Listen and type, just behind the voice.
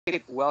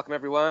Welcome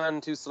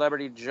everyone to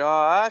Celebrity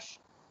Josh.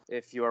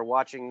 If you are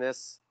watching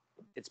this,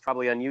 it's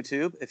probably on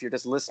YouTube. If you're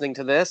just listening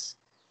to this,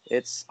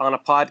 it's on a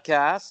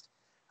podcast.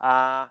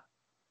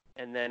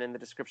 And then in the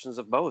descriptions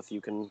of both, you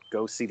can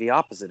go see the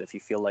opposite if you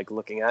feel like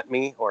looking at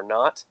me or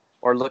not,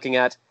 or looking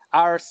at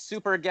our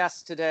super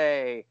guest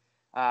today,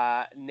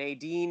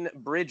 Nadine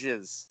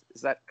Bridges.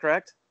 Is that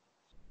correct?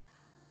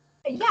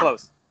 Yeah.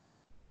 Close.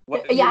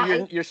 What,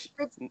 yeah.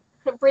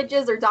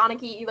 Bridges or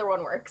Donachie, either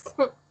one works.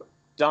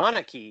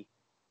 Donachie?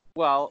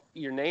 Well,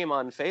 your name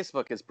on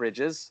Facebook is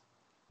Bridges.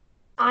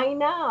 I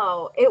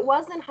know. It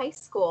was in high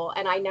school,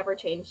 and I never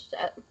changed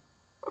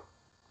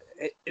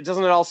it. It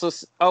doesn't it also?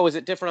 Oh, is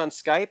it different on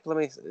Skype?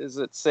 Is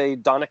it say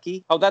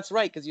Donachie? Oh, that's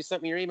right, because you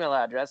sent me your email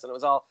address, and it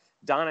was all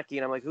Donachie,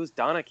 and I'm like, who's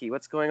Donachie?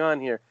 What's going on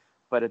here?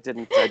 But it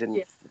didn't. I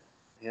didn't.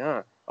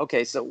 Yeah.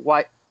 Okay. So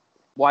why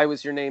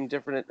was your name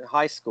different in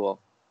high school?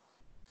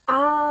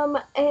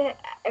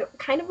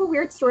 Kind of a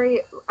weird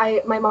story.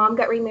 My mom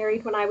got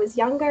remarried when I was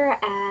younger,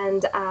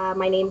 and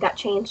my name got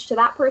changed to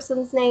that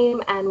person's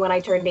name. And when I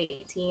turned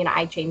 18,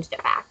 I changed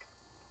it back.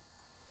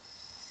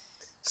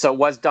 So it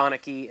was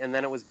Donachie, and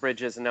then it was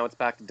Bridges, and now it's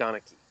back to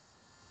Donachie.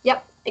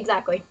 Yep,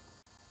 exactly.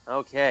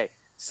 Okay.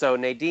 So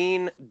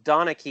Nadine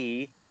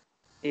Donachie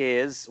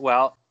is,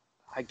 well,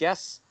 I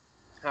guess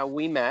how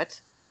we met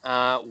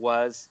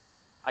was,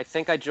 I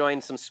think I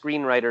joined some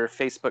Screenwriter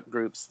Facebook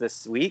groups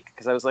this week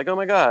because I was like, oh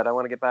my God, I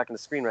want to get back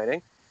into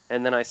screenwriting.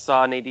 And then I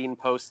saw Nadine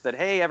post that,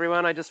 hey,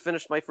 everyone, I just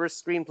finished my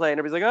first screenplay. And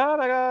everybody's like, oh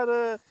my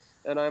God.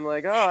 And I'm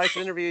like, oh, I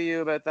should interview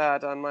you about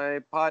that on my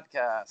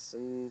podcast.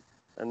 And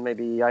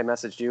maybe I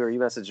messaged you or you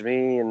messaged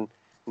me and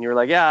you were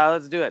like, yeah,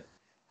 let's do it.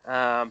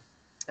 And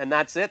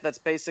that's it. That's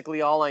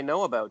basically all I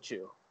know about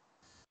you.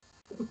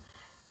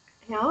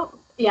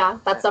 Yeah,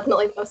 that's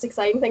definitely the most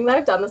exciting thing that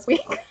I've done this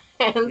week.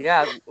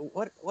 Yeah,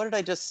 what did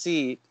I just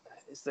see?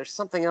 Is there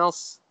something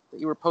else that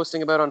you were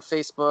posting about on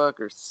Facebook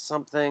or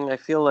something? I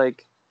feel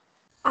like...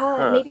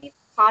 Maybe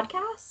a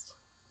podcast?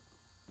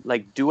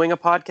 Like doing a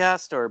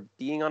podcast or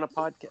being on a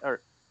podcast? Or...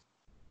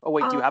 Oh,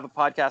 wait, do you have a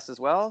podcast as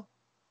well?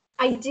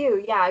 I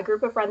do, yeah. A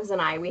group of friends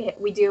and I,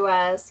 we do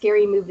a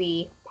scary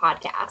movie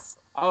podcast.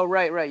 Oh,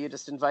 right. You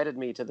just invited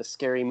me to the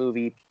scary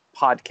movie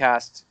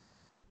podcast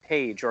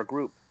page or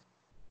group.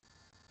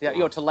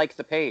 Yeah, to like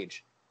the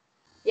page.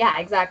 Yeah,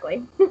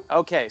 exactly.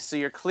 Okay, so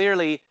you're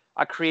clearly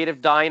a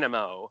creative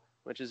dynamo,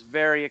 which is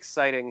very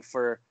exciting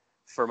for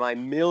my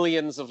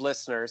millions of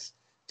listeners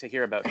to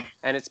hear about.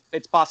 And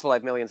it's possible I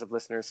have millions of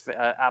listeners.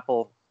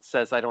 Apple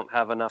says I don't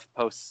have enough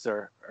posts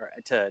or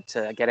to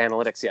get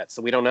analytics yet,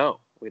 so we don't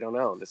know. We don't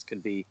know. This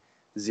could be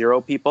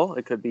 0 people.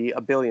 It could be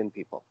 1 billion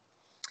people.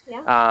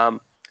 Yeah.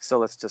 So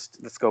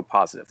let's go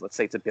positive. Let's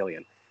say it's 1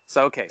 billion.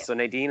 So okay, so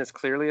Nadine is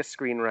clearly a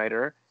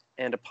screenwriter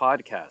and a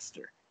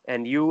podcaster.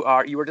 And you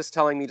were just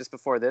telling me just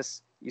before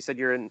this, you said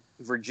you're in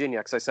Virginia,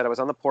 because I said I was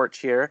on the porch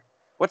here.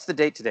 What's the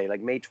date today?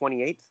 Like May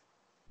 28th?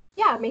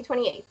 Yeah, May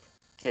 28th.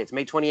 Okay, it's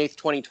May 28th,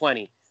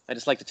 2020. I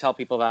just like to tell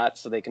people that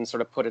so they can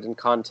sort of put it in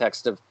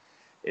context of,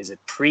 is it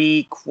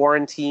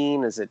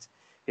pre-quarantine? Is it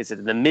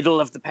in the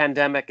middle of the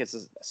pandemic? Is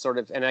it sort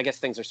of, and I guess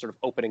things are sort of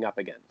opening up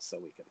again, so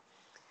we can.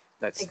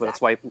 That's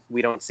why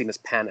we don't seem as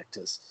panicked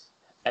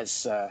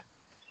as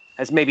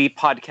maybe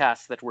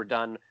podcasts that were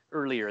done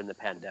earlier in the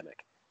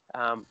pandemic.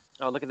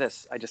 Oh, look at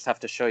this. I just have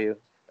to show you.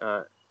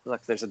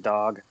 Look, there's a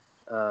dog.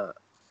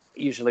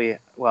 Usually,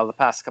 well, the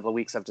past couple of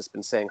weeks, I've just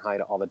been saying hi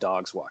to all the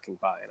dogs walking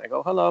by. And I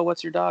go, hello,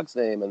 what's your dog's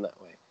name? And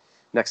that way,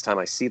 next time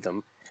I see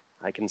them,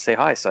 I can say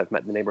hi. So I've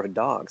met the neighborhood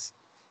dogs.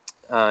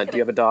 Do you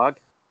have a dog?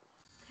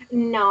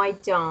 No, I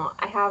don't.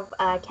 I have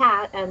a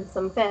cat and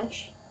some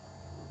fish.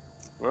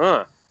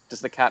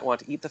 Does the cat want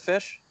to eat the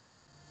fish?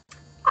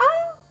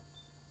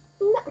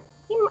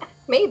 No,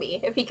 maybe,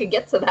 if he could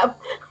get to them.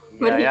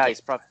 Yeah, he's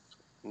probably...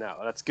 No,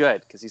 that's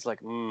good, because he's like,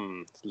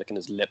 licking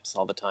his lips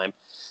all the time.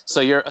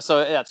 So yeah,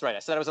 that's right. I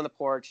said I was on the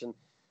porch, and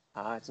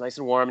it's nice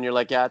and warm, and you're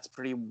like, yeah, it's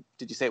pretty...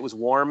 Did you say it was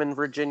warm in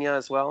Virginia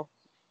as well?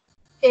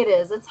 It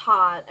is. It's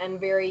hot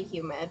and very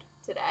humid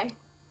today.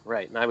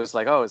 Right, and I was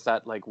like, oh, is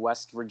that like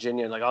West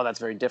Virginia? Like, oh, that's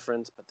very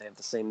different, but they have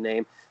the same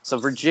name. So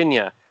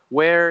Virginia,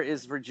 where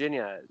is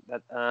Virginia?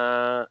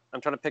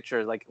 I'm trying to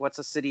picture, like, what's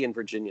a city in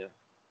Virginia?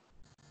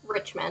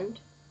 Richmond,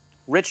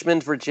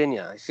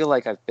 Virginia. I feel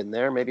like I've been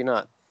there, maybe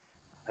not.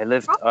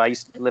 I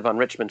used to live on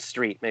Richmond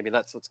Street. Maybe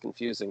that's what's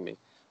confusing me.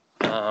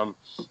 And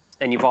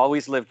you've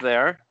always lived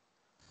there?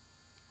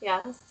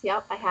 Yes,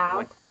 yep, I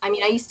have. I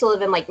mean, I used to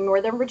live in like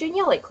Northern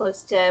Virginia, like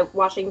close to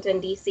Washington,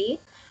 D.C.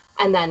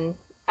 And then,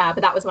 but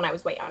that was when I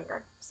was way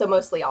younger. So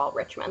mostly all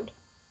Richmond.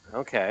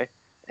 Okay.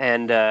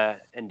 And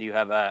do you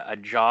have a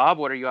job?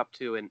 What are you up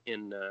to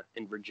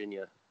in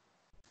Virginia?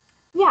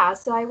 Yeah,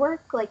 so I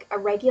work like a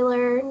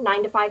regular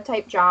 9-to-5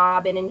 type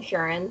job in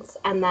insurance.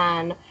 And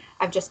then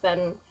I've just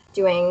been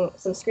doing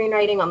some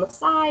screenwriting on the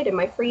side in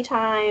my free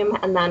time,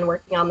 and then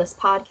working on this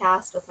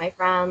podcast with my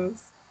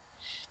friends.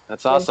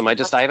 That's awesome. I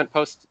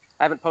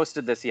haven't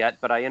posted this yet,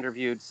 but I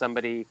interviewed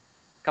somebody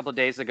a couple of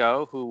days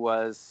ago who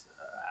was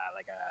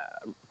like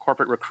a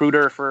corporate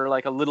recruiter for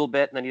like a little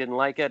bit, and then he didn't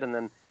like it, and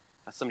then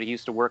somebody he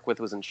used to work with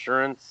was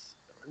insurance.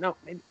 No,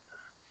 maybe,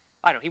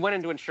 I don't know. He went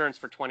into insurance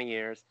for 20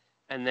 years,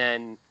 and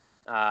then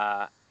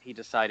he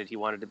decided he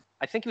wanted to.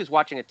 I think he was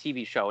watching a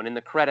TV show, and in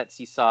the credits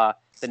he saw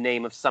the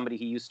name of somebody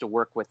he used to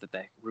work with at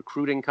the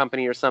recruiting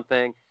company or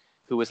something,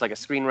 who was like a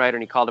screenwriter,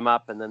 and he called him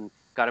up and then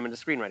got him into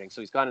screenwriting.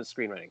 So he's gone into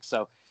screenwriting.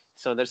 So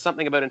there's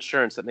something about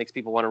insurance that makes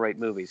people want to write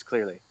movies,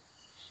 clearly.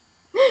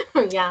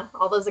 Yeah,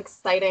 all those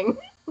exciting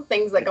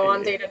things that go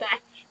on day to day.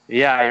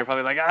 Yeah, you're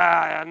probably like,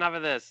 enough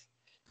of this.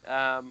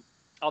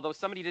 Although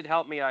somebody did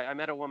help me. I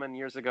met a woman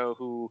years ago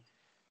who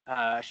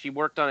she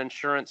worked on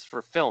insurance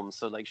for films.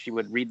 So like she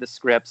would read the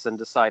scripts and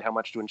decide how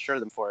much to insure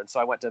them for. And so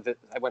I went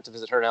to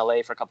visit her in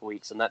LA for a couple of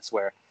weeks, and that's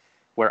where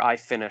I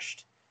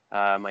finished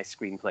my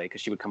screenplay, because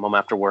she would come home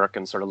after work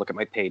and sort of look at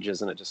my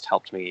pages, and it just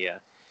helped me.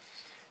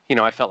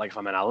 I felt like if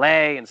I'm in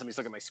LA and somebody's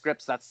looking at my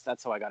scripts,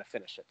 that's how I got to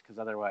finish it, because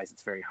otherwise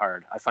it's very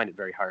hard. I find it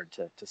very hard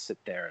to sit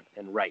there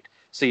and write.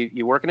 So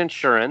you work in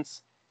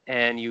insurance,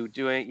 and you're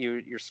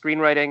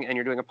screenwriting, and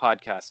you're doing a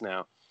podcast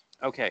now.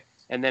 Okay.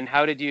 And then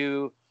how did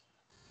you,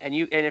 and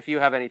if you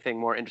have anything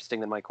more interesting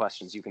than my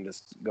questions, you can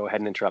just go ahead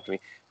and interrupt me.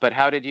 But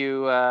how did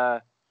you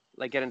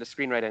get into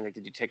screenwriting? Like,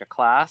 did you take a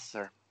class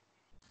or?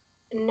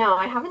 No,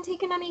 I haven't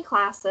taken any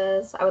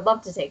classes. I would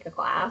love to take a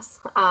class.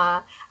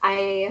 I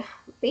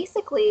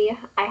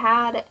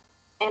had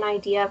an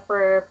idea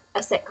for a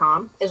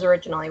sitcom, is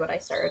originally what I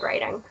started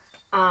writing,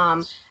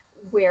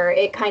 where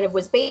it kind of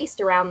was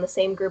based around the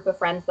same group of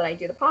friends that I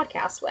do the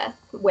podcast with,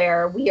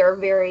 where we are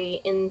very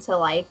into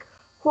like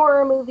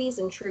horror movies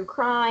and true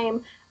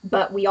crime,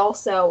 but we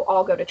also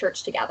all go to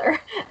church together,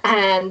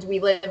 and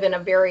we live in a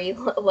very,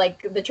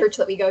 like, the church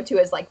that we go to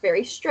is like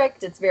very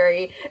strict. It's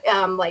very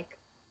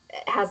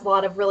it has a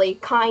lot of really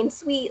kind,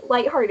 sweet,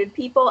 lighthearted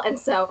people. And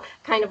so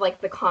kind of like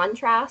the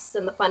contrast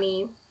and the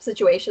funny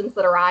situations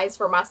that arise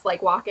from us,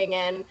 like walking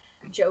in,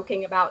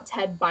 joking about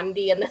Ted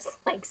Bundy in this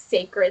like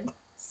sacred,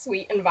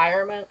 sweet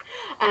environment.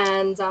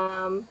 And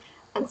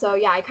so,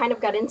 yeah, I kind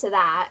of got into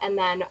that. And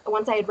then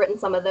once I had written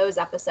some of those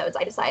episodes,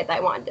 I decided that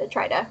I wanted to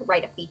try to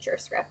write a feature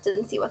script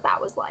and see what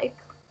that was like.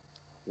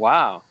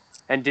 Wow.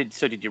 And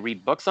did you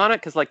read books on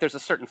it? Because like there's a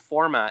certain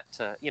format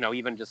to,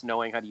 even just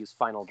knowing how to use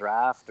Final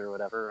Draft or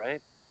whatever,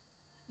 right?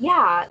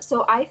 Yeah,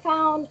 so I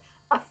found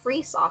a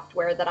free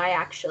software that I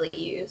actually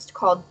used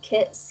called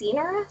Kit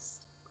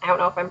Scenarist. I don't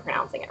know if I'm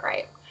pronouncing it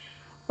right,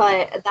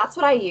 but that's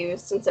what I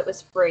used since it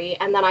was free.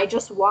 And then I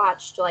just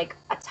watched like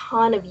a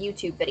ton of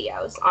YouTube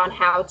videos on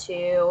how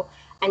to,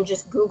 and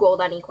just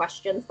Googled any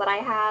questions that I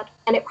had.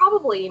 And it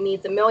probably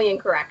needs a million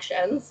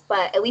corrections,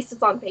 but at least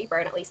it's on paper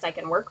and at least I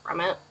can work from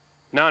it.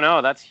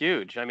 No, that's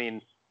huge. I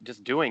mean,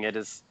 just doing it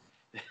is,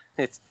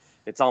 it's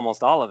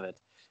almost all of it.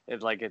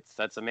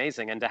 That's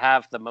amazing. And to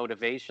have the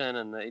motivation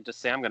and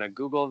just say, I'm going to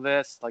Google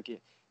this, like,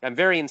 I'm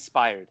very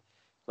inspired.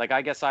 Like,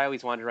 I guess I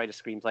always wanted to write a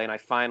screenplay, and I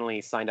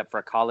finally signed up for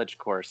a college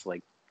course,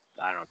 like,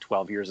 I don't know,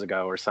 12 years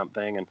ago or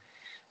something. And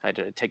I had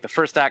to take the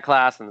first act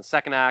class and the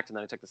second act, and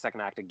then I took the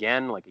second act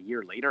again, like a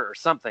year later or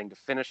something, to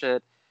finish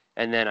it.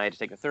 And then I had to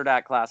take the third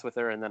act class with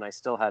her, and then I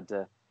still had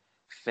to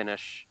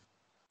finish.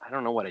 I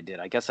don't know what I did.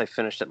 I guess I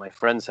finished at my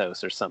friend's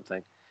house or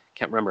something.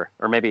 Can't remember.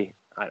 Or maybe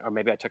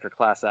I took her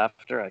class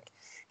after. I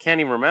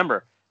can't even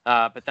remember.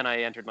 But then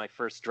I entered my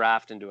first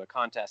draft into a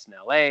contest in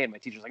LA, and my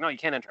teacher's like, "No, you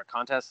can't enter a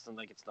contest." And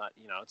like, it's not,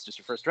 it's just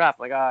your first draft.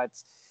 I'm like,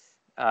 it's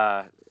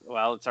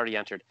already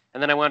entered.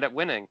 And then I wound up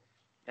winning.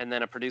 And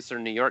then a producer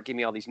in New York gave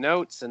me all these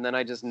notes, and then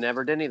I just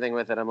never did anything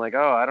with it. I'm like,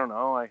 I don't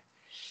know.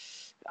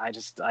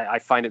 I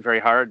find it very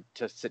hard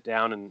to sit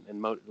down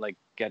and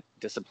get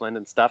disciplined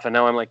and stuff. And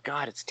now I'm like,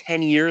 God, it's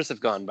 10 years have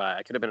gone by.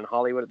 I could have been in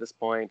Hollywood at this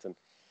point. And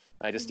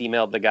I just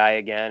emailed the guy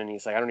again, and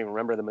he's like, I don't even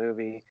remember the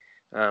movie.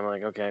 I'm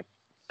like, okay.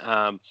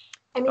 You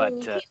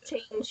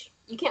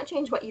can't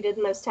change what you did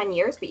in those 10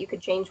 years, but you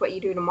could change what you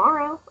do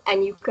tomorrow.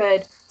 And you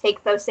could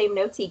take those same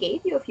notes he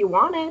gave you if you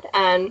wanted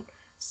and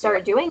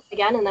start doing it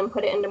again, and then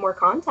put it into more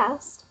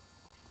contests.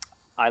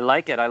 I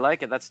like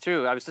it. That's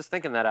true. I was just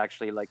thinking that,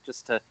 actually, like,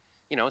 just to,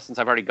 since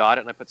I've already got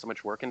it and I put so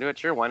much work into it,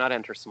 sure, why not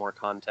enter some more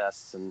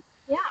contests and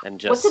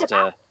just, what's it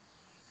about?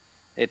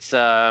 It's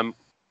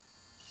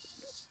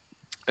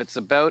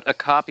about a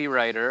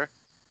copywriter,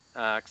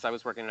 because I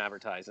was working in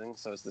advertising.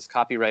 So it's this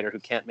copywriter who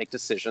can't make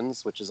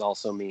decisions, which is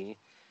also me.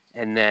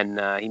 And then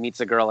he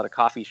meets a girl at a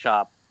coffee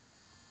shop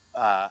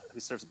who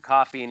serves him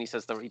coffee, and he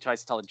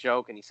tries to tell a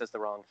joke, and he says the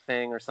wrong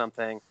thing or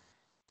something.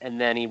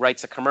 And then he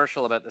writes a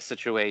commercial about the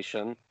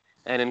situation.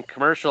 And in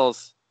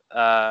commercials,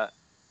 I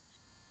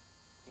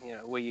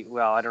don't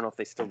know if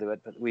they still do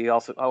it, but we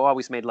also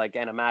always made like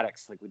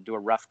animatics. Like, we'd do a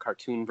rough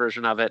cartoon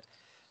version of it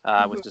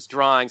with just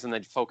drawings, and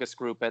then focus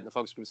group it. And the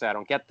focus group say, I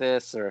don't get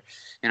this, or,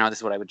 this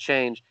is what I would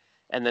change.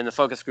 And then the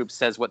focus group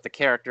says what the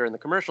character in the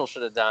commercial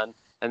should have done.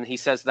 And he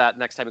says that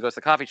next time he goes to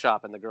the coffee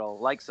shop, and the girl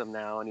likes him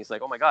now. And he's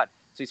like, oh my God.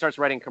 So he starts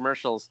writing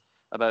commercials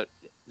about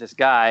this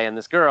guy and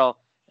this girl,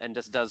 and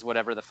just does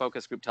whatever the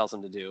focus group tells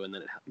him to do. And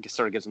then it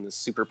sort of gives him this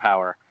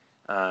superpower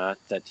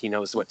that he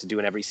knows what to do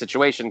in every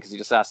situation, because he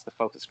just asked the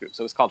focus group.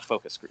 So it's called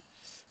Focus Group.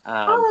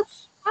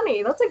 That's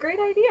funny. That's a great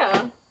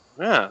idea.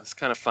 Yeah, it's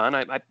kind of fun.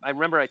 I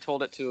remember I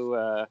told it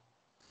to.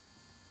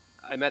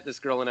 I met this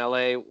girl in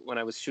LA when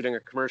I was shooting a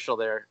commercial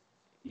there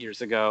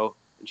years ago,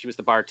 and she was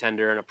the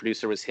bartender, and a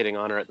producer was hitting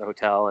on her at the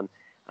hotel, and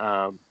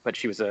but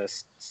she was a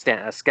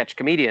sketch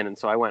comedian, and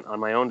so I went on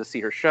my own to see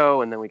her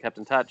show, and then we kept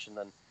in touch, and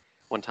then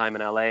one time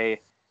in LA,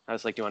 I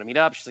was like, "Do you want to meet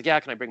up?" She's like, "Yeah,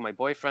 can I bring my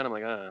boyfriend?" I'm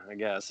like, "I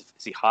guess."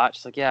 Is he hot?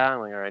 She's like, "Yeah." I'm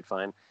like, "All right,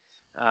 fine."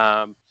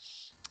 Um,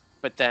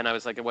 but then I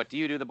was like, "What do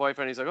you do?" The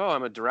boyfriend, he's like, "Oh,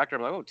 I'm a director."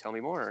 I'm like, "Oh, tell me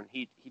more." And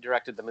he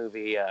directed the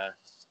movie.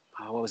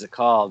 What was it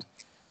called?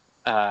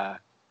 Uh,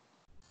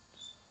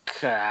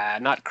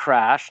 not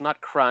Crash,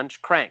 not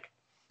Crunch, Crank.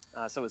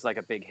 So it was like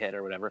a big hit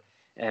or whatever.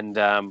 And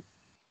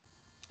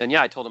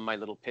yeah, I told him my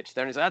little pitch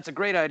there, and he's like, "That's a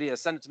great idea.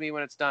 Send it to me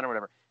when it's done or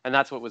whatever." And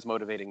that's what was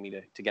motivating me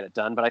to get it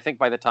done. But I think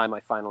by the time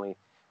I finally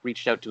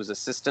reached out to his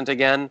assistant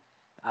again,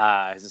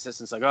 his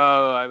assistant's like,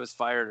 "Oh, I was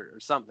fired or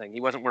something."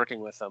 He wasn't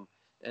working with them,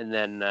 and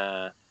then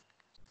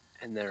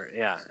and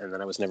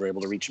then I was never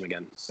able to reach him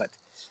again.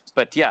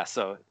 But yeah,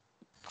 so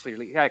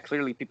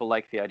clearly people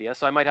like the idea.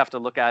 So I might have to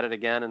look at it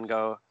again and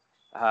go.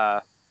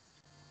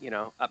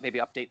 Maybe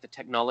update the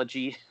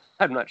technology.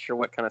 I'm not sure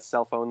what kind of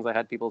cell phones I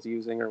had people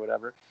using or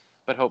whatever,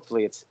 but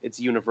hopefully it's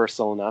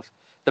universal enough.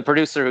 The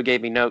producer who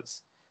gave me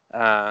notes,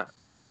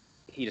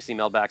 he just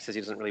emailed back, says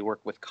he doesn't really work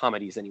with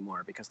comedies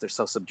anymore because they're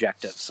so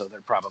subjective, so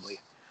they're probably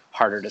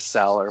harder to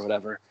sell or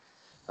whatever.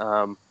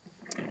 Um,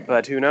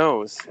 but who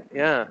knows?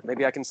 Yeah,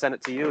 maybe I can send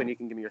it to you and you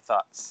can give me your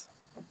thoughts.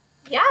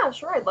 Yeah,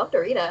 sure. I'd love to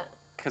read it.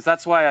 Because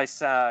that's why I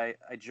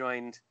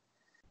joined,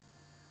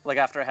 like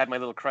after I had my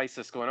little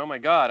crisis going, oh my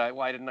God,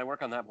 why didn't I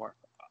work on that more?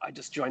 I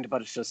just joined a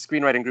bunch of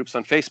screenwriting groups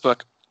on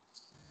Facebook.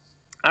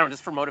 I don't know,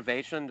 just for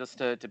motivation, just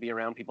to be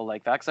around people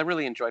like that. Because I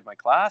really enjoyed my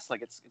class.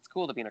 Like it's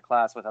cool to be in a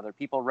class with other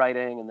people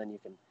writing, and then you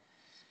can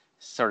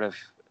sort of,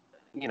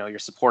 you're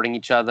supporting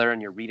each other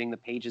and you're reading the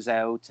pages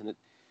out, and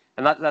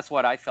that's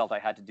what I felt I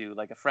had to do.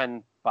 Like a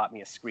friend bought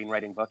me a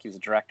screenwriting book. He was a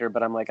director,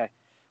 but I'm like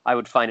I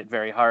would find it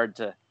very hard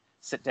to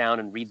sit down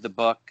and read the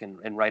book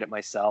and write it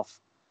myself.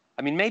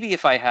 I mean, maybe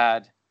if I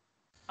had,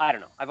 I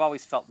don't know. I've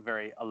always felt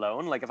very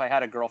alone. Like if I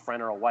had a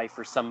girlfriend or a wife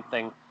or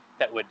something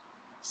that would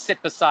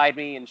sit beside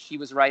me and she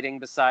was writing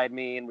beside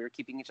me and we were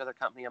keeping each other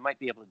company, I might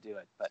be able to do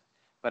it.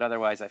 But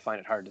otherwise, I find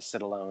it hard to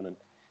sit alone, and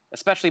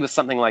especially with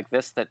something like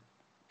this that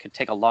could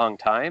take a long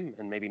time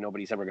and maybe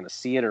nobody's ever going to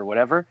see it or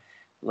whatever.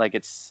 Like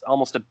it's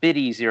almost a bit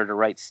easier to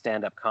write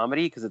stand-up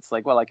comedy because it's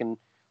like, well, I can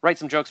write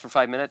some jokes for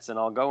 5 minutes and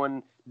I'll go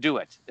and do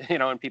it,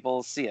 and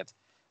people see it.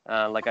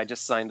 Like I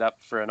just signed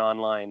up for an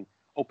online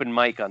open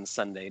mic on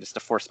Sunday just to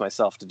force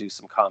myself to do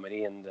some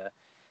comedy, and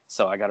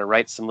so I got to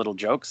write some little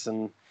jokes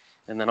and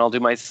then I'll do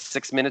my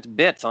 6-minute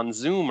bit on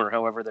Zoom or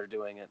however they're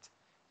doing it.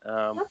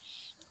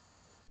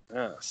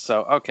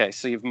 So okay,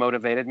 so you've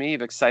motivated me,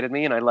 you've excited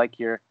me, and I like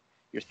your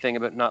thing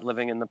about not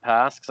living in the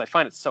past, because I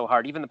find it so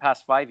hard. Even the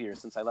past 5 years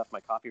since I left my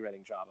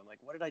copywriting job, I'm like,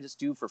 what did I just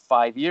do for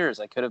 5 years?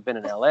 I could have been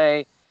in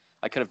LA,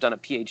 I could have done a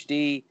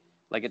PhD.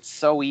 Like it's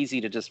so easy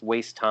to just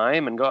waste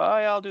time and go, oh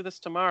yeah, I'll do this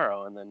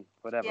tomorrow, and then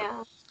whatever.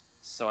 Yeah.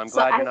 So I'm So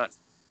glad you're not.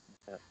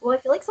 well,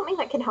 I feel like something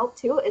that can help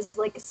too is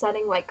like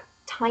setting like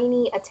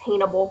tiny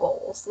attainable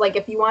goals. Like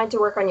if you wanted to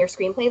work on your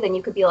screenplay, then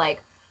you could be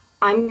like,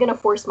 I'm going to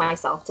force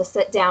myself to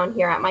sit down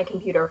here at my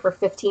computer for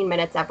 15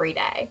 minutes every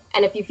day.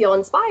 And if you feel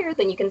inspired,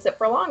 then you can sit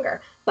for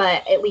longer.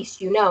 But at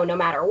least no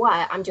matter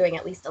what, I'm doing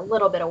at least a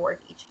little bit of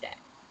work each day.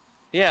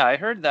 Yeah, I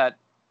heard that.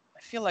 I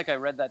feel like I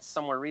read that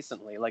somewhere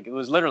recently. Like it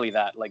was literally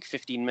that, like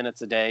 15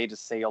 minutes a day,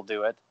 just say you'll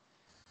do it.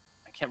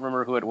 I can't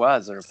remember who it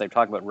was or if they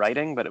talked about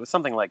writing, but it was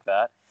something like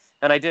that.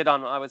 And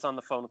I was on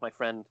the phone with my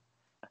friend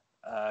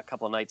a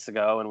couple of nights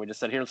ago, and we just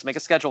said, here, let's make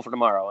a schedule for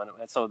tomorrow.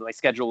 And so my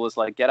schedule was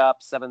like, get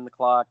up 7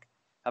 o'clock,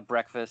 have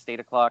breakfast, 8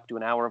 o'clock, do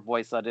an hour of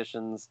voice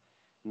auditions,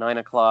 9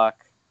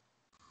 o'clock.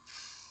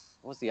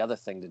 What was the other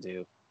thing to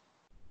do?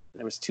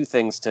 There was 2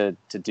 things to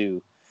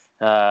do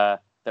that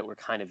were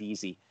kind of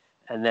easy.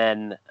 And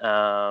then,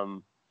 I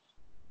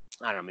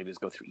don't know, maybe it was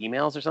go through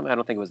emails or something. I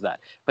don't think it was that.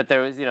 But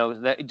there was,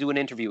 do an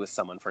interview with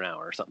someone for an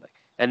hour or something.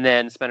 And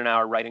then spend an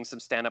hour writing some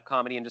stand-up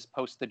comedy and just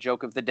post the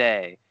joke of the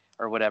day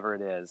or whatever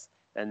it is.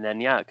 And then,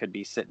 yeah, it could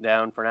be sit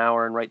down for an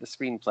hour and write the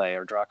screenplay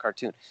or draw a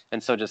cartoon.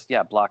 And so just,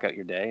 yeah, block out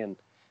your day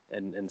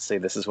and say,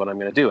 this is what I'm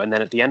going to do. And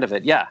then at the end of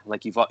it, yeah,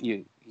 like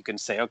you can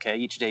say, okay,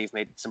 each day you've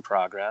made some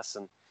progress.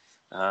 And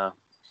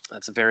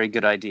that's a very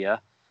good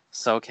idea.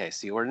 So, okay,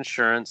 so you're in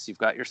insurance.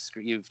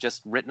 You've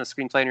just written a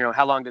screenplay on your own.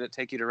 How long did it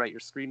take you to write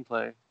your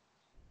screenplay?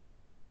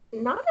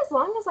 Not as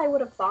long as I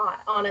would have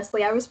thought,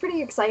 honestly. I was pretty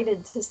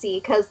excited to see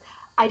because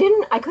I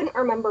couldn't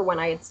remember when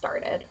I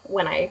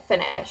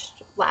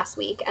finished last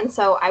week. And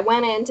so I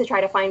went in to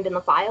try to find in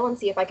the file and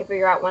see if I could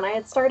figure out when I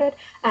had started.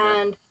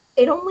 And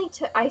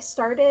I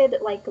started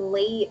like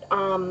late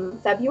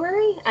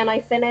February and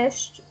I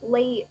finished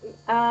late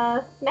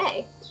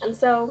May. And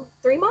so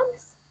 3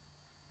 months.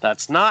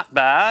 That's not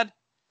bad.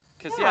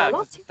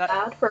 Not too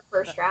bad for a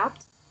first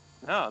draft.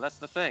 No, that's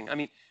the thing. I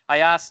mean, I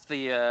asked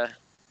the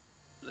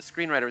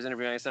screenwriter was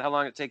interviewing. I said, how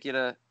long did it take you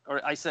to,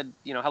 or I said,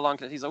 how long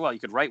he's like, well, you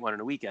could write one in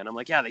a weekend. I'm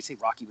like, yeah, they say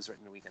Rocky was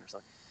written in a weekend or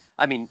something.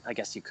 I mean, I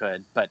guess you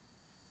could, but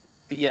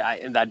yeah,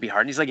 and that'd be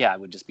hard. And he's like, yeah, it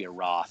would just be a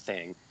raw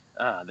thing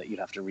that you'd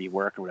have to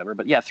rework or whatever.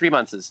 But yeah, 3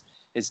 months is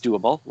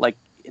doable. Like,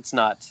 it's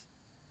not.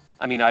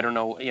 I mean, I don't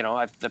know.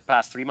 The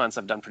past 3 months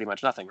I've done pretty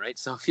much nothing, right?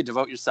 So if you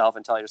devote yourself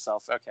and tell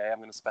yourself, okay, I'm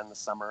going to spend the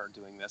summer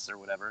doing this or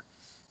whatever,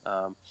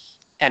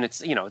 and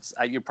it's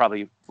you're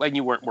probably when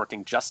you weren't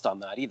working just on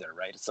that either,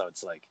 right? So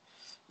it's like,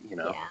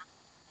 Yeah.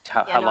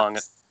 how long?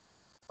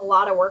 A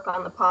lot of work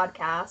on the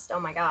podcast. Oh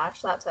my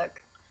gosh, that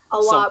took a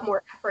lot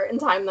more effort and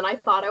time than I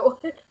thought it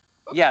would.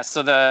 Yeah.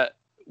 So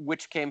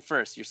which came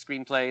first, your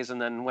screenplays,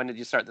 and then when did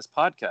you start this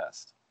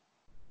podcast?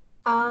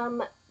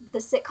 The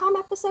sitcom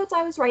episodes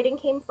I was writing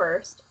came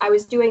first. I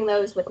was doing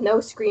those with no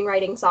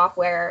screenwriting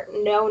software,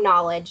 no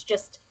knowledge,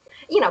 just,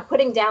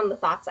 putting down the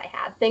thoughts I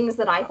had, things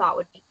that I thought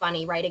would be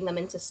funny, writing them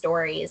into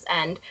stories,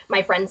 and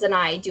my friends and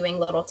I doing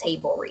little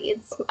table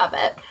reads of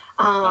it.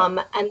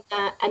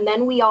 And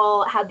then we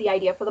all had the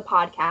idea for the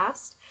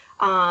podcast.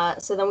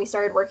 So then we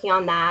started working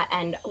on that,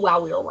 and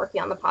while we were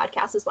working on the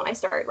podcast is when I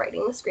started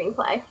writing the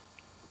screenplay.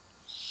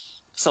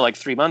 So like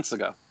 3 months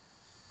ago.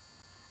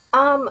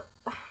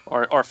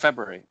 Or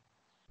February.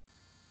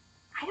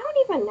 I don't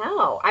even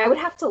know. I would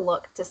have to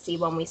look to see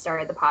when we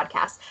started the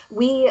podcast.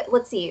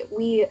 Let's see.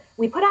 We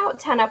put out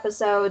 10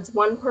 episodes,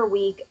 one per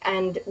week,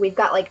 and we've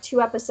got like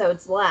 2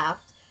 episodes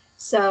left.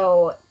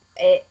 So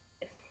it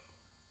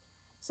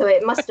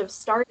must have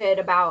started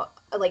about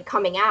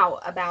coming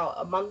out about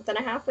a month and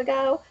a half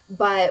ago,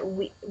 but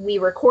we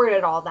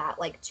recorded all that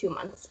like 2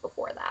 months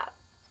before that.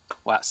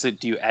 Wow. So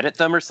do you edit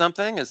them or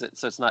something? So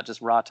it's not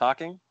just raw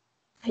talking?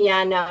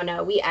 Yeah,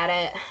 no, we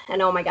edit, and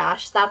oh my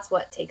gosh, that's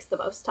what takes the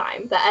most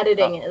time. The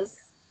editing is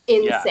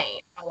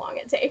insane how long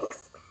it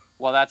takes.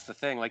 Well, that's the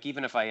thing. Like,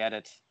 even if I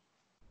edit,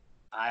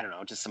 I don't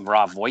know, just some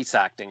raw voice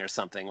acting or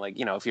something, like,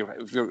 if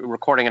you're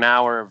recording an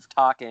hour of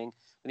talking,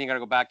 then you got to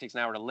go back, takes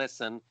an hour to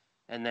listen,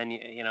 and then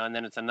and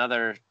then it's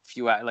another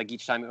few hours, like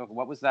each time,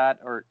 what was that?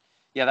 Or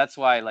that's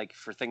why, like,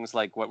 for things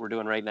like what we're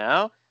doing right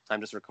now,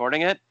 I'm just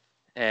recording it,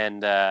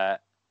 and I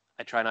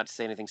try not to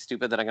say anything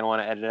stupid that I'm going to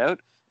want to edit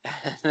out.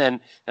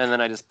 and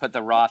then I just put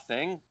the raw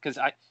thing, because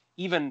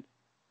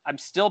I'm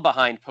still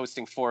behind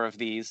posting 4 of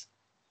these,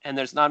 and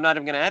I'm not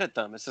even going to edit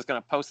them. It's just going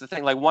to post the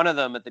thing. Like, one of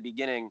them at the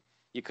beginning,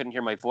 you couldn't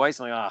hear my voice.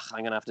 I'm like, I'm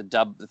going to have to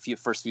dub the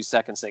first few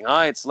seconds saying,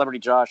 "Hi, it's Celebrity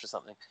Josh" or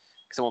something,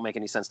 because it won't make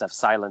any sense to have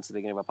silence at the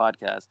beginning of a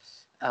podcast.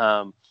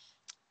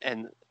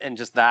 And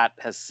just that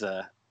has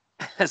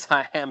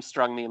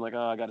hamstrung me. I'm like,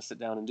 I got to sit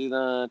down and do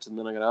that, and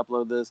then I got to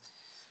upload this.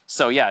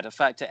 So yeah,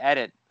 to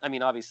edit, I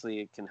mean, obviously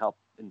it can help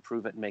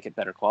improve it and make it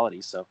better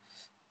quality. So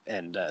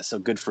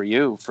good for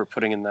you for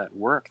putting in that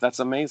work. That's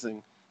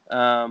amazing.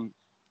 And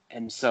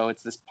so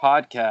it's this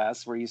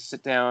podcast where you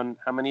sit down.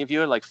 How many of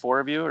you? Like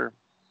 4 of you, or?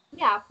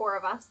 Yeah, 4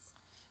 of us.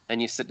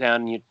 And you sit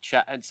down and you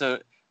chat. And so,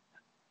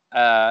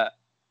 how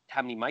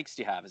many mics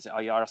do you have?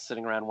 Are you all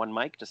sitting around one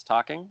mic just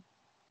talking?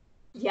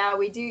 Yeah,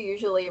 we do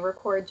usually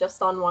record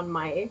just on one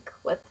mic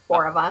with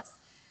 4 of us.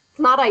 It's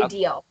not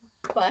ideal,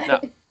 but no.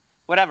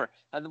 Whatever.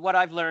 What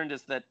I've learned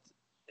is that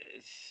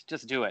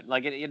just do it.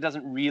 Like, it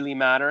doesn't really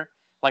matter.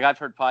 Like, I've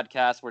heard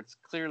podcasts where it's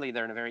clearly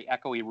they're in a very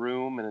echoey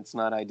room and it's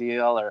not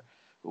ideal or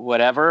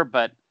whatever.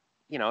 But,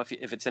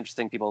 if it's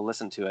interesting, people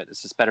listen to it.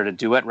 It's just better to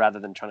do it rather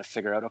than trying to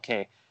figure out,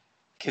 okay.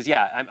 Because,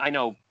 I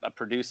know a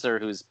producer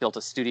who's built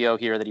a studio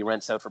here that he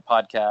rents out for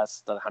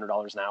podcasts at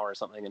 $100 an hour or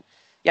something. And,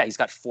 he's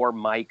got 4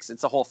 mics.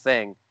 It's a whole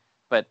thing.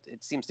 But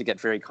it seems to get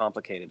very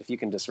complicated if you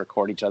can just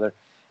record each other.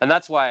 And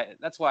that's why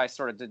I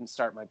sort of didn't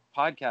start my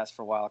podcast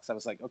for a while, because I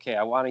was like, okay,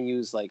 I want to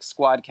use like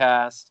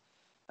Squadcast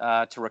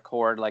to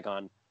record like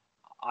on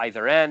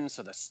either end,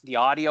 so the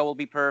audio will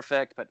be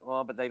perfect. But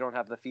they don't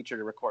have the feature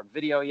to record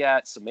video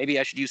yet, so maybe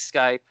I should use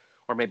Skype,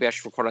 or maybe I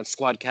should record on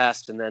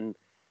Squadcast and then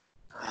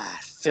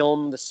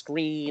film the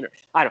screen.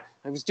 I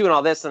was doing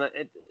all this, and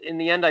in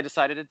the end, I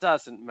decided it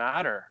doesn't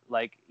matter.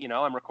 Like,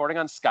 I'm recording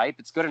on Skype;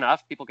 it's good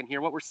enough. People can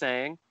hear what we're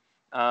saying.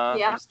 I'm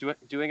just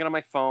doing it on my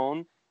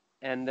phone.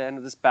 And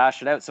then just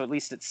bash it out. So at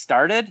least it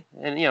started.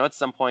 And, at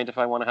some point, if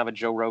I want to have a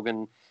Joe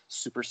Rogan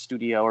super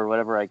studio or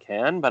whatever, I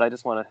can. But I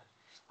don't want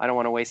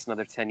to waste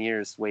another 10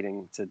 years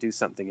waiting to do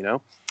something, I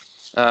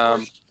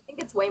think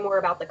it's way more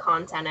about the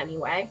content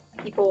anyway.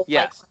 People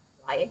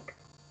like.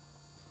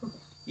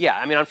 Yeah,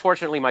 I mean,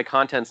 unfortunately, my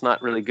content's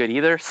not really good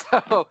either.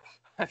 So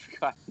I've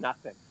got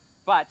nothing.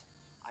 But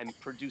I'm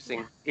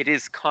producing. It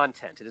is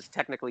content. It is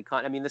technically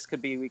content. I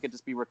mean, we could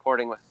just be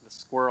recording with the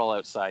squirrel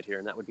outside here,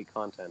 and that would be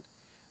content.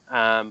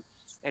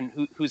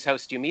 And whose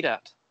house do you meet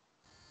at?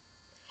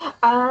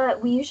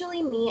 We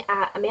usually meet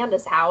at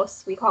Amanda's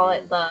house. We call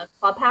it the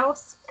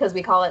clubhouse because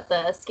we call it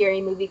the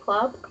Scary Movie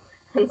Club.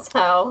 And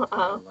so...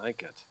 I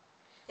like it.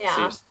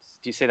 Yeah. So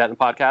do you say that in the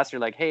podcast? You're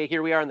like, hey,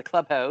 here we are in the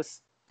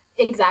clubhouse.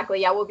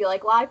 Exactly. Yeah, we'll be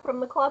like live from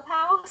the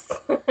clubhouse.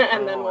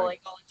 And then we'll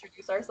all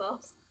introduce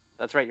ourselves.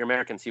 That's right. You're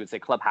American, so you would say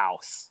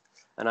clubhouse.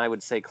 And I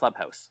would say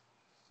clubhouse.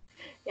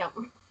 Yeah.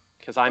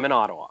 Because I'm in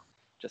Ottawa,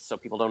 just so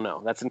people don't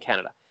know. That's in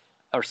Canada.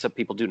 Or so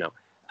people do know.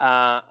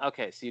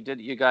 Okay, so you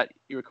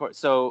record,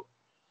 so,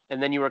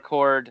 and then you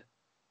record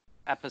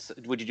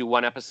episode. Would you do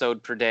 1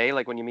 episode per day,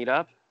 like when you meet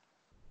up?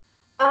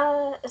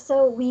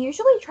 So we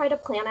usually try to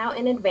plan out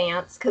in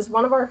advance because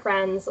one of our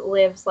friends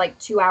lives like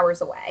 2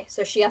 hours away,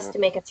 so she has Mm, to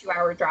make a 2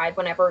 hour drive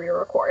whenever we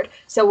record.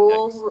 So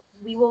yikes.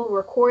 we will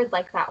record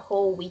like that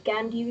whole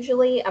weekend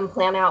usually and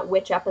plan out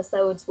which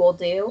episodes we'll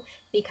do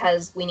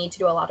because we need to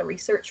do a lot of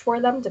research for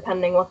them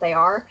depending what they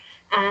are.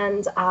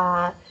 And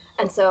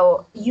and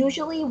so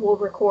usually we'll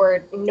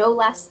record no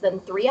less than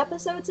 3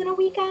 episodes in a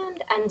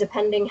weekend, and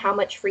depending how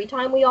much free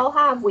time we all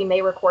have, we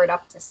may record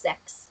up to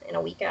six in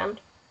a weekend.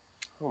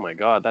 Oh my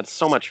God, that's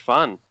so much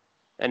fun.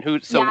 And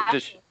who? So Yeah.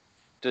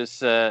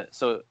 does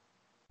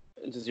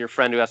your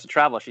friend who has to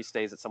travel? She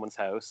stays at someone's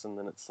house, and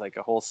then it's like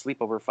a whole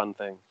sleepover fun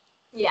thing.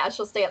 Yeah,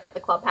 she'll stay at the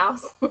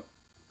clubhouse.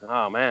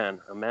 Oh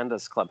man,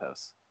 Amanda's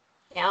clubhouse.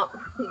 Yeah,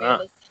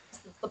 Huh.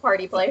 it's the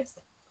party place.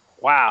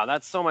 Wow,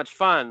 that's so much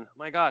fun.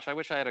 My gosh, I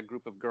wish I had a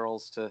group of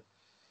girls to,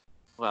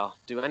 well,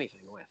 do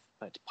anything with.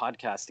 But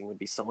podcasting would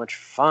be so much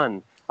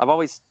fun. I've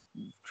always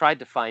tried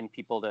to find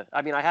people to.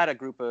 I mean, I had a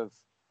group of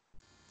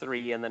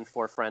 3 and then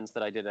 4 friends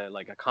that I did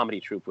a comedy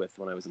troupe with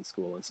when I was in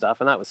school and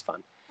stuff, and that was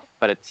fun.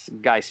 But it's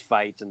guys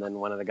fight, and then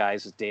one of the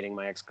guys is dating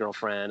my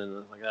ex-girlfriend,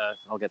 and like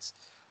all gets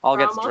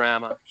Drama.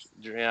 drama.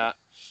 Yeah.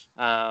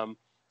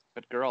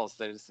 But girls,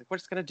 they're just like, we're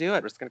just gonna do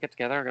it. We're just gonna get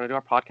together. We're gonna do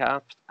our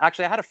podcast.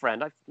 Actually, I had a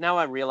friend. Now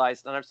I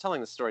realized, and I was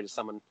telling this story to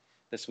someone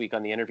this week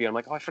on the interview. I'm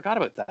like, oh, I forgot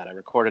about that. I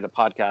recorded a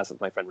podcast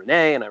with my friend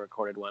Renee, and I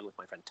recorded one with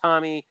my friend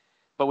Tommy.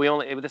 But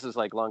this was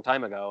like a long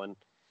time ago, and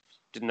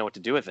didn't know what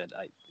to do with it.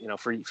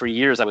 For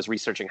years I was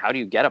researching, how do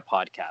you get a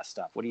podcast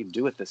up? What do you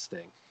do with this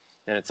thing?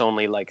 And it's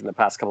only like in the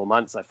past couple of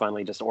months I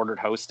finally just ordered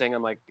hosting.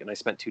 And I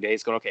spent 2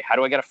 days going, okay, how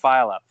do I get a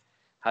file up?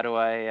 How do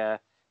I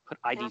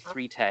put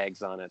ID3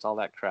 tags on it? All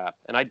that crap.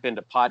 And I'd been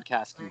to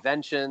podcast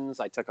conventions.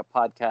 I took a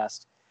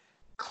podcast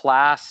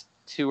class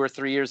 2 or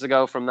 3 years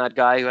ago from that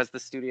guy who has the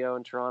studio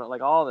in Toronto,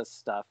 like all this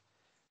stuff,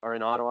 or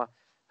in Ottawa.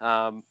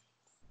 And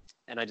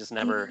I just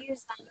never.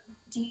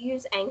 Do you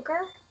use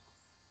Anchor?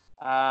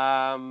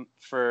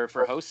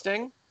 For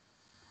hosting.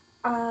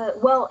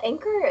 Well,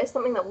 Anchor is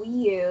something that we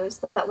use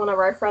that one of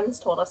our friends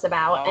told us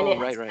about, and Oh, it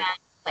right, has right. been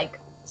like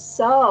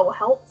so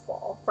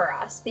helpful for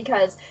us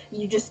because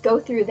you just go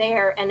through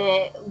there and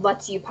it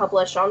lets you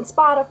publish on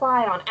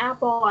Spotify, on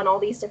Apple, on all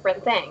these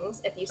different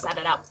things if you set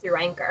it up through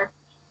Anchor.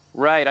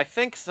 Right. I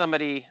think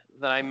somebody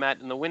that I met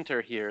in the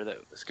winter here that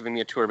was giving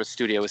me a tour of his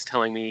studio was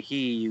telling me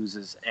he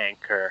uses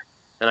Anchor.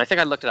 And I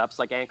think I looked it up. It's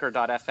like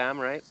anchor.fm,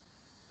 right?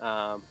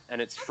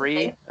 And it's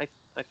free, I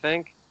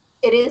think.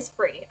 It is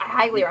free. I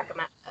highly Yeah.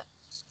 recommend it.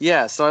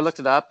 Yeah, so I looked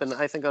it up, and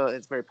I think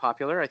it's very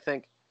popular. I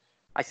think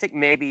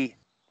maybe,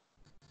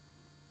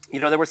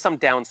 there were some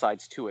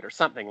downsides to it or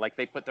something. Like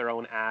they put their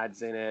own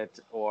ads in it,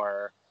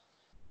 or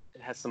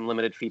it has some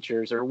limited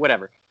features or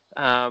whatever.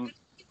 When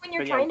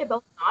you're trying to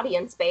build an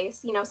audience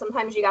base,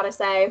 sometimes you got to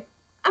say,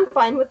 I'm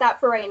fine with that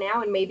for right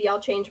now, and maybe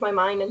I'll change my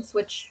mind and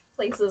switch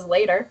places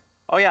later.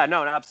 Oh yeah,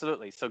 no,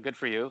 absolutely. So good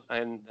for you.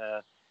 And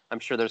I'm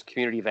sure there's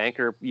community of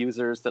Anchor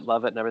users that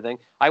love it and everything.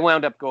 I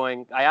wound up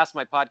I asked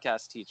my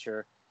podcast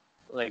teacher,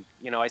 I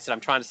said, I'm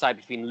trying to decide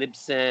between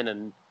Libsyn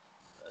and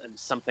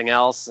something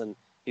else. And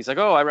he's like,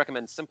 oh, I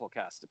recommend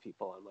Simplecast to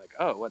people. I'm like,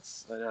 oh,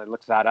 and I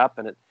looked that up,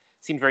 and it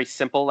seemed very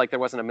simple. Like there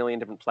wasn't a million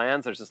different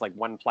plans. There's just like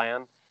one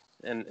plan,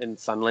 and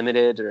it's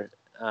unlimited,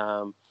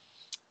 and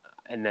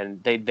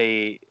then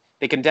they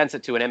condense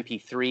it to an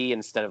MP3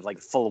 instead of like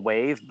full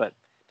wave, but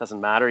it doesn't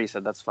matter. He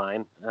said that's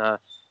fine, and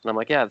I'm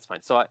like, yeah, that's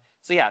fine. So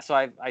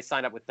I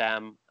signed up with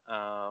them,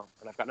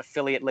 and I've got an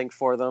affiliate link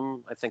for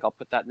them. I think I'll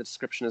put that in the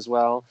description as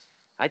well.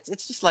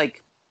 It's just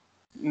like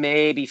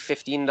maybe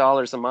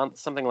 $15 a month,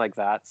 something like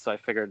that. So I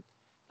figured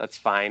that's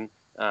fine.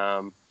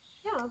 Yeah.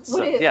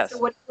 Yes. So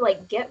what do you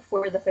get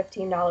for the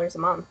 $15 a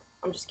month?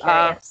 I'm just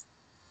curious.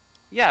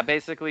 Yeah,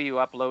 basically you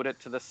upload it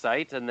to the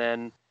site, and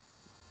then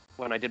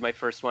when I did my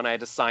first one, I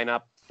had to sign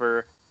up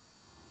for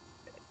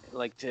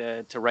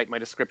to write my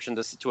description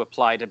to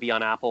apply to be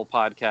on Apple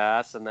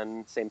Podcasts, and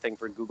then same thing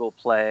for Google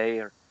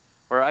Play,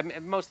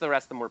 most of the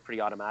rest of them were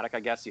pretty automatic. I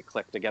guess you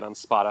click to get on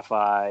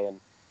Spotify,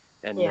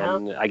 and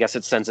then I guess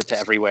it sends it to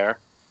everywhere,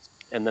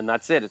 and then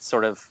that's it. It's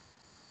sort of,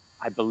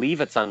 I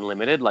believe it's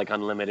unlimited, like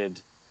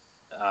unlimited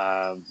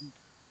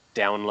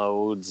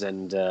downloads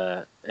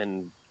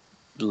and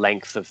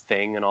length of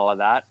thing and all of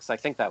that. Because I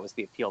think that was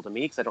the appeal to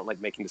me, because I don't like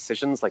making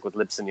decisions like with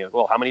Libsyn.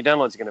 Well, how many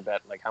downloads are you going to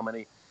bet? Like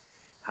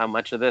how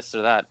much of this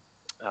or that?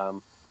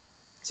 So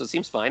it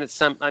seems fine.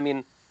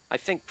 I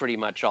think pretty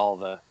much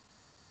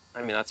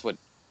that's what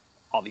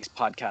all these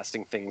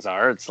podcasting things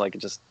are. It's like it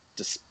just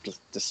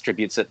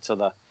distributes it to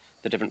the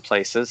different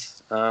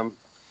places.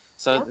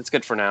 It's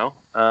good for now.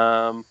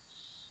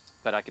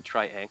 But I could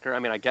try Anchor.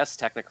 I guess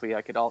technically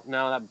I could no,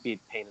 that would be a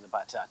pain in the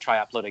butt. Try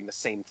uploading the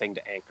same thing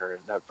to Anchor.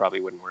 That probably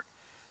wouldn't work.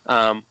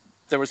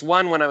 There was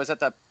one when I was at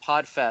the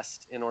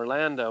Podfest in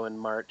Orlando in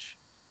March.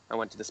 I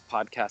went to this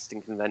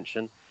podcasting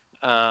convention.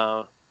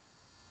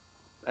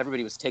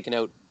 Everybody was taken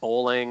out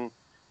bowling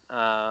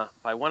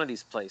by one of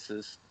these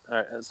places.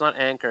 It's not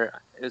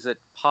Anchor. Is it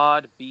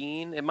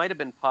Podbean? It might have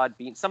been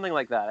Podbean, something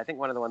like that. I think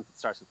one of the ones that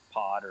starts with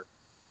Pod or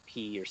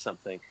P or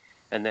something.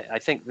 And I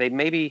think they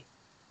maybe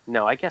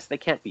no, I guess they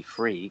can't be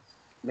free.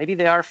 Maybe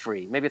they are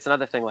free. Maybe it's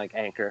another thing like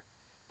Anchor.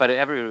 But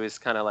everybody was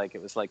kind of like,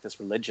 it was like this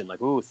religion,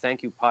 like, ooh,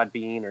 thank you,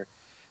 Podbean, or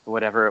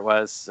whatever it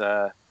was,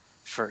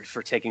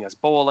 for taking us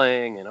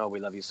bowling, and, oh, we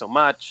love you so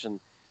much, and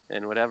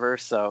whatever.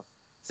 So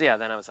yeah,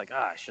 then I was like,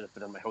 I should have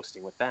done my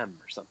hosting with them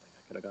or something.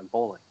 I could have gone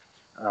bowling.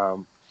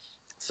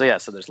 So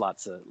there's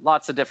lots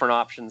of different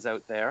options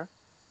out there.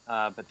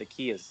 But the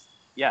key is,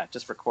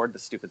 just record the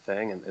stupid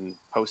thing and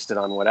post it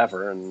on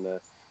whatever, and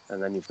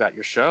then you've got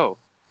your show.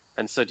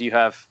 And so do you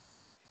have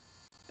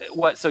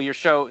what? So your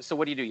show. So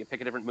what do? You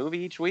pick a different movie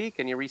each week,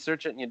 and you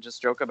research it, and you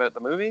just joke about the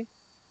movie.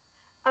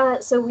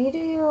 So we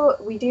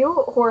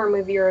do horror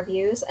movie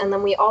reviews, and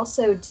then we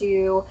also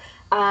do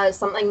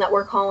something that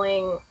we're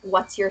calling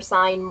 "What's Your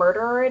Sign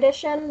Murderer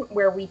Edition,"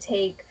 where we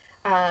take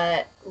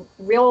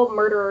real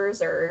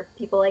murderers or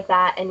people like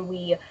that, and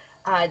we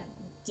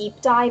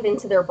deep dive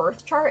into their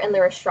birth chart and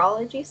their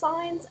astrology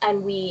signs,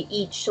 and we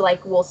each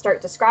will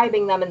start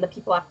describing them, and the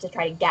people have to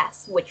try to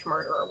guess which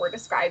murderer we're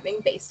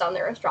describing based on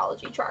their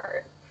astrology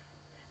chart.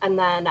 And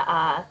then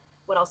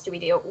what else do we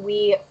do?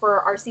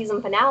 For our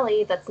season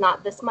finale, that's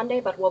not this Monday,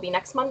 but will be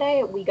next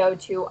Monday, we go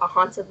to a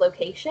haunted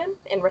location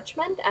in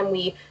Richmond, and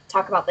we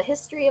talk about the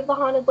history of the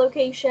haunted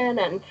location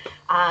and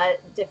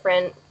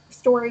different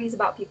stories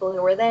about people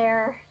who were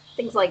there,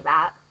 things like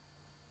that.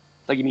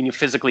 Like, you mean you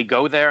physically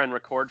go there and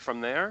record from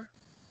there?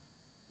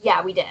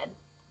 Yeah, we did.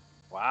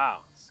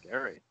 Wow,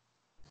 scary.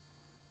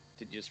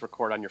 Did you just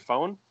record on your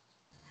phone?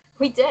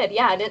 We did,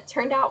 yeah, and it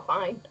turned out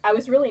fine. I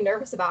was really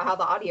nervous about how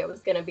the audio was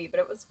going to be, but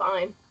it was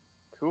fine.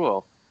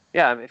 Cool.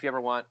 Yeah, if you ever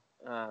want,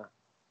 I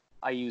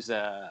use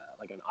an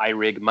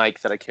iRig mic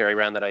that I carry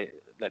around that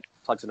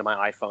plugs into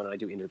my iPhone, and I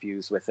do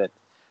interviews with it.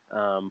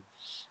 I'll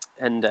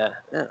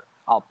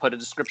put a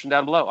description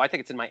down below. I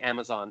think it's in my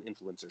Amazon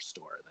influencer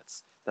store.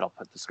 That I'll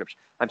put the description.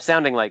 I'm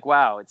sounding like,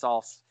 wow, it's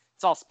all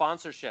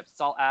sponsorships,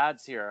 it's all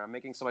ads here. I'm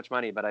making so much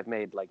money, but I've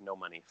made no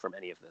money from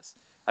any of this.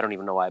 I don't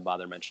even know why I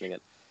bother mentioning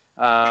it.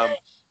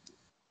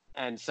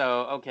 And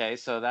so, okay,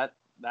 so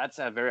that's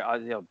a very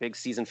big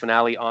season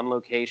finale on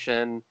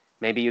location.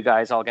 Maybe you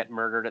guys all get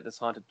murdered at this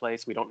haunted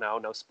place. We don't know.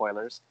 No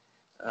spoilers.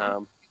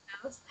 And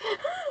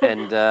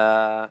that's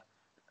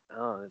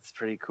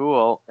pretty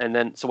cool. And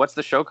then, so what's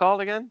the show called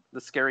again?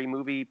 The Scary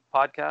Movie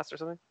Podcast or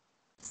something?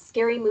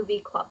 Scary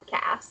Movie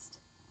Clubcast.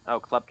 Oh,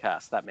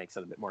 Clubcast. That makes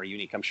it a bit more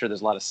unique. I'm sure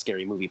there's a lot of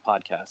scary movie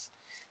podcasts.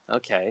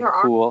 Okay, there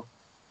are. Cool.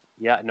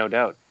 Yeah, no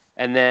doubt.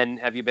 And then,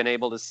 have you been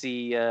able to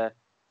see? Do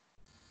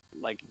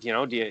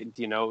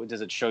you know?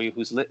 Does it show you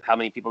how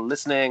many people are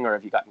listening, or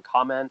have you gotten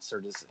comments,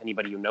 or does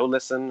anybody you know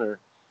listen? Or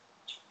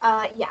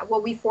yeah,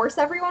 well, we force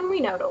everyone we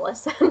know to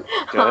listen.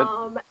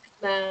 Good.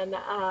 Then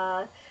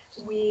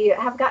we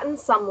have gotten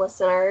some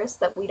listeners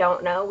that we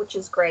don't know, which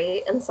is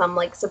great, and some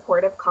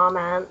supportive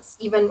comments,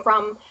 even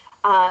from.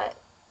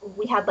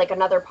 We had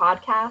another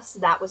podcast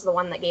that was the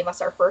one that gave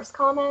us our first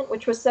comment,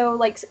 which was so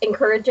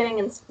encouraging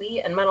and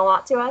sweet and meant a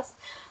lot to us.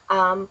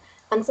 And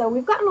so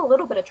we've gotten a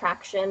little bit of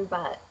traction,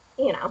 but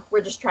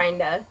we're just trying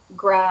to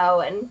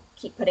grow and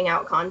keep putting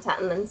out content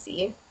and then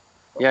see.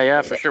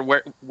 Yeah, for sure.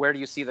 Where do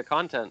you see the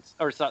content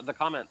or the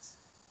comments?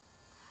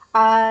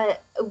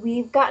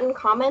 We've gotten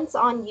comments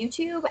on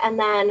YouTube, and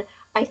then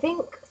I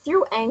think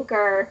through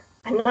Anchor.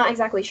 I'm not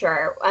exactly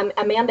sure.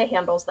 Amanda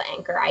handles the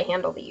Anchor. I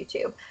handle the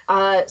YouTube.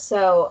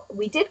 So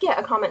we did get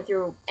a comment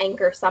through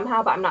Anchor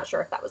somehow, but I'm not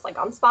sure if that was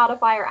on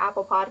Spotify or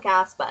Apple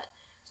Podcasts. But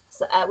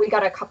we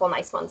got a couple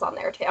nice ones on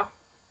there too.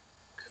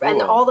 Cool.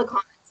 And all the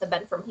comments have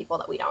been from people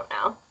that we don't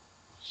know.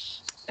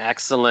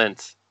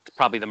 Excellent.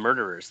 Probably the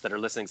murderers that are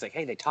listening say,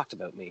 hey, they talked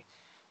about me.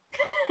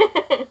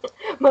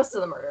 Most of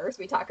the murderers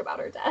we talk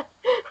about are dead.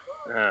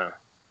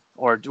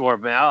 Or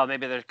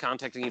maybe they're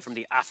contacting you from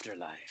the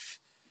afterlife.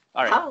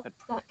 All right. Oh,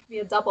 that could be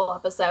a double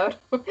episode.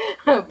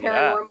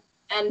 Paranormal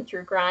and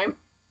true crime.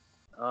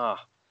 Oh,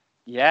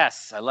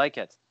 yes, I like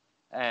it.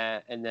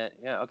 And then,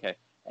 okay.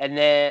 And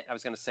then I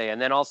was going to say, and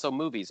then also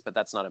movies, but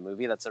that's not a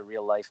movie. That's a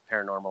real life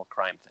paranormal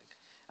crime thing.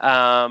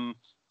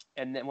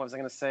 And then what was I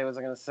going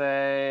to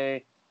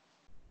say?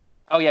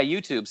 Oh yeah,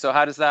 YouTube. So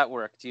how does that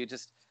work? Do you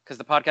because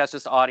the podcast is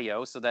just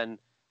audio, so then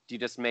do you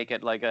just make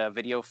it like a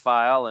video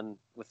file and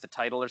with the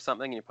title or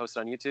something, and you post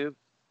it on YouTube?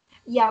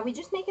 Yeah, we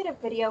just make it a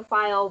video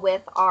file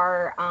with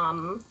our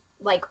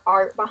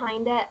art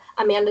behind it.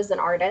 Amanda's an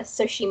artist,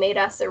 so she made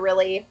us a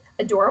really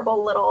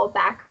adorable little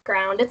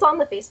background. It's on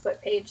the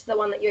Facebook page, the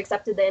one that you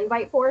accepted the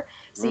invite for,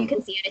 so you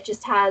can see it. It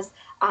just has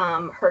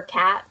her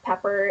cat,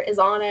 Pepper, is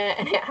on it,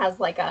 and it has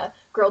a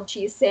grilled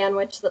cheese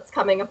sandwich that's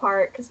coming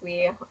apart because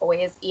we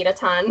always eat a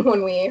ton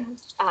when we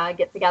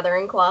get together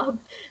in club.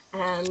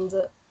 And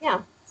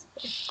yeah.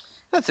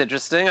 That's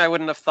interesting. I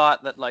wouldn't have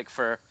thought that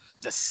for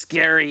the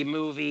Scary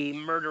Movie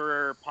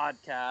Murderer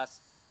podcast,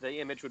 the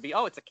image would be,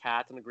 it's a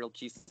cat and a grilled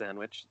cheese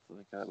sandwich.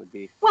 That would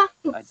be... Well,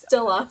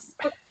 still us.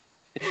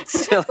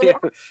 Still you.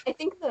 I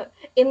think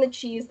in the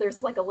cheese, there's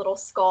a little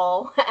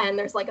skull, and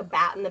there's a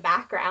bat in the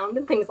background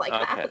and things like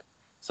that.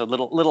 So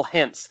little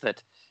hints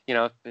that,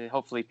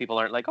 hopefully people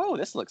aren't like, oh,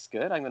 this looks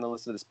good, I'm going to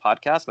listen to this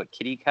podcast about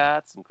kitty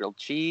cats and grilled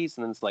cheese,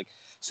 and then it's like,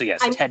 so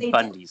yes, Ted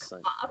Bundy's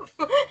son.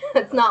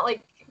 It's not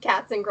like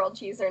cats and grilled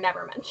cheese are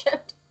never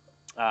mentioned.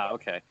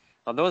 Okay.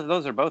 Well,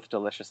 those are both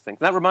delicious things.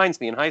 That reminds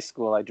me, in high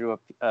school, I drew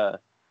a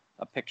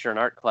picture in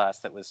art class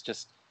that was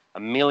just a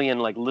million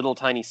like little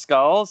tiny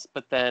skulls,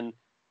 but then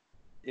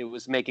it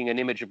was making an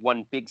image of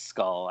one big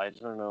skull. I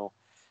don't know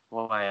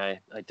why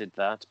I did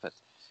that, but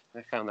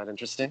I found that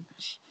interesting.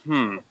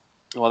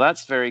 Well,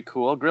 that's very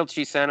cool. Grilled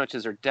cheese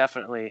sandwiches are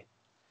definitely,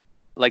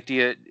 like,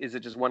 is it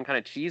just one kind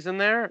of cheese in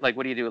there? Like,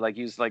 what do you do? Like,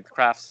 use like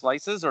Kraft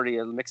slices, or are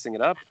you mixing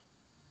it up?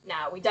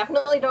 No, we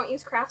definitely don't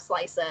use Kraft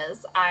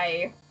slices.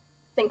 I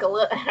think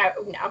no,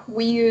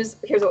 here's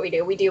what we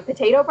do. We do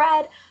potato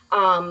bread,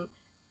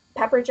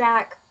 pepper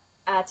jack,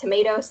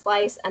 tomato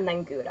slice, and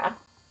then Gouda.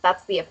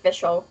 That's the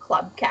official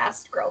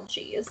Clubcast grilled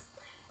cheese.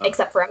 Oh.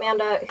 Except for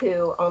Amanda,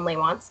 who only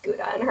wants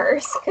Gouda in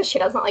hers because she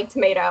doesn't like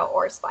tomato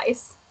or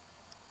spice.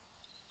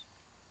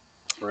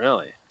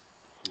 Really?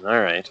 All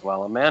right.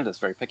 Well, Amanda's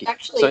very picky.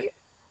 Actually, so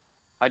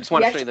I just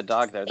want to show you the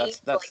dog there.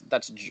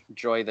 That's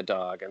Joy the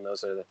dog, and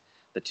those are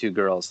the two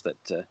girls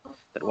that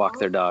walk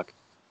their dog.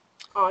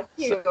 Oh,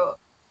 cute.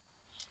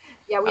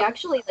 Yeah, we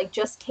actually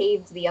just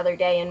caved the other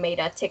day and made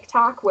a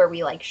TikTok where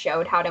we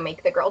showed how to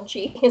make the grilled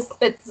cheese.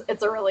 It's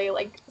a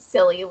really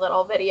silly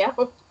little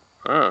video.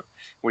 Huh.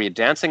 Were you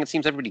dancing? It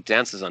seems everybody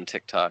dances on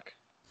TikTok.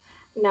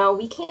 No,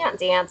 we can't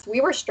dance.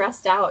 We were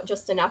stressed out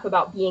just enough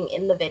about being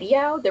in the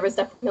video. There was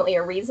definitely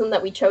a reason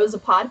that we chose a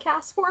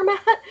podcast format.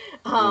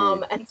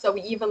 And so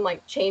we even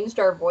changed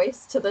our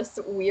voice to this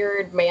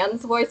weird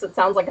man's voice. It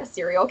sounds like a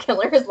serial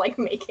killer is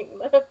making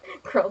the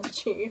grilled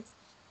cheese.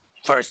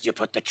 First, you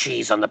put the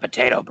cheese on the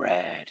potato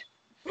bread,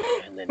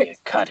 and then you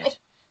cut it.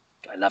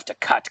 I love to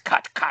cut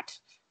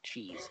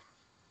cheese.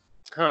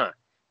 Huh.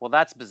 Well,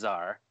 that's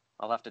bizarre.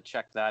 I'll have to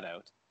check that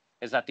out.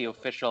 Is that the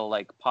official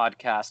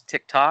podcast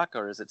TikTok,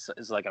 or is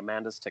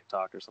Amanda's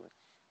TikTok or something?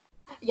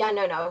 Yeah,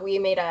 no. We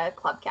made a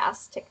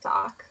Clubcast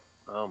TikTok.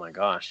 Oh my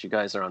gosh, you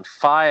guys are on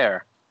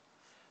fire.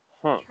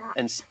 Huh.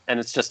 And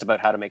it's just about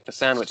how to make the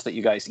sandwich that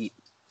you guys eat.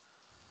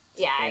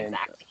 Yeah,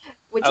 exactly.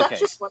 Which that's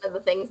just one of the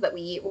things that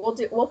we eat.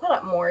 We'll put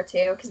up more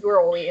too, because we're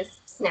always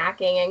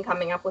snacking and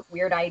coming up with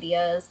weird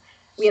ideas.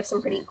 We have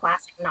some pretty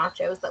classic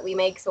nachos that we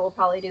make, so we'll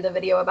probably do the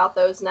video about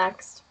those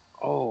next.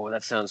 Oh,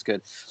 that sounds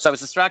good. So I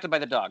was distracted by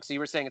the dog. So you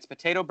were saying it's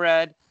potato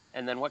bread,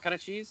 and then what kind of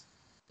cheese?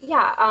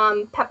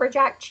 Yeah, pepper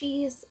jack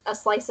cheese, a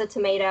slice of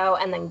tomato,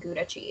 and then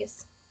Gouda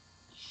cheese.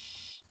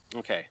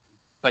 Okay.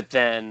 But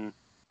then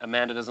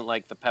Amanda doesn't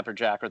like the pepper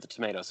jack or the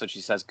tomato, so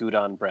she says Gouda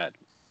on bread.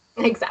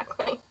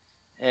 Exactly.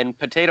 And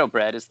potato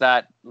bread, is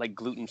that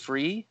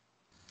gluten-free?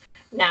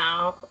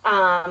 No.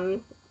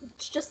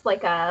 It's just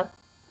a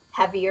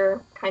heavier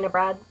kind of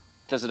bread.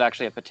 Does it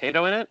actually have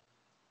potato in it?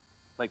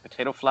 Like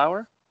potato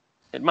flour?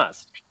 It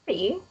must.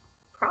 Maybe.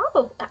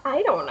 Probably.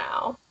 I don't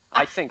know.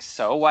 I think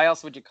so. Why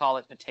else would you call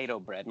it potato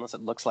bread unless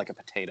it looks like a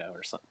potato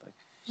or something?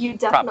 You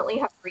definitely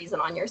have reason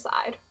on your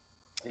side.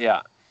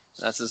 Yeah.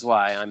 This is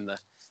why I'm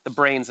the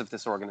brains of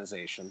this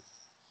organization.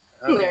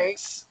 Okay.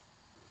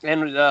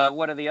 And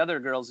what do the other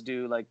girls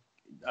do?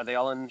 Are they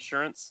all in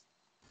insurance?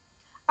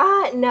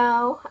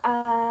 No.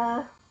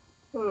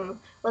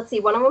 Let's see.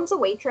 One of them's a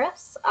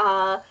waitress.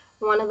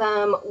 One of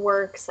them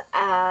works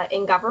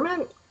in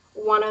government.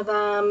 One of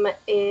them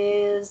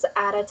is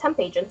at a temp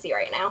agency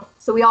right now.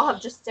 So we all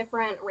have just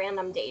different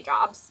random day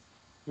jobs.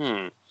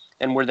 And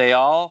were they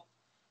all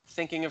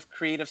thinking of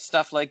creative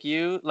stuff like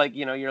you?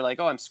 You're like,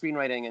 oh, I'm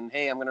screenwriting, and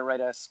hey, I'm going to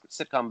write a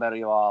sitcom about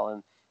you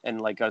all.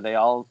 And are they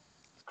all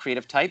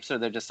creative types, or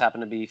they just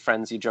happen to be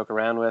friends you joke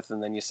around with,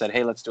 and then you said,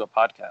 hey, let's do a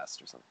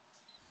podcast or something?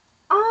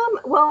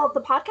 Well,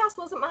 the podcast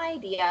wasn't my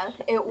idea.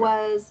 It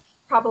was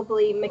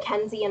probably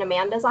Mackenzie and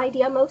Amanda's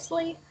idea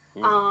mostly.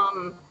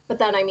 But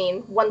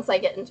then, once I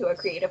get into a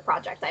creative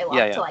project, I love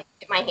to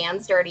get my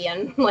hands dirty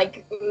and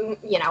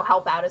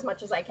help out as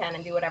much as I can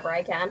and do whatever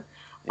I can.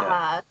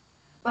 Yeah.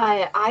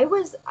 But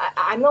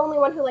I'm the only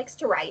one who likes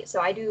to write,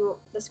 so I do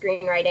the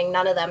screenwriting.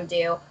 None of them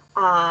do.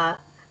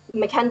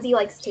 Mackenzie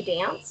likes to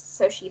dance,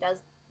 so she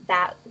does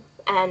that.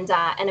 And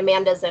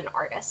Amanda's an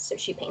artist, so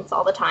she paints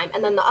all the time.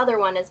 And then the other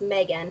one is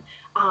Megan.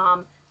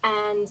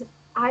 And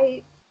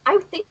I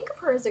think of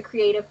her as a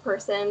creative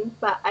person,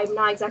 but I'm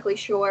not exactly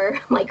sure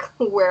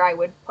where I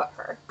would put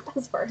her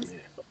as far as.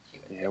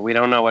 Yeah, we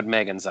don't know what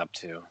Megan's up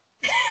to.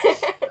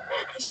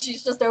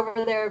 She's just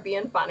over there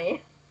being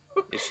funny.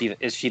 Is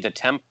she the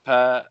temp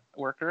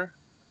worker?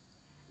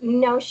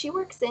 No, she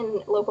works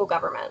in local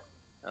government.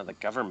 Oh, the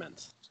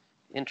government.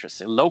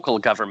 Interesting. Local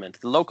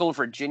government. The local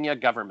Virginia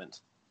government.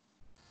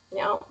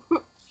 Yeah.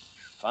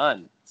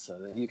 Fun.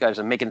 So you guys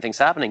are making things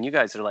happening. You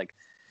guys are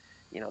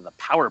the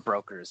power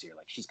brokers. You're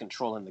she's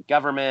controlling the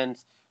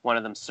government. One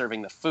of them's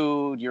serving the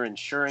food. You're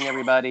insuring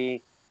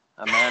everybody.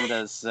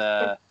 Amanda's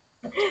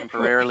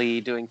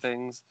temporarily doing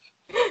things.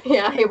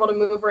 Yeah, able to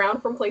move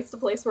around from place to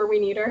place where we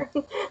need her.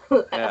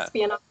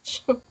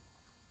 Espionage.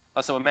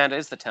 Oh, so Amanda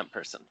is the temp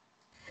person.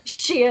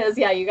 She is.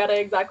 Yeah, you got it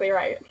exactly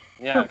right.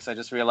 Yeah, because I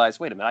just realized,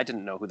 wait a minute, I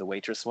didn't know who the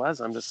waitress was.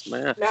 I'm just, No,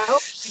 you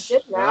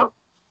did yeah. know.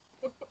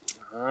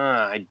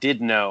 I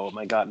did know.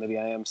 My God, maybe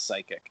I am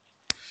psychic.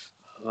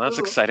 Well, that's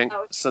Ooh, exciting.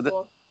 that was So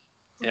cool.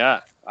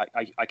 yeah,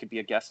 I could be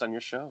a guest on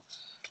your show.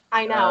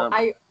 I know.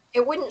 Um,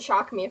 It wouldn't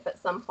shock me if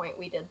at some point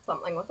we did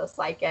something with a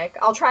psychic.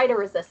 I'll try to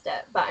resist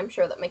it, but I'm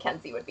sure that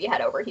Mackenzie would be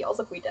head over heels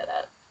if we did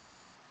it.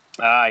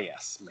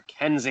 yes,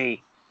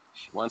 Mackenzie.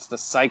 She wants the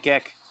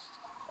psychic.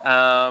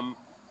 And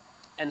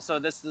so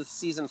this is the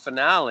season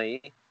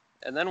finale.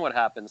 And then what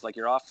happens? Like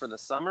you're off for the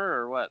summer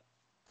or what?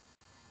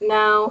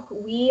 Now,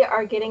 we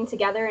are getting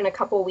together in a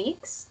couple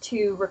weeks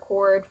to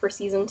record for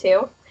season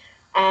 2.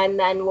 And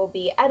then we'll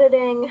be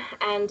editing,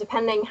 and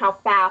depending how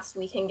fast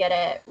we can get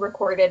it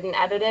recorded and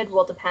edited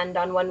will depend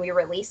on when we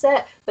release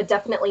it, but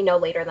definitely no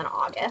later than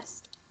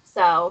August.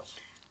 So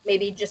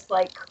maybe just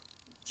like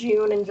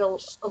June and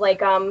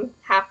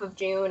half of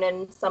June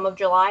and some of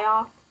July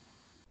off.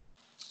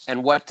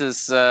 And what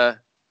does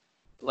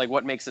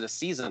what makes it a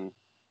season?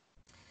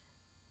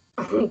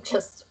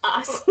 Just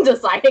us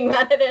deciding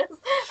that it is.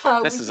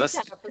 This We is do us.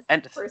 10 episodes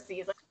And per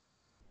season.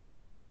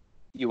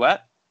 you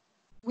what?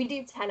 We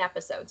do 10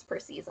 episodes per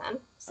season.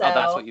 So Oh,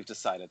 that's what you've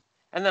decided.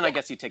 And then yeah. I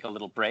guess you take a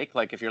little break.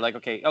 Like if you're like,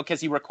 okay,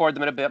 because you record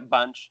them in a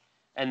bunch,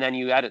 and then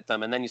you edit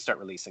them, and then you start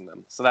releasing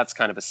them. So that's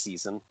kind of a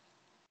season.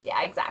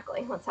 Yeah,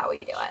 exactly. That's how we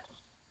do it.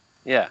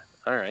 Yeah.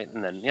 All right.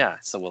 And then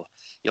so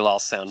you'll all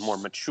sound more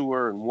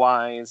mature and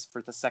wise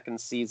for the second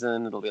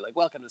season. It'll be like,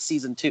 welcome to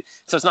season 2.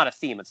 So it's not a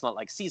theme. It's not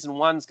like season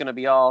 1's going to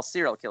be all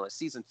serial killers.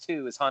 Season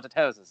 2 is haunted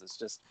houses. It's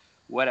just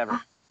whatever.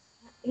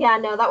 Yeah,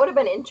 no, that would have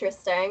been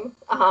interesting,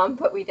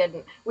 but we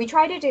didn't. We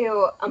try to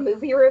do a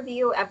movie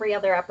review every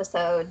other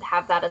episode,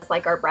 have that as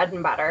like our bread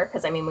and butter,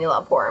 because I mean, we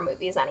love horror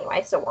movies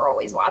anyway, so we're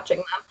always watching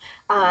them.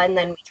 And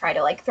then we try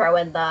to like throw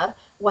in the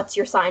What's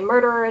Your Sign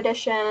Murderer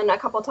edition a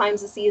couple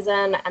times a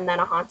season, and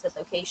then a haunted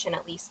location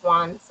at least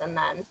once. And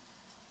then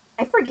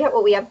I forget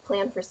what we have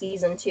planned for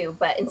season 2,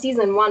 but in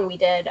season 1, we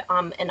did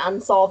an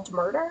unsolved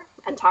murder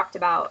and talked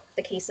about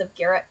the case of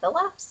Garrett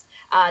Phillips.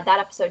 That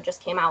episode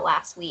just came out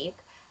last week.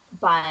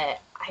 But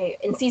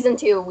in season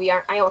 2,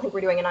 I don't think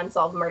we're doing an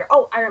unsolved murder.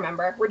 Oh, I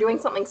remember. We're doing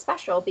something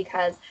special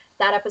because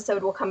that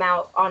episode will come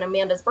out on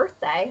Amanda's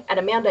birthday, and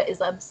Amanda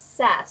is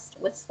obsessed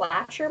with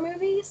slasher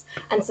movies.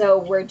 And so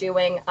we're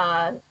doing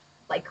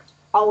like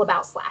all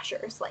about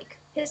slashers, like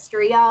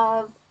history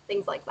of,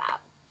 things like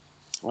that.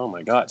 Oh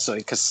my God. So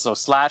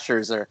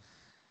slashers it's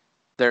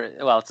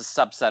a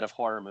subset of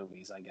horror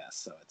movies, I guess.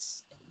 So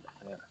it's,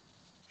 yeah.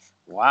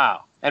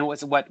 Wow. And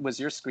what was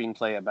your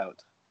screenplay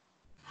about?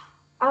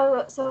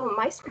 So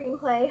my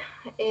screenplay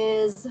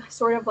is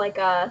sort of like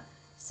a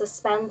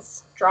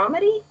suspense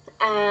dramedy,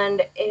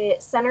 and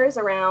it centers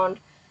around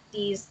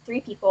these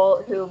 3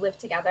 people who live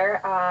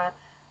together.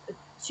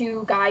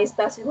 2 guys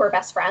who are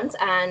best friends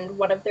and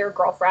one of their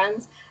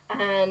girlfriends,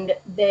 and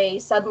they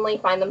suddenly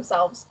find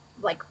themselves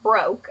like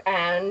broke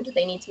and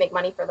they need to make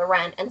money for the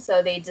rent, and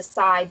so they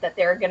decide that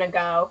they're gonna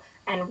go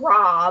and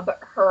rob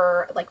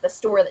her, like the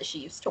store that she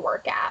used to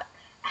work at,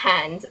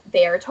 and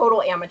they're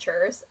total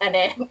amateurs, and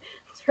it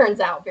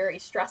turns out very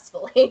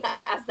stressfully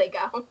as they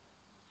go.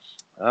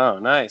 Oh,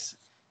 nice.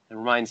 It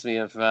reminds me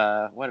of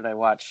what did I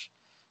watch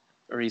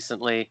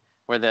recently,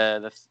 where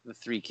the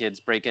 3 kids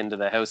break into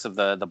the house of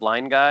the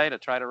blind guy to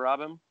try to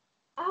rob him.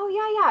 Oh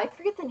yeah, I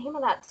forget the name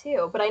of that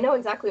too, but I know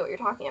exactly what you're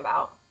talking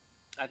about.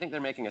 I think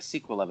they're making a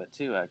sequel of it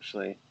too,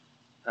 actually.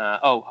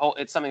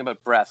 It's something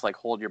about breath, like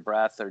hold your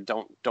breath or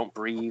don't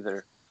breathe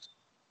or.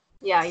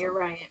 Yeah, you're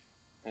right.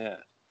 Yeah,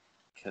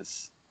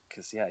 because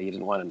you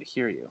didn't want him to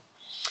hear you.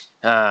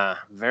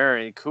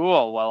 Very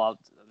cool. Well,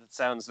 it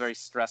sounds very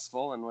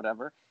stressful and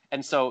whatever.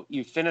 And so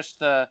you finished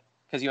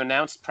because you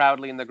announced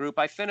proudly in the group,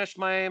 I finished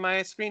my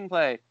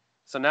screenplay.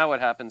 So now what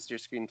happens to your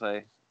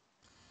screenplay?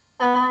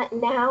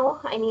 Now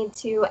I need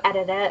to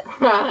edit it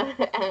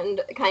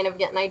and kind of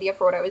get an idea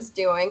for what I was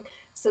doing.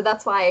 So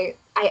that's why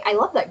I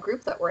love that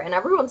group that we're in.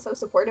 Everyone's so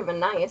supportive and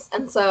nice.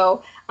 And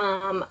so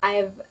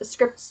I've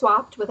script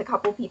swapped with a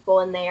couple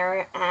people in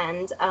there,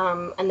 and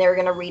they're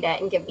going to read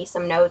it and give me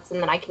some notes,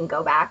 and then I can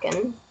go back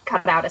and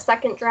cut out a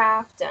second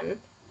draft and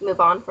move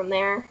on from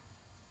there.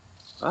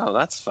 Oh,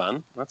 that's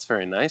fun. That's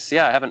very nice.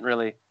 Yeah, I haven't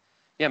really.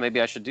 Yeah, maybe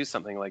I should do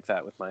something like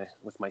that with my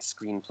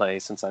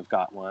screenplay since I've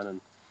got one.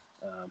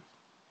 And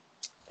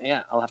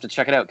yeah, I'll have to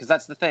check it out because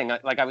that's the thing.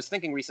 I was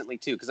thinking recently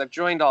too, because I've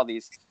joined all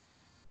these.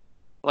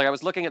 Like I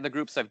was looking at the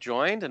groups I've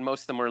joined, and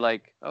most of them were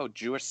like, oh,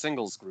 Jewish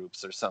singles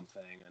groups or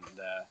something,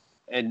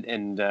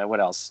 and what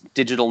else?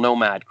 Digital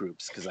nomad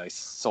groups because I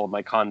sold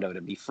my condo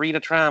to be free to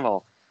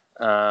travel,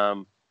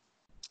 and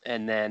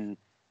then,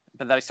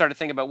 but then I started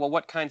thinking about, well,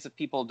 what kinds of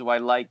people do I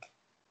like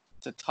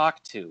to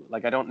talk to?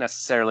 Like I don't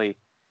necessarily,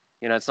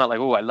 it's not like,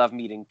 oh, I love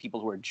meeting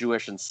people who are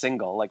Jewish and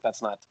single. Like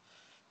that's not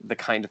the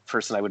kind of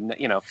person I would,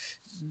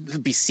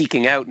 be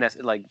seeking out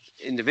like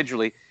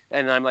individually.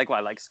 And I'm like, well,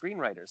 I like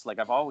screenwriters. Like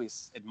I've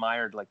always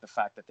admired like the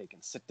fact that they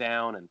can sit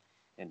down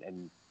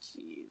and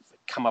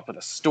come up with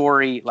a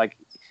story. Like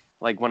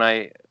when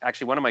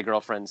one of my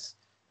girlfriends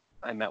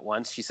I met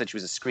once. She said she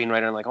was a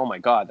screenwriter. I'm like, oh my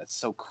God, that's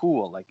so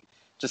cool. Like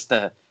just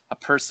a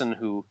person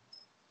who,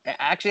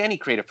 actually any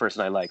creative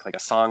person I like a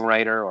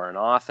songwriter or an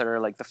author,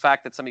 like the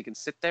fact that somebody can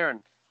sit there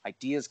and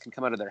ideas can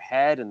come out of their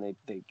head and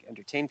they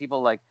entertain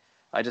people. Like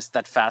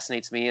that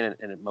fascinates me and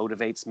it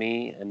motivates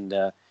me. And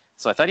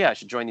so I thought, yeah, I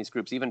should join these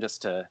groups even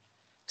just to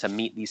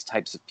meet these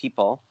types of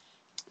people.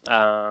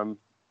 And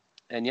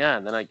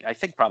then I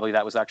think probably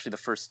that was actually the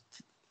first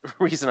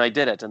reason I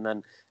did it. And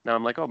then now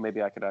I'm like, oh,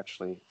 maybe I could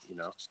actually,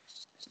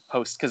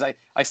 post. Because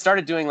I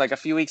started doing like a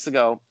few weeks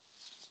ago,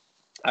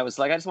 I was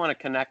like, I just want to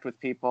connect with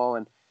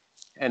people.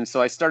 And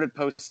so I started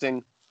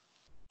posting.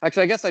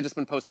 Actually, I guess I've just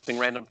been posting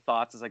random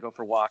thoughts as I go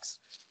for walks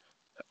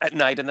at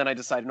night. And then I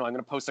decided, no, I'm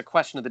going to post a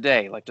question of the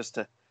day, like just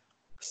to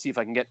see if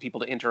I can get people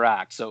to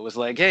interact. So it was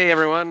like, hey,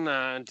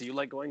 everyone, do you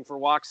like going for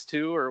walks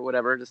too or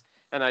whatever?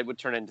 And I would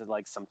turn into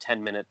like some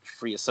 10-minute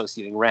free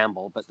associating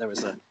ramble. But there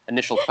was an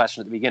initial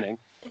question at the beginning.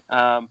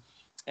 And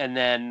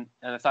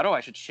I thought, oh,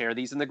 I should share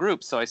these in the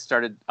group. So I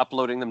started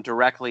uploading them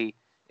directly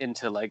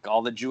into like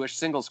all the Jewish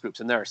singles groups.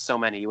 And there are so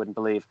many, you wouldn't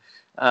believe.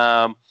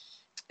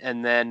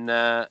 And then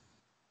I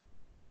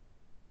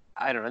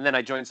don't know. And then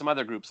I joined some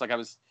other groups. Like I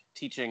was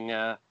teaching,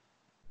 I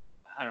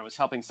was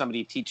helping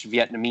somebody teach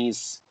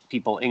Vietnamese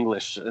people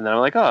English. And then I'm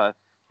like, oh,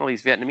 well,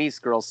 these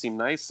Vietnamese girls seem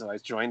nice. So I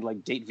joined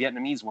like Date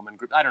Vietnamese Woman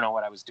group. I don't know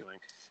what I was doing.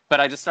 But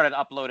I just started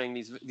uploading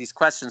these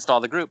questions to all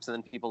the groups. And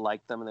then people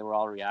liked them and they were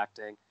all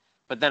reacting.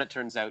 But then it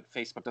turns out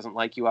Facebook doesn't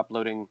like you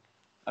uploading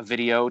a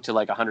video to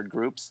like 100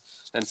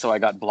 groups. And so I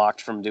got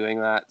blocked from doing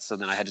that. So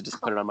then I had to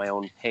just put it on my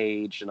own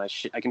page. And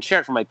I can share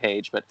it from my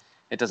page, but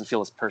it doesn't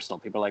feel as personal.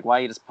 People are like, why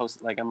you just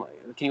post, like, can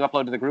you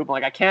upload to the group? I'm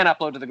like, I can't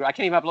upload to the group. I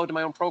can't even upload to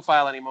my own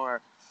profile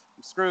anymore.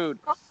 I'm screwed.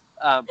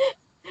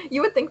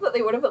 You would think that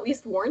they would have at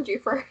least warned you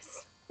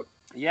first.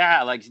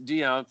 Yeah, like,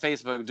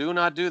 Facebook, do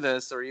not do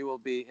this or you will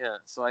be, yeah.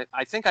 So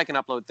I think I can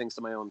upload things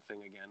to my own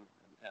thing again.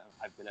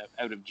 I've been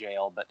out of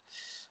jail, but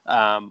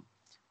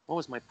what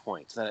was my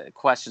point? The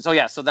questions. Oh,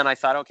 yeah, so then I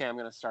thought, okay, I'm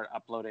going to start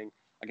uploading.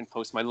 I can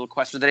post my little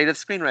question of the day to the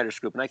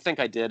Screenwriters group. And I think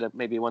I did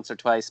maybe once or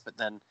twice, but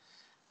then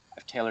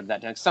I've tailored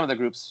that down. Some of the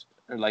groups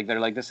are like, they're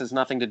like, this has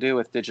nothing to do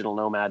with digital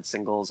nomad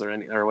singles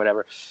or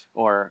whatever.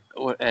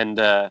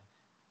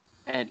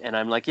 And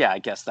I'm like, yeah, I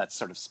guess that's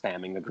sort of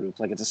spamming the group.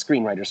 Like it's a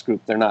screenwriters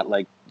group. They're not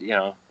like,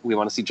 we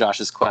want to see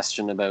Josh's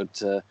question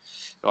about,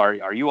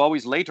 are you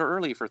always late or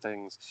early for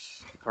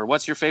things? Or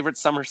what's your favorite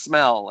summer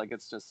smell? Like,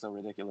 it's just so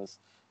ridiculous.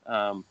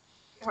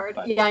 Hard.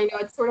 Yeah, I know.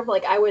 It's sort of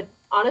like I would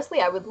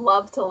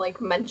love to like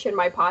mention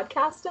my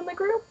podcast in the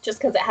group just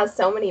because it has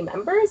so many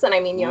members. And I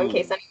mean, in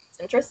case anyone's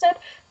interested.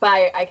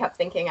 But I kept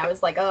thinking, I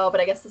was like, oh,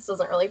 but I guess this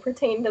doesn't really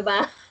pertain to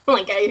that.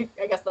 Like, I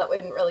guess that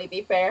wouldn't really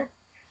be fair.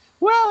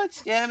 Well, it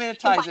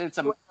ties in.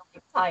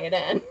 Tie it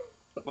in.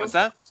 What's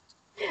that?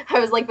 I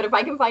was like, but if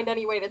I can find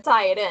any way to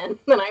tie it in,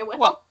 then I will.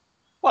 Well,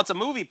 it's a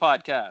movie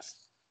podcast.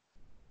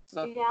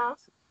 So yeah.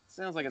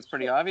 Sounds like it's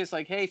pretty obvious.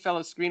 Like, hey,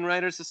 fellow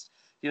screenwriters, just,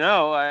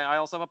 I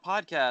also have a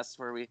podcast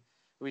where we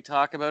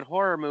talk about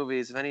horror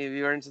movies. If any of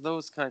you are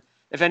into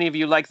if any of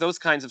you like those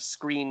kinds of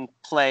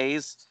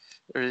screenplays,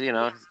 or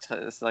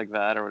it's like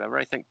that or whatever,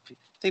 I think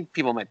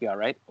people might be all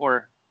right.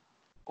 Or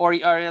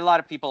a lot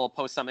of people will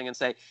post something and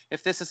say,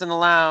 if this isn't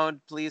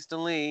allowed, please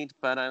delete.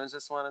 But I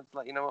just wanted to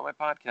let you know about my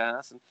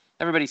podcast. And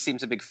everybody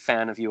seems a big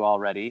fan of you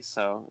already,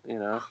 so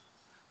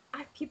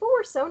People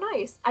were so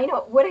nice. I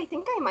know. What I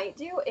think I might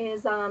do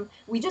is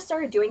we just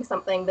started doing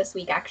something this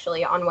week,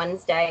 actually, on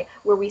Wednesday,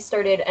 where we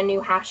started a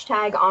new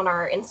hashtag on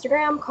our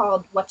Instagram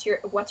called What's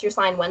Your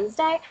Sign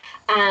Wednesday,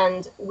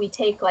 and we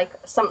take like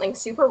something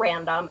super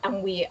random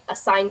and we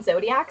assign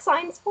zodiac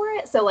signs for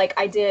it. So like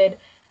I did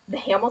the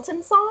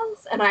Hamilton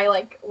songs, and I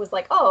was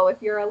like, oh, if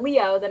you're a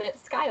Leo, then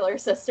it's Schuyler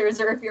Sisters,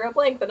 or if you're a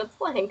blank, then it's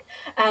blank,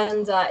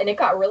 and it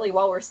got really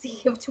well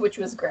received, which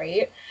was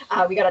great.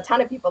 We got a ton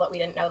of people that we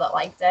didn't know that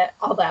liked it,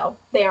 although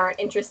they aren't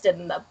interested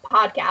in the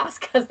podcast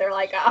because they're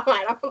like,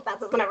 oh, that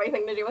doesn't have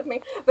anything to do with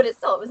me. But it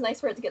was nice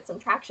for it to get some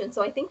traction.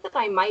 So I think that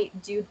I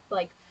might do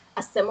like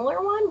a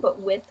similar one, but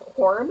with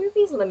horror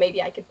movies, and then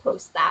maybe I could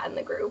post that in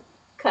the group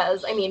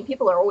because I mean,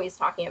 people are always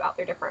talking about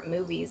their different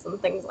movies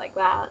and things like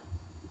that.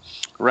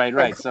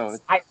 Right. So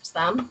inspires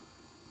them.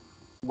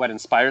 What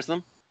inspires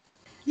them?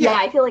 Yeah,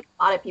 I feel like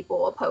a lot of people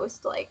will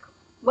post like,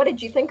 what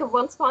did you think of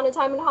Once Upon a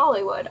Time in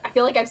Hollywood? I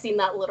feel like I've seen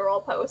that literal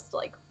post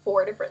like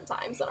 4 different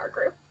times in our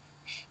group.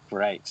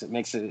 Right. It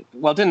makes it,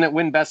 well, didn't it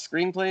win Best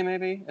Screenplay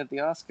maybe at the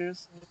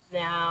Oscars?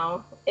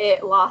 No,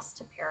 it lost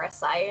to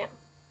Parasite.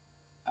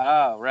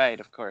 Oh, right,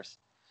 of course.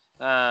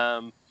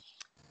 Well,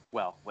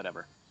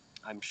 whatever.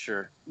 I'm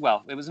sure.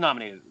 Well, it was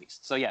nominated at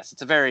least. So yes,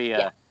 it's a very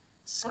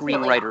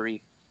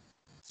screenwriter-y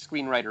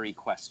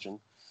question.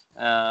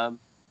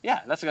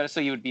 That's good. So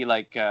you would be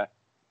like,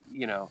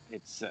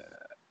 it's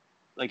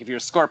like if you're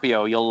a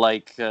Scorpio, you'll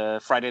like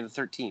Friday the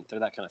 13th or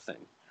that kind of thing.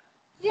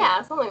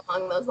 Yeah, something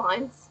along those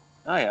lines.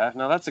 Oh yeah,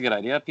 no, that's a good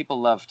idea. People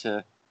love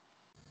to,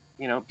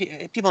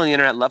 people on the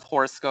internet love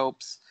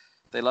horoscopes.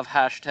 They love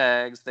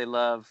hashtags. They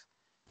love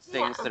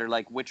things that are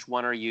like, which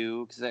one are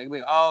you? Because they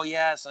go, oh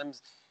yes, I'm,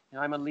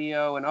 I'm a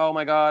Leo, and oh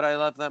my God, I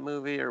love that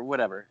movie, or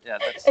whatever. Yeah,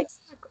 that's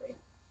Exactly.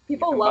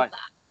 People love that.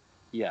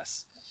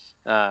 Yes.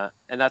 And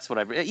that's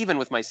what even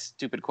with my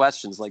stupid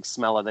questions like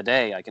smell of the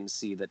day, I can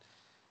see that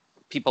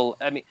people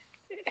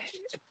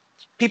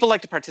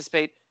like to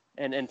participate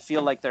and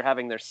feel like they're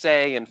having their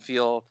say and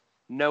feel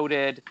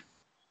noted.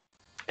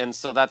 And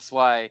so that's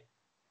why,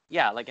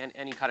 yeah, like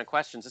any kind of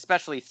questions,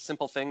 especially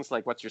simple things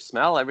like what's your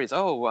smell? Everybody's,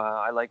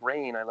 I like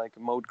rain, I like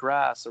mowed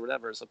grass or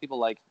whatever. So people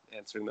like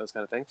answering those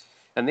kind of things.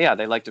 And yeah,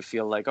 they like to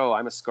feel like, oh,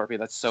 I'm a Scorpio,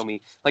 that's so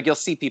me. Like you'll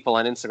see people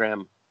on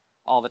Instagram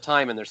all the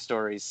time in their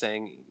stories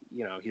saying,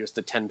 here's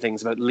the 10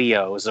 things about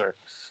Leos or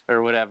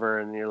whatever.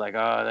 And you're like,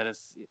 oh, that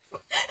is,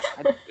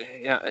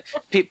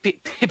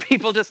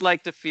 people just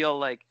like to feel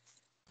like,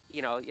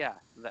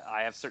 that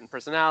I have certain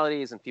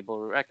personalities and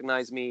people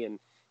recognize me and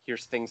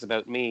here's things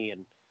about me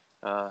and,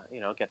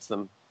 gets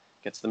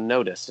them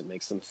noticed. It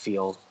makes them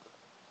feel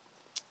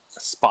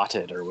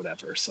spotted or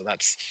whatever. So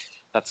that's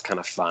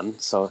kind of fun.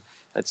 So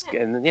it's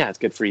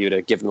good for you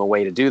to give them a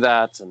way to do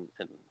that and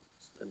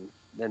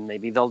then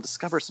maybe they'll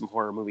discover some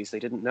horror movies they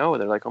didn't know.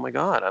 They're like, oh my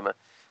God, I'm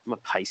a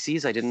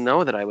Pisces. I didn't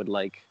know that I would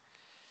like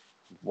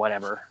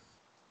whatever.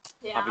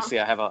 Yeah. Obviously,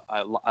 I have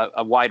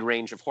a wide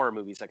range of horror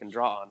movies I can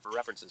draw on for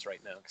references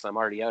right now because I'm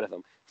already out of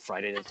them.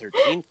 Friday the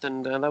 13th,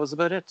 and that was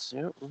about it.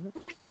 Yeah. Mm-hmm.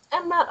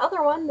 And that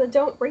other one, the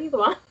Don't Breathe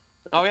one.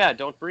 Oh yeah,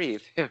 Don't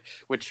Breathe,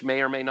 which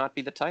may or may not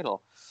be the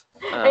title.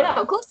 I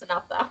know, close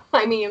enough though.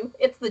 I mean,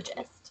 it's the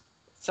gist.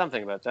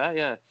 Something about that,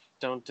 yeah.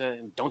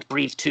 Don't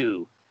breathe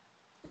too.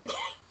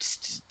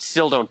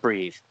 Still don't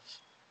breathe.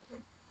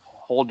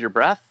 Hold your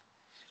breath.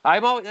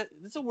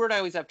 It's a word I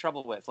always have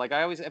trouble with. Like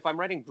if I'm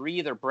writing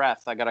breathe or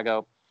breath, I gotta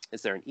go,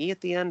 is there an E at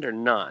the end or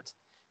not?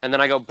 And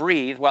then I go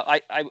breathe. Well,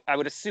 I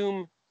would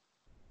assume,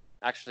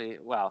 actually,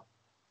 well,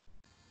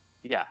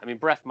 yeah, I mean,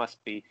 breath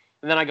must be.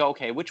 And then I go,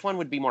 okay, which one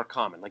would be more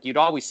common? Like you'd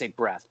always say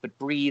breath, but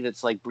breathe,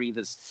 it's like breathe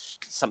is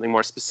something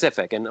more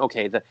specific. And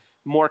okay, the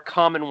more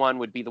common one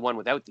would be the one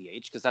without the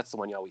H because that's the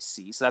one you always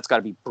see. So that's got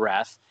to be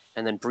breath.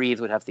 And then breathe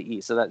would have the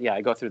E. So that, yeah,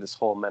 I go through this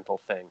whole mental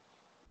thing.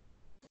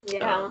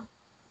 Yeah.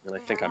 And I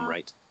think I'm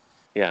right.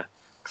 Yeah,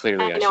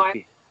 clearly I should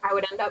be. I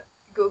would end up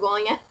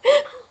Googling it.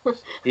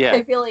 Yeah.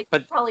 I feel like I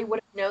probably would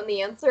have known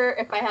the answer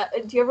if I had.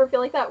 Do you ever feel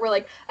like that? Where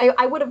like,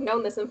 I would have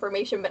known this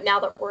information, but now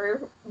that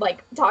we're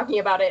like talking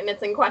about it and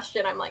it's in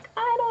question, I'm like,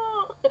 I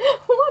don't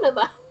one of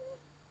them.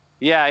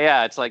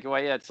 Yeah. It's like,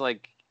 they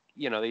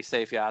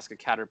say if you ask a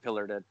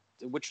caterpillar to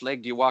which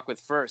leg do you walk with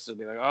first, it'll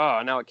be like,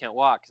 oh, now it can't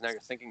walk because now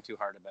you're thinking too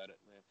hard about it.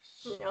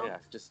 Yeah,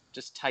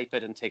 just type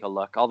it and take a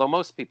look. Although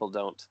most people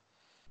don't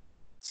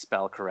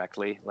spell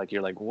correctly. Like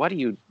you're like, what?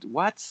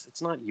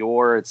 It's not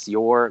it's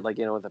your, like,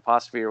 with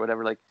apostrophe or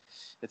whatever. Like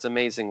it's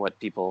amazing what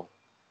people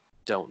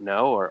don't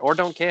know or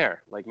don't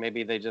care. Like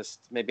maybe I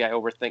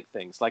overthink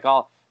things. Like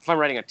if I'm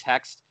writing a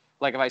text,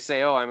 like if I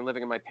say, oh, I'm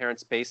living in my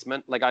parents'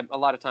 basement, like a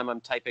lot of time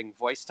I'm typing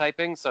voice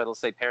typing. So it'll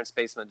say parents'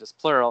 basement, just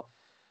plural.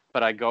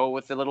 But I go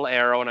with the little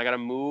arrow and I got to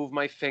move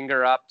my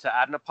finger up to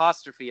add an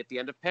apostrophe at the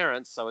end of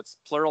parents. So it's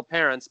plural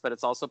parents, but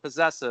it's also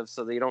possessive.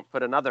 So that you don't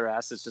put another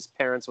S. It's just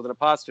parents with an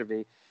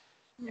apostrophe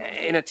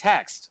in a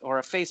text or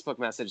a Facebook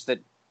message that,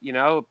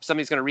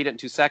 somebody's going to read it in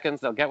 2 seconds.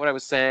 They'll get what I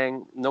was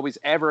saying. Nobody's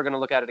ever going to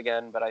look at it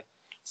again. But I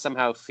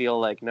somehow feel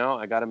like, no,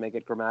 I got to make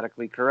it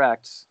grammatically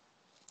correct.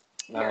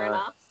 Fair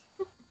enough.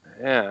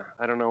 Yeah,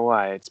 I don't know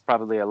why. It's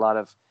probably a lot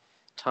of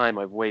time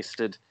I've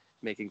wasted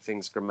making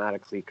things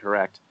grammatically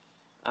correct.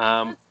 That's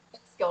a good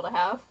skill to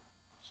have.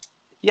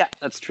 Yeah,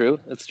 that's true.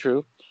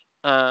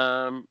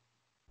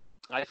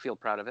 I feel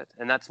proud of it.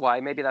 And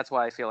maybe that's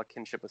why I feel a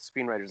kinship with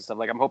screenwriters and stuff.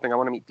 Like I want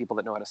to meet people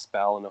that know how to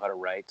spell and know how to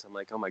write. I'm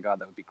like, oh my God,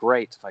 that would be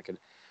great if I could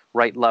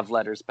write love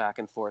letters back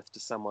and forth to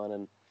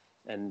someone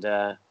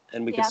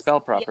and we could spell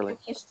properly.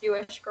 Vietnamese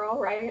Jewish girl,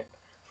 right?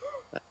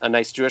 A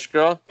nice Jewish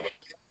girl?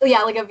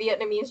 Yeah, like a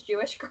Vietnamese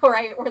Jewish girl,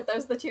 right? Weren't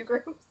those the two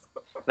groups?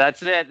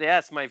 That's it.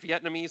 Yes, my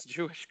Vietnamese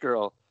Jewish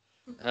girl.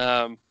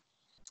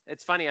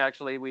 It's funny,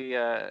 actually. We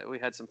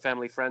had some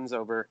family friends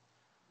over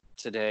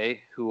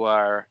today who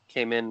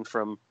came in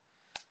from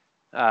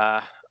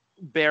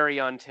Barrie,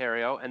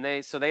 Ontario, and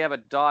they have a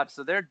daughter.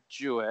 So they're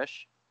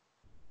Jewish,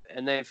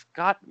 and they've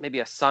got maybe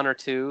a son or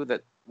two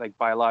that like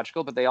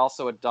biological, but they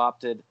also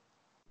adopted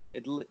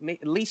at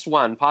least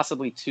one,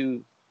 possibly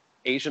two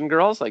Asian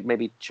girls, like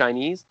maybe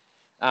Chinese.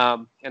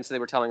 And so they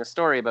were telling a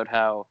story about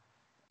how,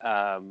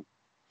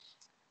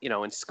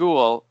 in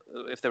school,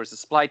 if there was a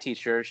supply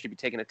teacher, she'd be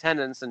taking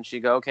attendance and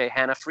she'd go, okay,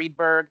 Hannah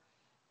Friedberg.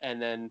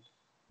 And then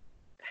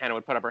Hannah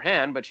would put up her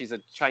hand, but she's a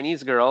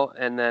Chinese girl.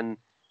 And then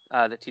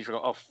the teacher would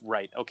go, oh,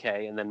 right,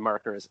 okay. And then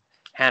mark her as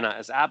Hannah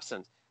as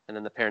absent. And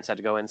then the parents had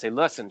to go in and say,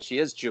 listen, she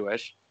is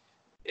Jewish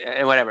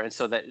and whatever. And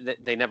so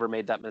that they never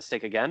made that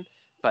mistake again.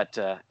 But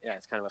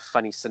it's kind of a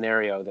funny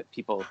scenario that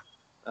people,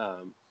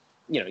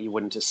 you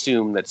wouldn't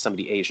assume that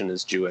somebody Asian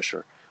is Jewish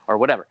or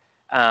whatever.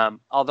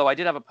 Although I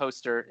did have a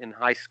poster in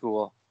high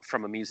school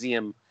from a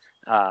museum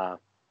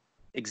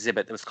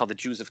exhibit that was called the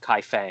Jews of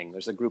Kaifeng.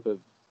 There's a group of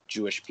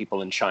Jewish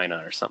people in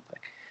China or something.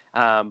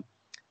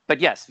 But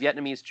yes,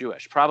 Vietnamese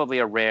Jewish, probably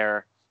a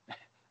rare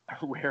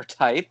a rare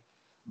type.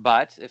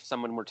 But if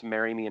someone were to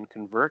marry me and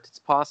convert, it's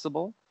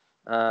possible.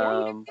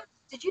 Yeah,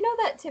 did you know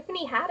that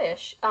Tiffany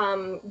Haddish,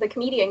 the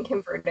comedian,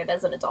 converted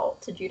as an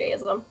adult to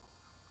Judaism?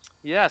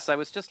 Yes, I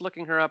was just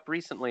looking her up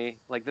recently,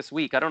 like this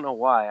week. I don't know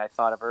why I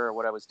thought of her or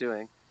what I was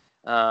doing.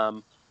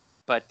 Um,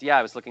 but yeah,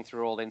 I was looking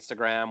through old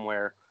Instagram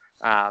where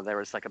there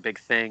was like a big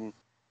thing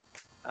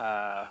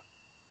uh,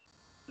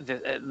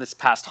 this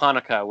past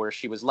Hanukkah where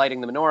she was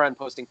lighting the menorah and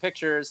posting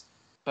pictures,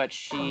 but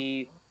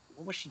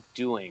what was she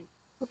doing?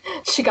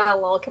 She got a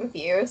little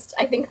confused.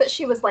 I think that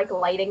she was like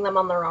lighting them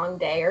on the wrong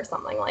day or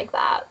something like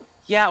that.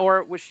 Yeah,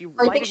 or was she Or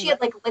I think lighting she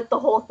had like lit the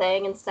whole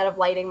thing instead of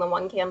lighting the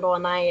one candle a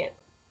night.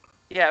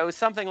 Yeah, it was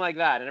something like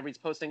that, and everybody's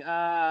posting,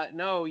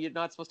 no, you're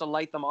not supposed to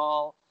light them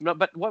all. No,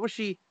 but what was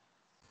she?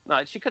 No,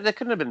 it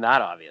couldn't have been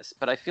that obvious,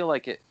 but I feel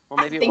like it. Well,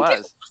 maybe it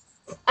was.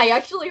 I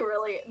actually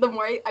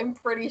I'm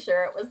pretty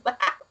sure it was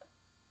that.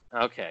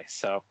 Okay,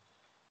 so.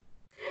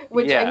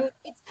 Which Yeah.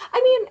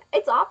 I mean,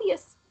 it's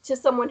obvious to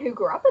someone who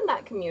grew up in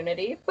that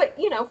community, but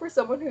for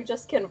someone who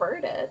just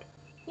converted,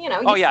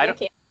 Oh you yeah, see a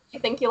candle, you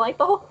think you like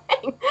the whole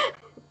thing.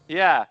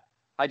 Yeah,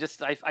 I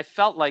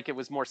felt like it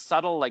was more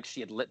subtle, like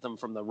she had lit them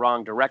from the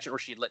wrong direction, or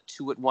she had lit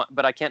two at once.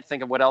 But I can't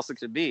think of what else it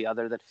could be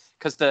other than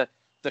because the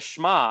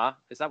Shema,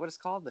 is that what it's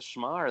called? The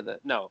Shema or the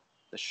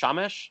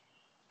Shamash?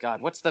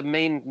 God, what's the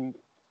main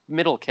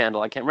middle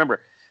candle? I can't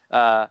remember.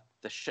 The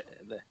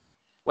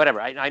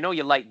whatever. I know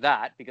you light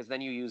that because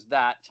then you use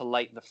that to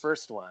light the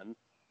first one.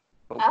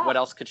 But what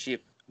else could she?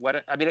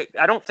 I mean,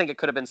 I don't think it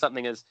could have been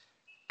something as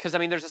because I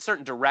mean, there's a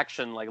certain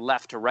direction, like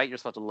left to right, you're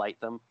supposed to light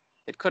them.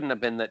 It couldn't have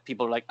been that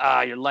people are like,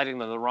 you're lighting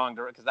them the wrong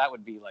direction, because that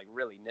would be like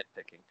really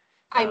nitpicking.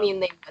 I mean,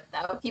 they would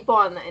though. People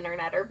on the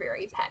internet are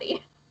very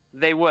petty.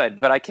 They would,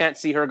 but I can't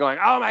see her going,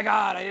 oh my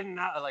God, I didn't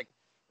know. Like,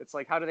 it's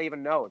like, how do they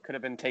even know? It could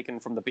have been taken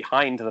from the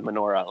behind the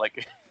menorah.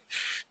 Like,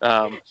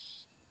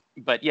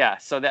 but yeah,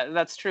 so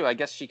that's true. I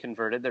guess she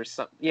converted.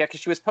 Because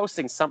she was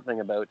posting something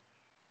about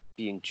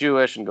being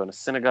Jewish and going to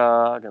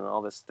synagogue and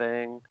all this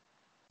thing.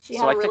 She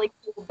had a really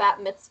cool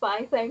bat mitzvah,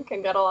 I think,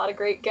 and got a lot of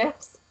great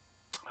gifts.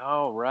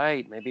 Oh,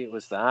 right. Maybe it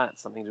was that.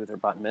 Something to do with her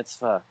bat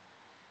mitzvah.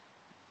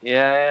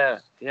 Yeah.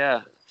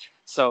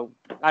 So,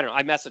 I don't know.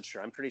 I messaged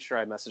her. I'm pretty sure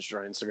I messaged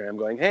her on Instagram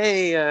going,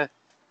 hey,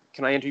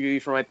 can I interview you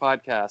for my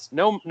podcast?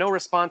 No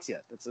response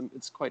yet.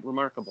 It's quite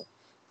remarkable.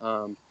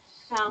 But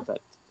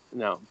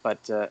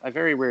I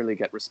very rarely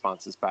get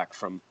responses back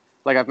from,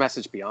 like I've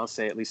messaged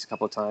Beyonce at least a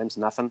couple of times,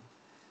 nothing.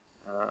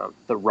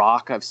 The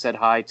Rock I've said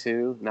hi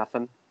to,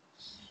 nothing.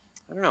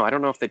 I don't know. I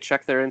don't know if they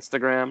check their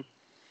Instagram.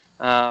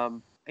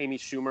 Amy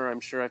Schumer,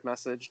 I'm sure I've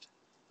messaged.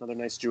 Another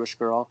nice Jewish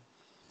girl.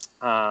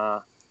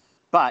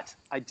 But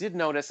I did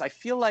notice, I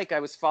feel like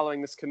I was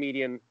following this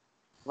comedian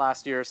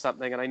last year or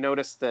something, and I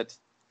noticed that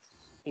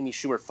Amy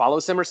Schumer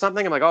follows him or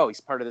something. I'm like, oh,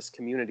 he's part of this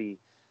community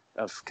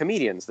of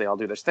comedians. They all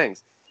do their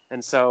things.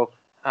 And so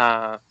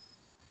a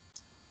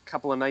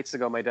couple of nights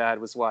ago, my dad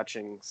was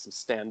watching some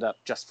stand-up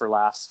Just for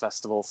Laughs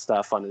festival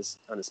stuff on his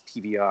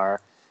PVR,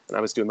 and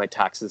I was doing my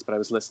taxes, but I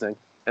was listening.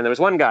 And there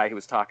was one guy who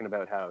was talking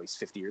about how he's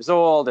 50 years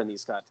old and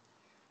he's got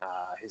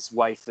his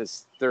wife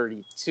is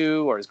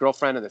 32 or his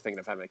girlfriend and they're thinking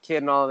of having a kid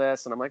and all of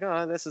this. And I'm like,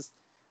 oh, this is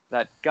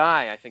that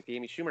guy, I think the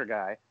Amy Schumer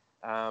guy.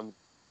 And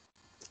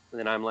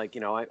then I'm like,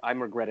 I'm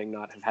regretting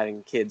not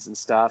having kids and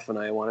stuff. And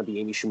I want to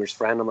be Amy Schumer's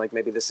friend. I'm like,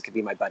 maybe this could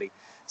be my buddy.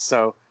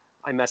 So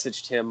I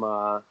messaged him,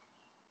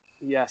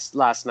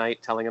 last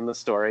night telling him the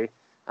story.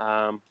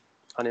 On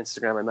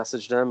Instagram, I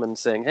messaged him and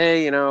saying,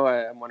 hey,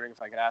 I'm wondering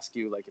if I could ask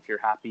you, like, if you're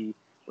happy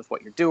with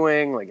what you're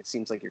doing, like it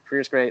seems like your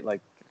career's great,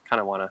 like I kind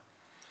of want to,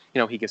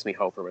 he gives me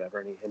hope or whatever.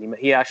 And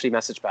he actually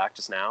messaged back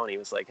just now and he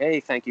was like, hey,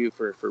 thank you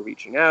for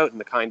reaching out and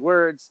the kind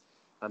words.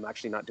 I'm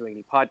actually not doing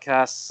any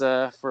podcasts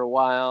for a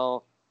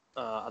while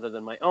other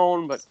than my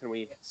own, but can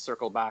we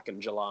circle back in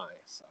July?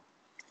 So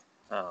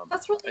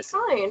that's really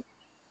kind.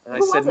 And I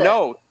said,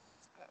 no.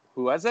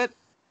 Who was it?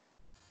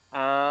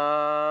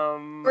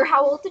 Or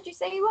how old did you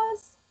say he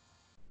was?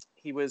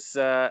 He was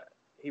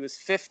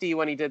 50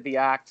 when he did the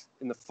act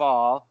in the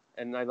fall.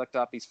 And I looked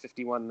up, he's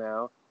 51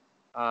 now.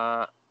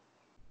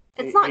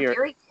 It's not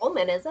Gary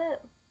Coleman, is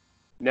it?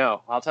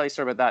 No, I'll tell you a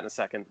story about that in a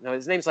second. No,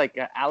 his name's like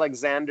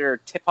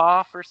Alexander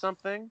Tipoff or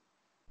something.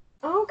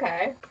 Oh,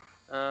 okay.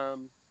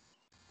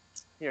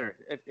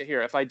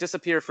 If I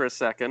disappear for a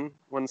second,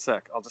 one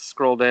sec, I'll just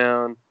scroll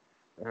down.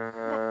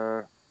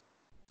 I'm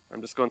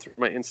just going through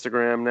my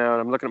Instagram now,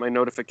 and I'm looking at my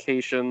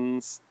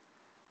notifications.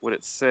 Would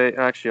it say?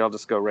 Actually, I'll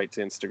just go right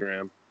to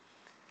Instagram.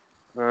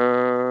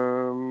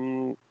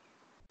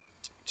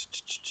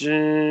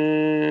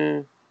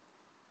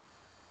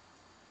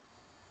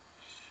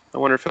 I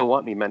wonder if he'll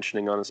want me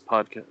mentioning on his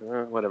podcast.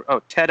 Whatever.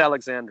 Oh, Ted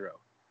Alexandro.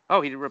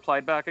 Oh, he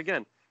replied back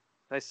again.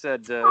 I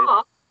said,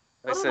 what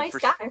a nice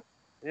guy.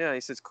 Yeah,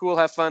 he says, cool,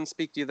 have fun,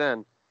 speak to you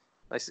then.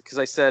 I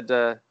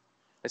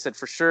said,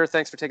 for sure,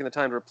 thanks for taking the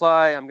time to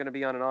reply. I'm going to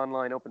be on an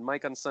online open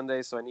mic on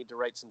Sunday, so I need to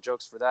write some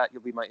jokes for that.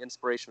 You'll be my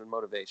inspiration and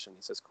motivation.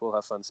 He says, cool,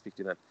 have fun, speak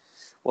to you then.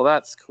 Well,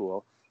 that's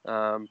cool.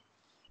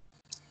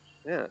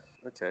 Yeah,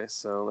 okay,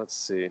 so let's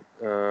see.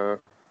 And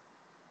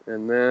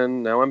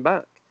then now I'm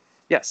back.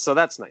 Yes, so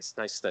that's nice.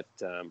 Nice that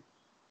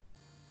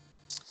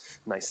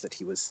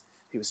he was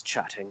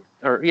chatting.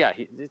 Or yeah,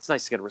 it's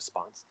nice to get a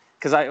response.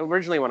 Because I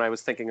originally, when I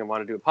was thinking I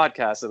want to do a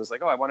podcast, I was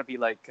like, oh, I want to be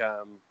like.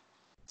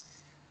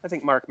 I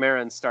think Mark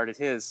Maron started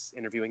his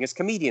interviewing his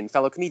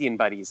fellow comedian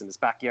buddies in his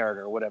backyard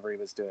or whatever he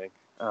was doing.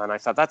 And I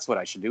thought that's what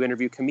I should do,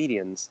 interview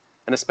comedians.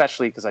 And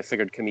especially because I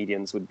figured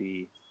comedians would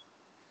be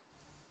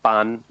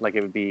fun. Like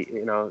it would be,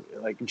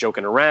 like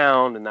joking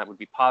around, and that would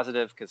be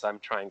positive because I'm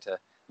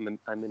in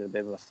a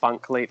bit of a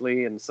funk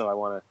lately. And so I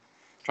want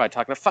to try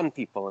talking to fun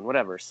people and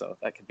whatever. So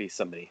that could be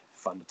somebody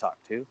fun to talk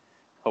to,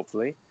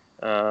 hopefully.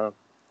 And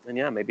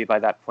yeah, maybe by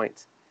that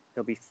point,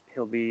 he'll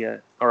be,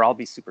 or I'll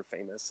be super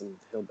famous, and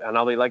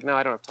I'll be like, no,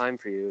 I don't have time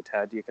for you,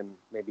 Ted. You can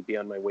maybe be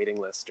on my waiting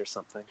list or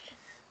something.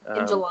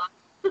 In July.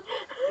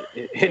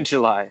 In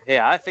July,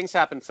 yeah, things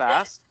happen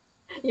fast.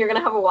 You're gonna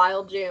have a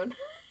wild June.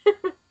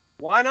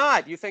 Why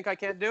not? You think I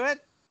can't do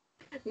it?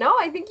 No,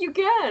 I think you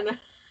can.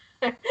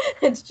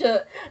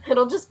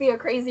 It'll just be a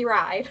crazy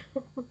ride.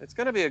 It's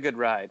gonna be a good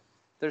ride.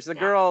 There's a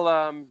girl,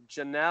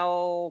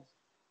 Janelle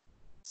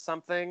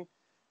something,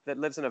 that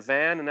lives in a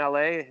van in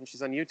LA, and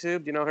she's on YouTube.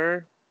 Do you know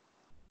her?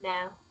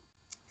 No.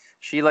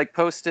 She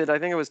posted, I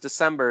think it was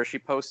December, she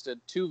posted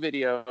 2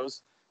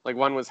 videos. Like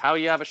one was how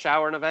you have a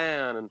shower in a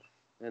van,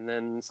 and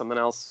then something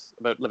else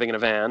about living in a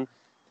van.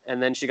 And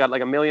then she got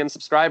 1 million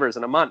subscribers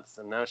in a month,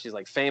 and now she's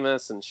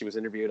famous, and she was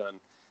interviewed on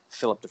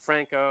Philip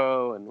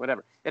DeFranco and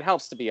whatever. It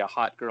helps to be a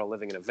hot girl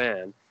living in a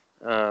van,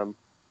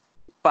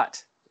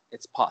 but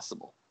it's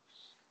possible.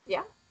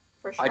 Yeah,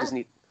 for sure. I just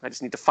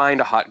need to find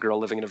a hot girl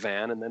living in a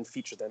van and then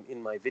feature them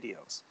in my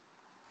videos.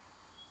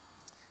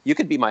 You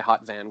could be my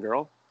hot van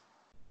girl.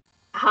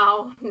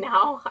 Oh,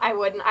 no, I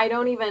wouldn't. I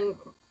don't even,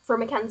 for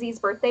Mackenzie's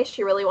birthday,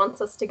 she really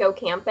wants us to go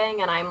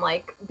camping, and I'm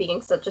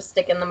being such a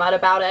stick in the mud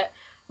about it.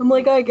 I'm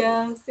like, I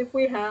guess, if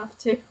we have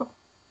to.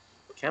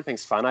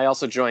 Camping's fun. I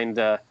also joined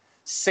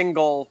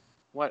Single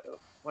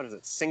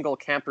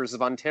Campers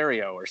of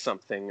Ontario or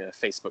something, a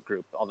Facebook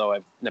group, although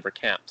I've never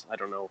camped. I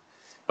don't know.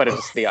 But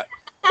it's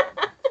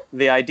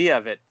the idea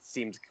of it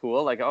seemed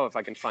cool. If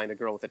I can find a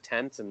girl with a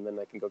tent and then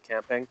I can go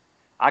camping.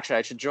 Actually,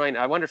 I should join.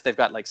 I wonder if they've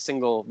got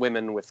single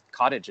women with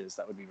cottages.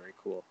 That would be very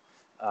cool.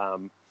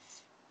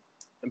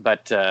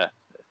 But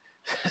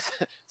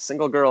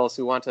single girls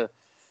who want to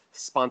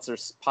sponsor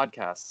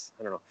podcasts.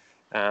 I don't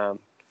know.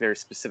 Very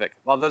specific.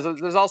 Well,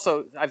 there's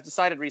also, I've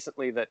decided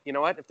recently that, you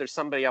know what, if there's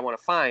somebody I want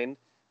to find,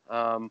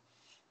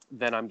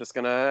 then I'm just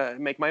going to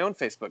make my own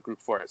Facebook group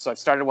for it. So I've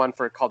started one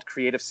called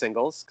Creative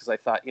Singles, because I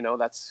thought,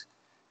 that's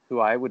who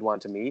I would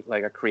want to meet,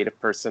 a creative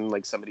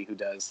person, somebody who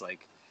does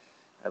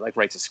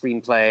writes a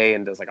screenplay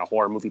and does a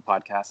horror movie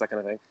podcast, that kind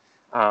of thing.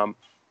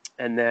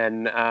 And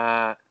then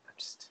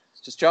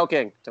just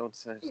joking. Don't.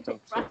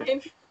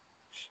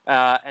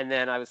 And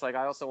then I was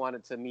I also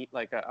wanted to meet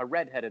a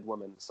redheaded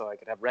woman so I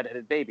could have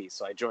redheaded babies.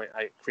 So I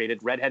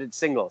created Redheaded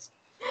Singles.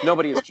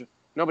 Nobody's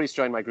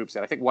joined my groups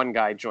yet. I think one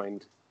guy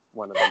joined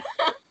one of them.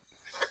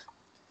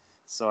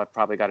 So I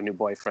probably got a new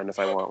boyfriend if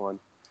I want one.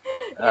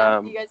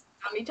 Yeah, you guys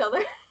found each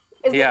other?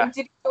 Did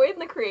you go in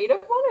the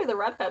creative one or the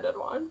redheaded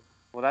one?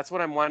 Well, that's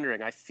what I'm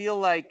wondering. I feel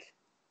like...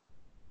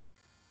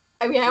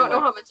 I don't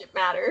know how much it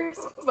matters,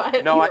 but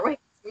either way, it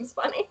seems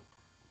funny.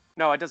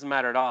 No, it doesn't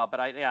matter at all. But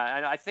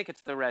I think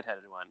it's the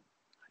redheaded one.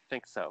 I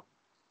think so.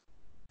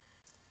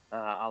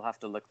 I'll have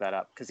to look that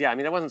up. Because,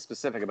 it wasn't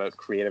specific about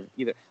creative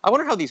either. I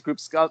wonder how these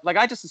groups go.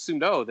 I just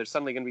assumed, they're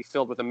suddenly going to be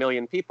filled with 1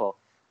 million people.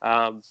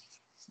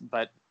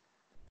 But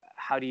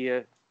how do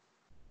you...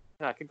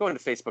 I could go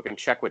into Facebook and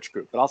check which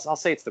group. But I'll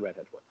say it's the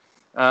redheaded one.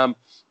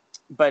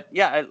 But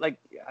yeah,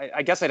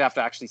 I guess I'd have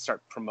to actually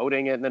start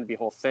promoting it and then it'd be a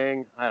whole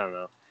thing. I don't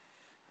know.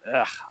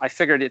 I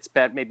figured it's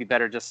maybe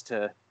better just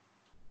to,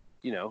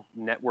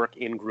 network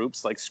in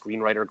groups like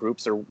screenwriter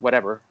groups or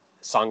whatever,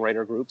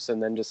 songwriter groups,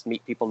 and then just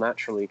meet people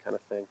naturally kind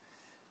of thing.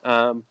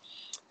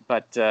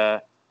 But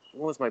what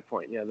was my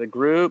point? Yeah, the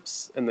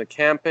groups and the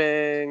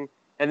camping.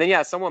 And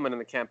then, some woman in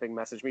the camping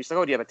messaged me. She's like,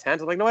 oh, do you have a tent?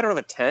 I'm like, no, I don't have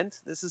a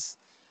tent. It's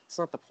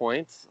not the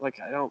point.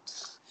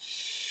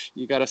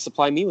 You got to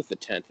supply me with the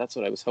tent. That's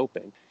what I was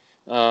hoping.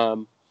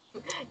 You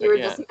were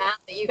just mad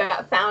that you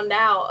got found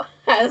out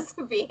as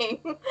being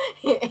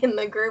in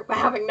the group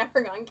having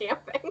never gone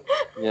camping.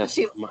 Yes.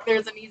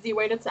 There's an easy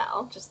way to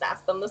tell. Just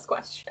ask them this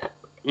question.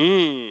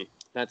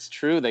 That's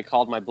true. They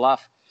called my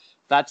bluff.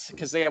 That's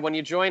because when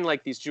you join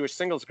these Jewish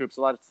singles groups,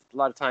 a lot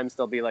of times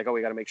they'll be like, oh,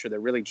 we got to make sure they're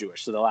really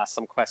Jewish. So they'll ask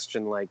some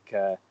question like,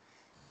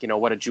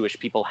 what do Jewish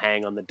people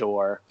hang on the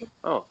door?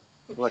 Oh,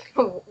 look.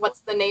 What's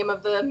the name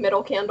of the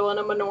middle candle in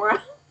a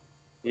menorah?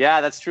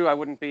 Yeah, that's true. I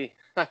wouldn't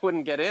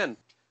get in.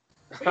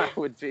 I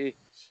would be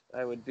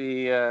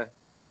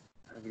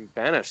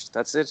banished.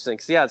 That's interesting.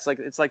 'Cause,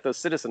 it's like those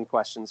citizen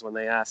questions when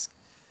they ask,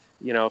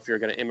 if you're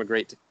going to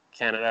immigrate to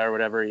Canada or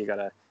whatever, you got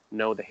to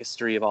know the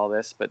history of all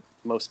this. But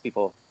most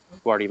people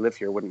who already live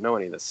here wouldn't know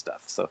any of this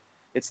stuff. So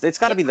it's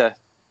got to be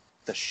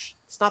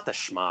it's not the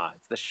shema.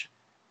 It's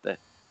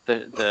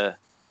the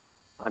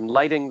I'm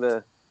lighting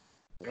the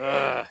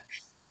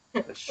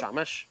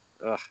shamash.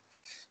 Ugh.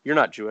 You're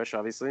not Jewish,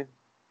 obviously.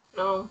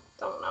 No,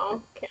 don't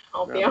know. Can't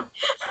help No,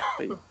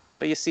 you.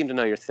 but you seem to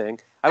know your thing.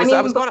 I I mean,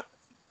 was both going.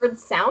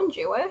 words sound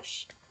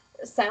Jewish,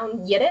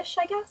 sound Yiddish,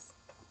 I guess.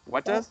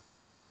 What So, does?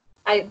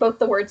 both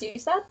the words you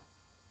said.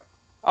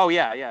 Oh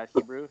yeah,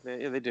 Hebrew.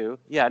 They do.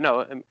 Yeah,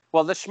 no.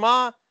 Well, the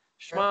Shema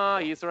Yeah.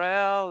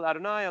 Yisrael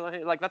Adonai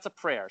Elohim, like that's a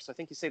prayer. So I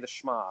think you say the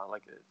Shema,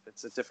 like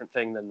it's a different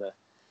thing than the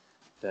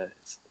the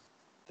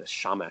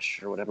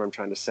Shamash or whatever I'm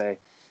trying to say.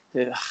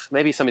 Ugh,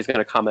 maybe somebody's going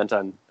to comment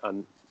on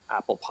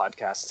Apple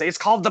Podcasts, say it's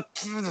called the,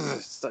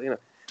 so,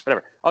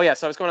 whatever. Oh yeah,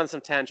 so I was going on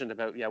some tangent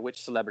about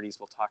which celebrities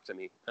will talk to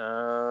me.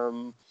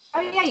 Oh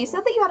yeah, you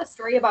said that you had a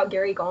story about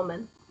Gary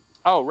Goldman.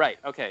 Oh right,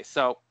 okay,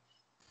 so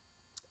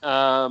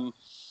um,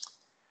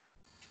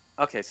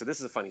 okay, so this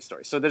is a funny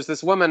story. So there's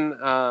this woman.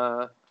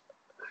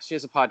 She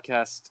has a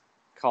podcast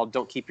called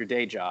 "Don't Keep Your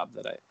Day Job"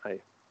 that I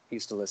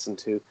used to listen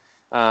to,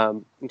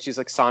 and she's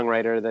like a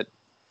songwriter that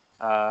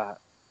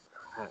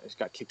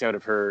got kicked out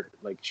of her,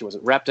 like she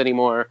wasn't repped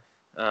anymore.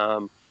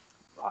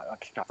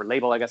 Kicked off her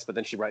label, I guess, but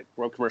then she wrote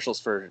commercials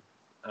for,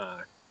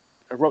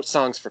 wrote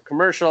songs for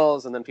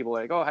commercials, and then people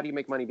were like, oh, how do you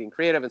make money being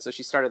creative? And so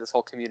she started this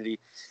whole community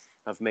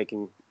of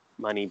making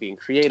money being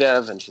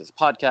creative, and she has a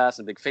podcast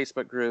and a big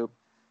Facebook group.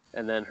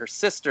 And then her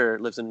sister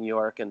lives in New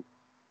York and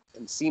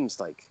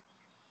seems like,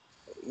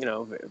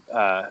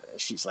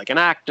 she's like an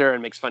actor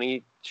and makes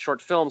funny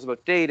short films about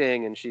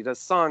dating, and she does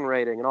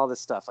songwriting and all this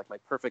stuff, like my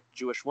perfect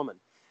Jewish woman.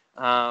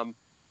 And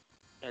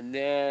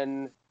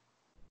then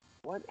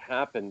what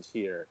happened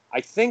here?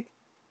 I think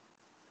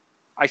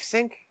I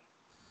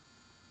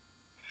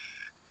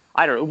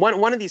don't know.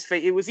 One of these,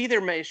 it was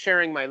either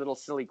sharing my little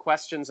silly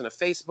questions in a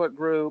Facebook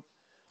group,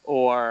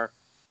 or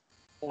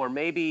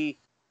maybe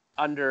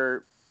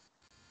under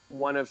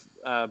one of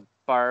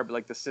Barb,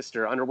 like the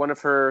sister, under one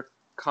of her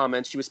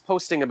comments, she was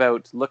posting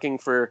about looking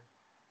for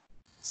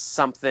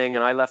something,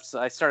 and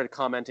I started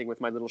commenting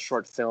with my little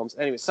short films.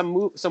 Anyway,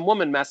 some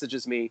woman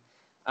messages me,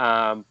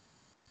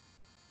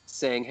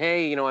 saying,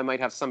 hey, I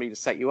might have somebody to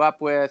set you up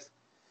with.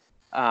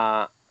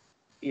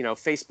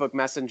 Facebook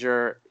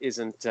Messenger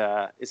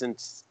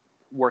isn't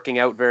working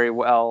out very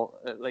well.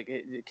 Like,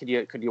 could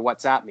you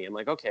WhatsApp me? I'm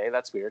like, okay,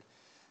 that's weird.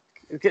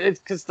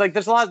 Because like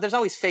there's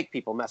always fake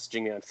people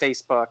messaging me on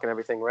Facebook and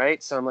everything,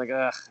 right? So I'm like,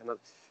 ugh.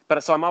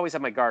 But so I'm always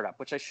have my guard up,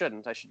 which I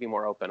shouldn't. I should be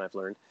more open, I've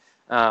learned.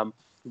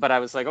 But I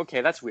was like,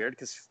 okay, that's weird,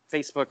 because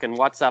Facebook and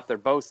WhatsApp, they're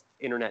both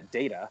internet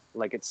data.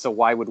 Like, so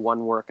why would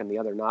one work and the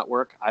other not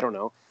work? I don't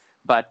know.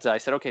 But I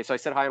said, okay. So I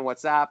said hi on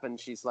WhatsApp, and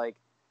she's like,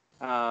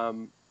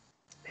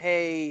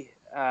 hey,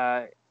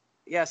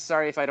 yeah,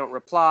 sorry if I don't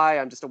reply.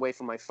 I'm just away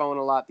from my phone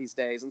a lot these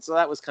days. And so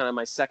that was kind of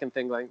my second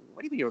thing, like,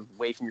 what do you mean you're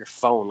away from your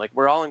phone? Like,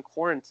 we're all in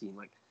quarantine.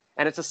 Like,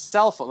 and it's a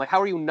cell phone. Like, how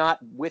are you not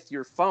with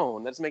your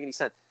phone? That doesn't make any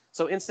sense.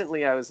 So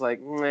instantly I was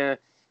like, meh.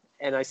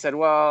 And I said,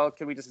 well,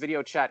 can we just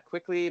video chat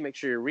quickly, make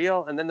sure you're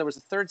real? And then there was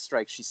a third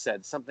strike. She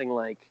said something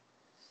like,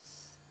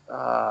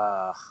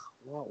 what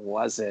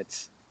was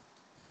it?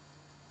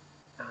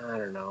 I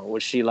don't know.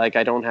 Was she like,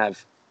 I don't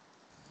have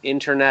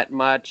internet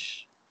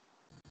much?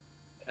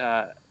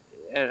 And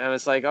I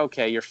was like,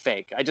 okay, you're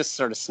fake. I just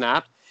sort of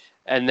snapped.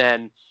 And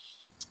then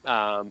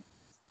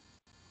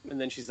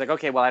she's like,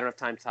 okay, well, I don't have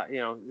time to talk,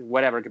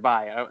 whatever,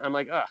 goodbye. I'm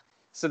like, ugh.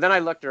 So then I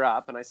looked her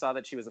up, and I saw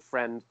that she was a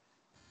friend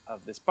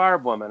of this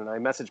Barb woman. And I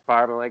messaged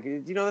Barb. I'm like,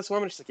 do you know this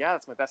woman? She's like, yeah,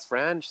 that's my best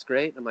friend. She's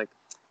great. And I'm like,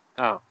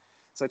 oh.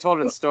 So I told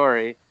her the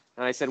story.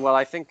 And I said, well,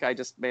 I think I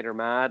just made her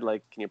mad.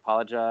 Like, can you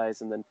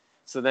apologize? And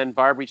then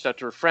Barb reached out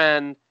to her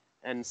friend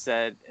and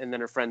then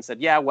her friend said,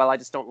 yeah, well, I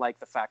just don't like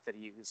the fact that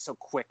he was so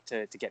quick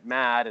to get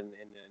mad and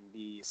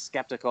be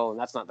skeptical. And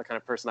that's not the kind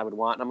of person I would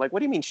want. And I'm like, what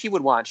do you mean she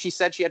would want? She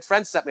said she had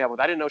friends set me up with.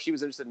 I didn't know she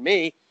was interested in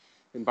me.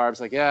 And Barb's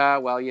like, yeah,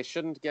 well, you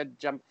shouldn't get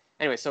jumped.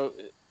 Anyway, so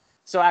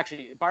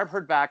actually Barb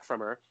heard back from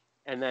her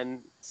and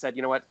then said,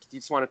 you know what, do you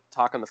just want to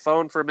talk on the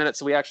phone for a minute?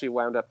 So we actually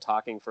wound up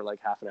talking for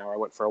like half an hour. I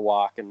went for a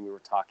walk and we were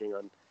talking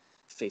on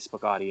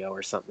Facebook audio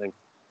or something.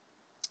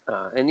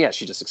 And yeah,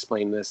 she just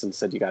explained this and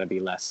said, you got to be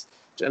less.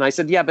 And I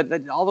said, yeah,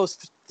 but all those,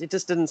 it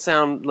just didn't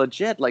sound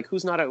legit. Like,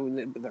 who's not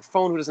their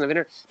phone, who doesn't have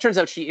internet? Turns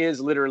out she is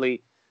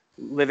literally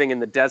living in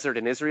the desert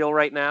in Israel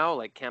right now,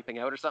 like camping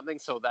out or something.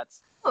 So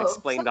that's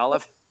explained all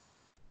of.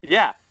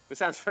 Yeah, it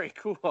sounds very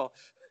cool.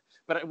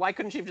 But why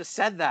couldn't she have just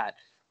said that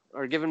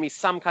or given me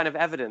some kind of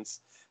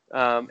evidence?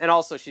 And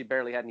also, she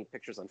barely had any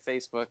pictures on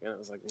Facebook. And it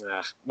was like,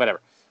 nah, whatever.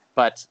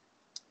 But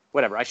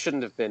whatever, I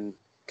shouldn't have been.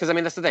 Because, I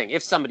mean, that's the thing.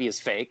 If somebody is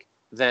fake,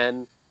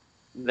 then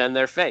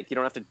they're fake. You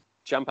don't have to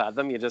jump at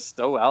them. You just,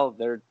 oh, well,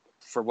 they're,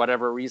 for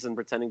whatever reason,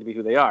 pretending to be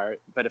who they are.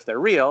 But if they're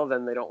real,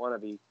 then they don't want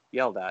to be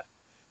yelled at.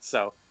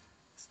 So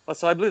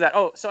I blew that.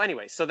 Oh, so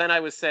anyway, so then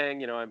I was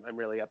saying, I'm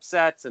really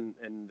upset.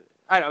 And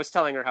I was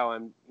telling her how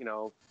I'm,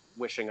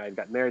 wishing I'd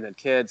got married and had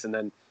kids. And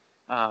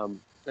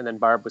then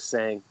Barb was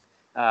saying,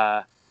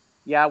 yeah,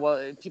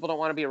 well, people don't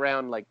want to be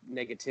around, like,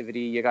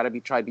 negativity. You got to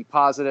try to be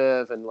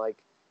positive. And, like,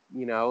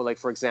 like,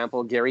 for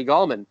example, Gary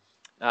Goldman,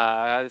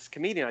 this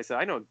comedian. I said,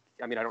 I don't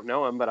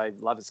know him, but I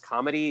love his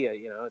comedy.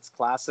 It's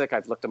classic.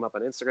 I've looked him up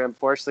on Instagram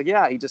before. She's like,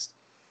 yeah, he just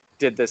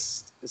did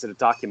this. Is it a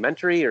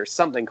documentary or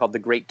something called The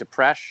Great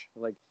Depression?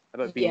 Like,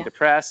 about being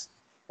depressed.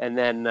 And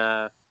then,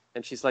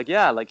 and she's like,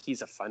 yeah, like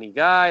he's a funny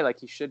guy. Like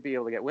he should be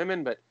able to get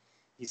women, but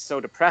he's so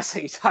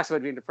depressing. He talks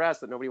about being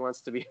depressed that nobody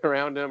wants to be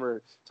around him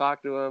or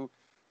talk to him.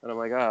 And I'm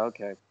like, oh,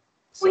 okay.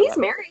 So well, he's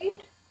married.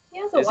 He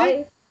has a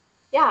wife.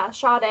 Yeah,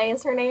 Sade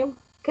is her name.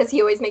 Because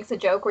he always makes a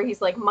joke where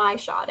he's like, my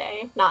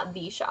Sade, not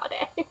the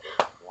Sade.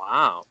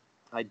 Wow.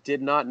 I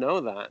did not know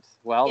that.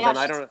 Well, yeah, then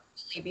I don't know.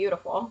 She's really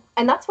beautiful.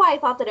 And that's why I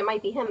thought that it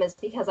might be him, is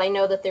because I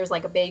know that there's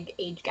like a big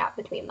age gap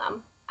between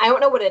them. I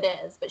don't know what it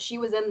is, but she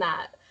was in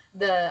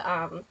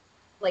the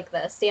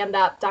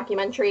stand-up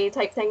documentary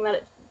type thing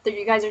that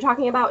you guys are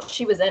talking about.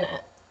 She was in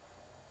it.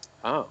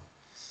 Oh.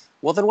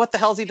 Well, then what the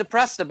hell is he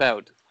depressed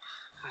about?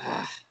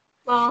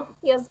 Well,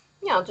 he has,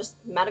 just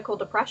medical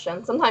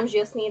depression. Sometimes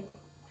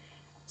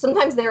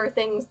there are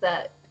things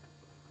that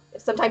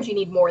sometimes you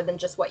need more than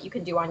just what you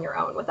can do on your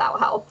own without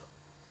help.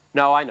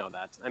 No, I know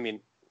that. I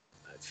mean,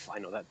 I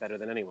know that better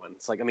than anyone.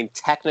 It's like, I mean,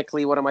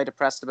 technically, what am I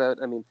depressed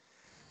about? I mean,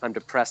 I'm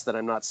depressed that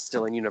I'm not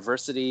still in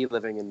university,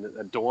 living in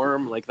a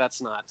dorm. Like,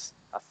 that's not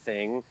a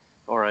thing.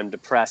 Or I'm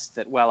depressed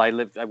that, well, I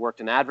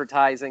worked in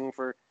advertising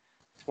for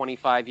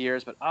 25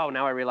 years, but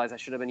now I realize I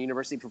should have been a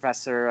university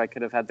professor. I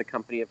could have had the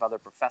company of other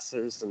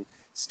professors and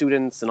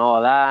students and all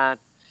of that.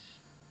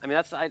 I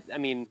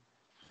mean,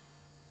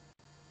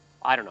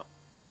 I don't know.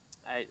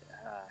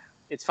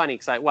 It's funny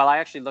because I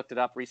actually looked it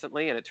up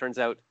recently, and it turns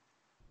out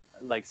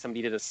like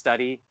somebody did a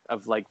study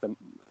of like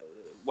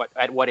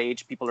at what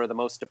age people are the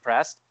most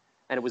depressed,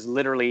 and it was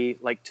literally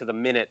like to the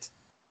minute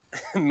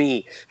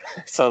me.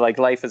 So like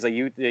life is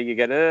you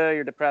get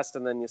you're depressed,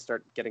 and then you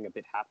start getting a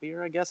bit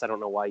happier, I guess. I don't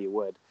know why you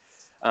would,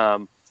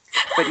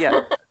 but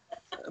yeah.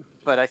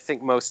 But I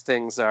think most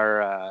things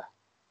are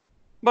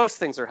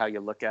how you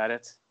look at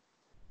it.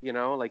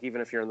 Like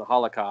even if you're in the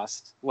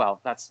Holocaust,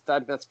 well, that's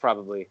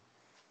probably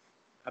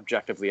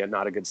objectively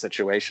not a good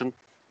situation.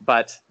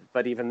 But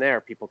even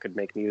there, people could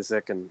make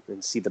music and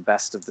see the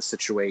best of the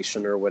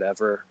situation or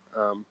whatever.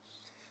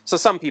 So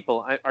some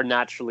people are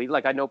naturally,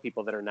 like I know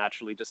people that are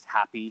naturally just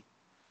happy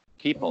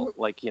people,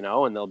 like,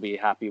 and they'll be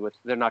happy with,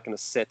 they're not going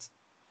to sit.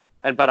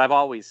 But I've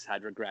always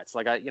had regrets.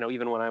 Like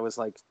even when I was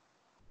like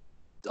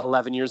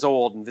 11 years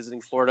old and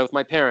visiting Florida with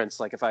my parents,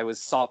 like if I was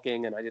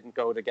sulking and I didn't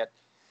go to get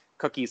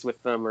cookies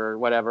with them or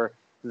whatever,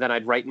 then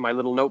I'd write in my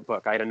little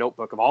notebook. I had a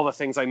notebook of all the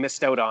things I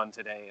missed out on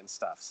today and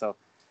stuff. So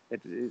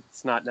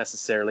it's not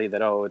necessarily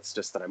that, it's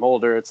just that I'm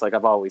older. It's like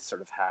I've always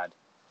sort of had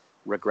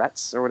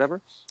regrets or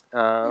whatever.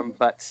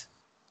 But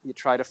you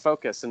try to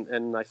focus,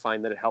 and I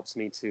find that it helps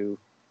me to,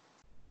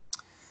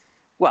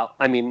 well,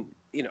 I mean,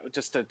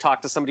 just to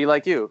talk to somebody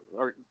like you,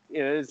 or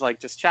it's like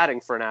just chatting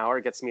for an hour,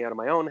 it gets me out of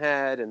my own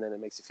head, and then it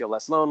makes you feel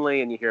less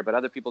lonely, and you hear about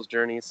other people's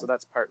journeys. So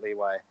that's partly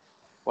why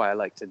I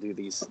like to do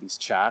these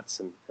chats,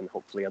 and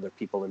hopefully other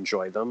people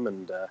enjoy them.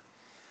 And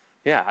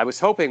yeah, I was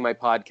hoping my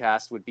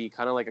podcast would be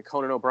kind of like a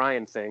Conan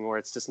O'Brien thing, where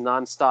it's just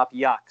nonstop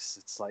yucks.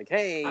 It's like,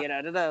 hey,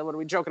 what are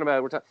we joking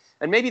about?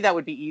 And maybe that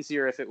would be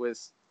easier if it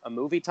was a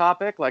movie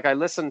topic. Like I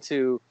listened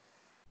to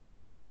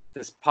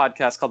this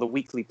podcast called The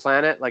Weekly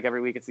Planet. Like every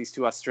week, it's these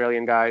two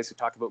Australian guys who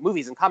talk about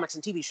movies and comics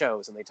and TV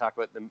shows, and they talk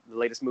about the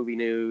latest movie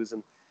news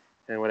and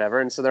whatever.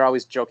 And so they're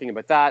always joking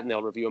about that, and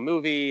they'll review a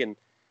movie, and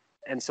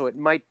so it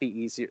might be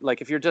easier. Like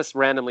if you're just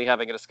randomly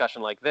having a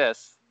discussion like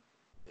this,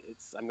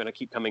 I'm going to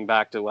keep coming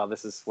back to, well,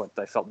 this is what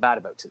I felt bad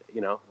about today,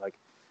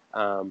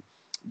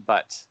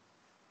 but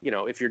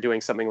if you're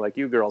doing something like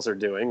you girls are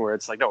doing, where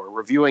it's like, no, we're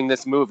reviewing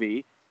this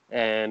movie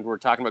and we're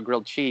talking about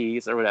grilled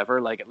cheese or whatever,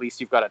 like at least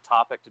you've got a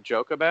topic to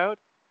joke about,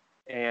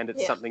 and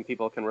it's something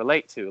people can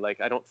relate to.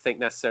 Like, I don't think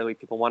necessarily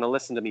people want to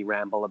listen to me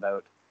ramble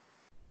about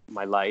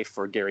my life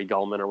or Gary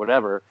Gulman or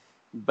whatever,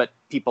 but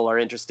people are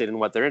interested in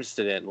what they're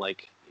interested in.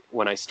 Like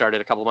when I started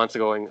a couple months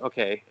ago going,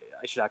 okay,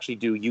 I should actually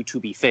do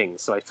YouTube-y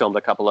things. So I filmed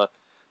a couple of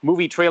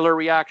movie trailer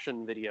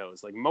reaction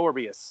videos, like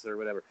Morbius or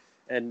whatever.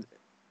 And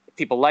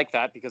people like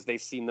that because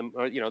they've seen them,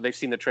 or, they've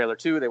seen the trailer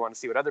too. They want to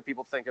see what other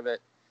people think of it.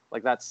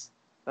 Like that's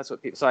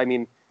what people, so I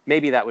mean,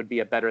 maybe that would be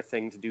a better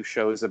thing to do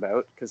shows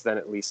about, because then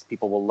at least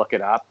people will look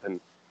it up. And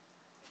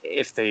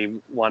if they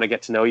want to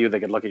get to know you, they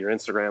could look at your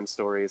Instagram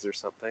stories or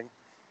something.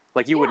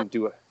 Like you wouldn't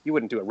do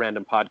a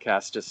random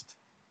podcast. Just,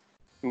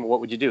 what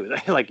would you do?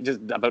 Like just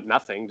about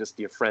nothing, just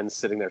your friends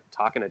sitting there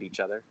talking at each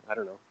other. I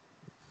don't know.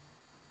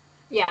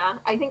 Yeah,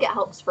 I think it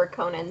helps for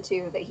Conan,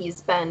 too, that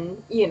he's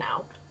been,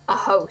 a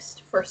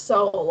host for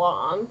so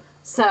long.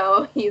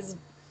 So he's,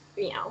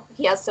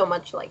 he has so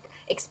much,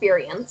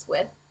 experience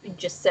with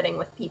just sitting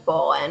with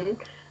people and,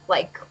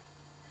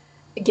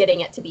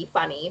 getting it to be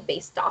funny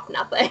based off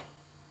nothing.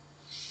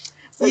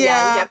 So,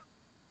 yeah,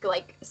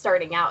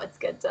 starting out, it's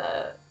good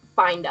to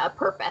find a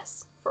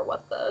purpose for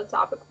what the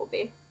topic will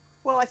be.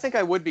 Well, I think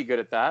I would be good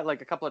at that.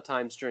 Like, a couple of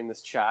times during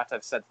this chat,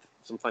 I've said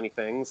some funny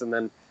things, and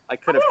then I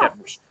could have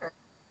kept... Sure.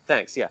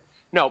 Thanks. Yeah.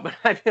 No, but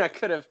I mean, I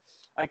could have,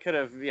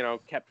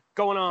 kept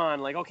going on.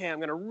 Like, okay, I'm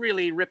going to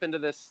really rip into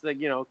this,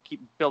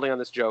 keep building on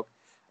this joke.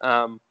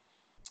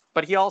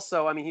 But he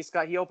also, I mean,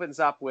 he opens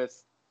up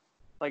with,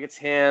 like, it's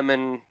him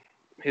and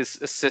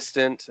his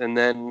assistant and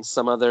then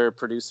some other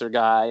producer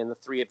guy, and the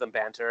three of them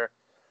banter.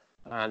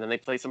 And then they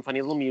play some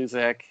funny little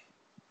music.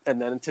 And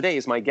then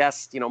today's my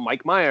guest,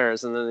 Mike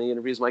Myers. And then the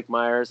interview's Mike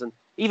Myers. And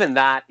even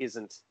that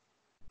isn't,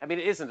 it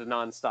isn't a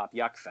nonstop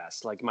yuck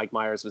fest. Like Mike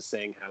Myers was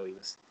saying how he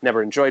was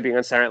never enjoyed being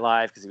on Saturday Night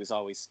Live because he was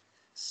always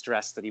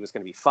stressed that he was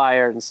going to be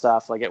fired and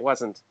stuff. Like it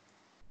wasn't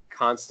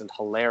constant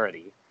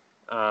hilarity.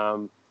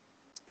 The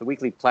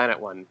Weekly Planet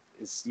one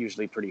is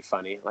usually pretty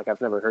funny. Like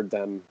I've never heard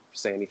them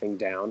say anything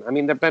down.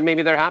 But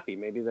maybe they're happy.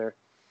 Maybe they're,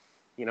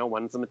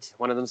 one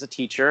of them's a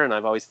teacher, and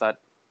I've always thought,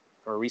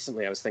 or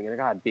recently I was thinking,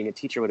 God, being a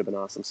teacher would have been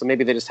awesome. So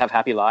maybe they just have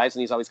happy lives,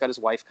 and he's always got his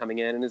wife coming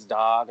in and his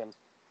dog, and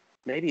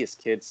maybe his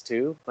kids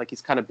too. Like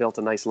he's kind of built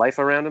a nice life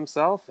around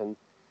himself, and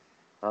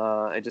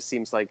it just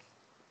seems like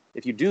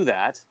if you do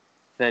that,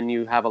 then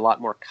you have a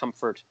lot more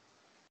comfort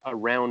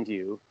around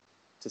you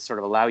to sort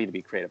of allow you to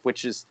be creative,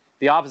 which is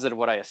the opposite of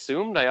what I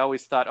assumed. I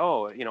always thought,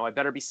 I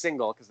better be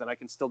single because then I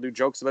can still do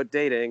jokes about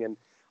dating, and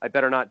I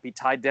better not be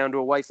tied down to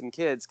a wife and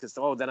kids because,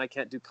 then I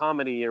can't do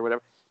comedy or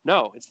whatever.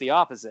 No, it's the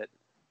opposite.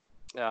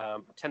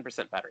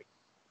 10% battery.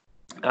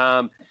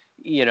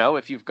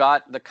 If you've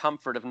got the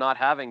comfort of not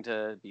having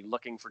to be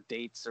looking for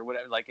dates or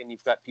whatever, and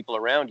you've got people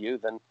around you,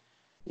 then,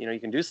 you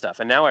can do stuff.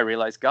 And now I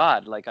realize,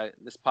 God,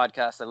 this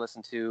podcast I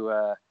listened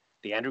to,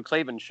 the Andrew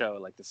Klavan show,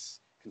 like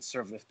this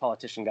conservative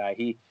politician guy,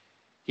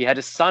 he had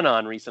his son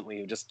on recently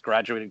who just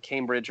graduated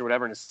Cambridge or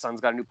whatever, and his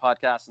son's got a new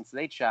podcast, and so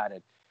they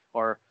chatted.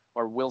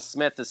 Or Will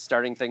Smith is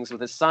starting things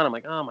with his son. I'm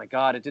like, oh my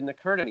God, it didn't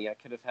occur to me. I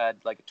could have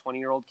had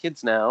 20-year-old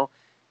kids now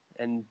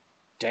and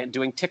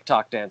doing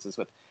TikTok dances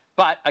with.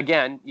 But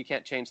again, you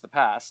can't change the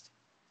past.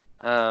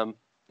 And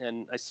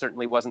I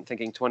certainly wasn't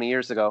thinking 20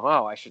 years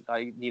ago,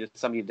 I needed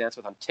somebody to dance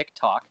with on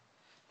TikTok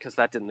because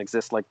that didn't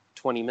exist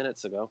 20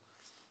 minutes ago.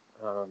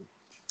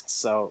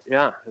 So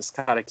yeah, just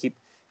kind of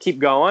keep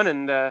going.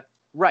 And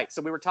right.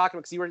 So we were talking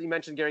because you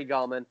mentioned Gary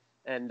Gulman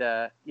and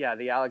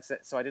the Alex.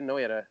 So I didn't know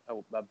he had a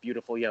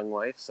beautiful young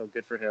wife. So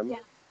good for him. Yeah.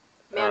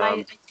 Man,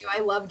 I do. I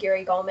love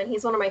Gary Gulman.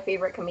 He's one of my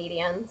favorite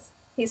comedians.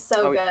 He's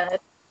so good.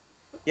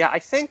 Yeah, I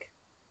think,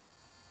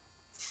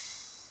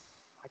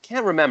 I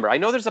can't remember. I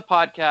know there's a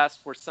podcast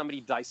where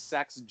somebody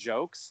dissects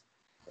jokes,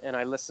 and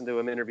I listened to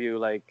him interview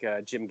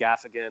Jim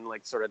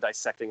Gaffigan, sort of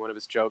dissecting one of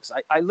his jokes.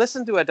 I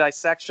listened to a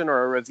dissection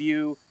or a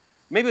review,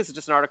 maybe it was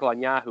just an article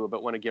on Yahoo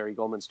about one of Gary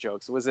Gulman's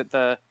jokes. Was it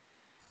the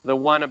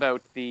one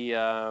about the,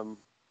 I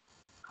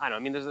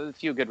don't know, there's a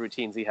few good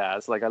routines he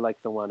has. I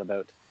like the one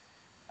about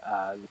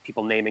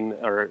people naming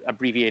or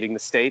abbreviating the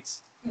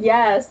states.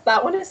 Yes,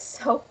 that one is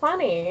so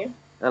funny.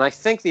 And I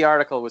think the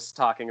article was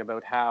talking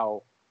about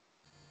how,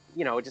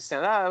 it just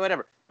sounded,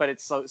 whatever. But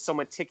it's so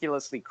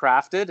meticulously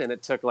crafted, and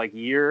it took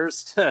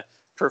years to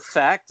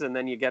perfect. And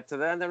then you get to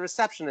the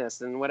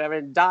receptionist and whatever,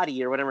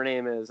 Dottie or whatever her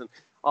name is, and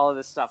all of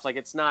this stuff.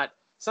 It's not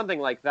something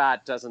like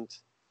that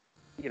doesn't,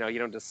 you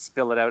don't just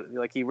spill it out.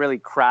 He really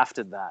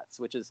crafted that,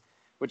 which is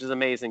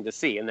amazing to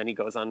see. And then he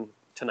goes on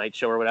Tonight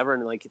Show or whatever,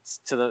 and it's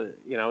to the,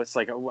 it's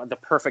the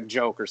perfect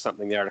joke or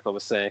something, the article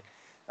was saying.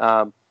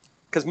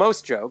 Because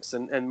most jokes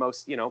and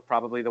most,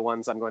 probably the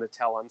ones I'm going to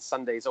tell on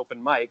Sunday's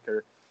open mic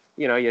or,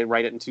 you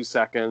write it in 2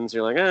 seconds.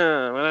 You're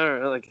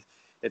whatever.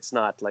 It's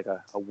not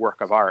a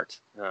work of art.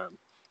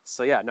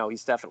 So yeah, no,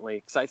 he's definitely.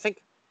 Because I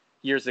think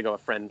years ago a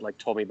friend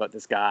told me about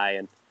this guy,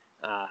 and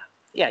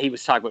he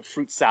was talking about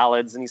fruit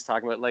salads, and he's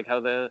talking about how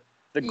the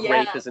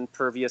grape is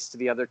impervious to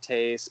the other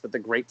tastes, but the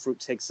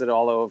grapefruit takes it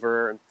all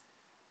over. And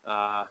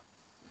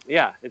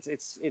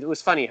it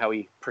was funny how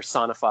he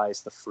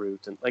personifies the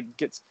fruit and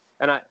gets.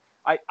 And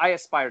I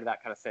aspire to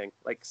that kind of thing,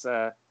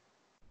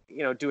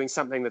 doing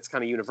something that's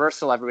kind of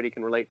universal. Everybody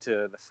can relate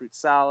to the fruit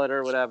salad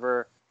or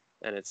whatever,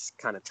 and it's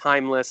kind of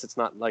timeless. It's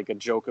not like a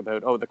joke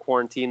about, the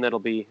quarantine that'll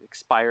be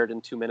expired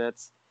in 2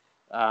 minutes.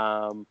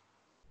 So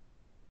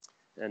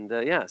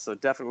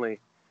definitely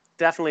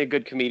a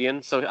good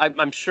comedian. So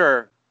I'm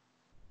sure,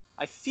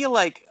 I feel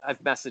like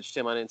I've messaged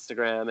him on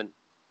Instagram, and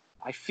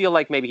I feel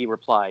like maybe he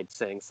replied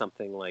saying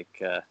something I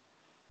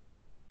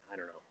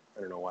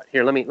don't know what.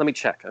 Here, let me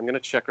check. I'm going to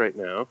check right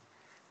now.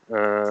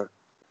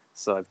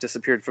 So I've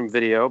disappeared from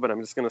video, but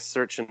I'm just going to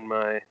search in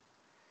my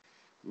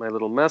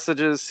little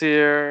messages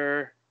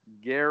here.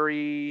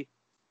 Gary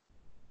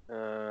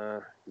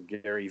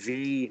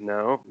V.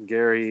 No,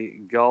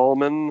 Gary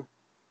Gulman.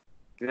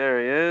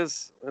 There he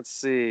is. Let's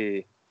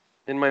see.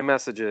 In my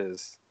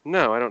messages.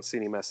 No, I don't see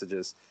any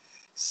messages.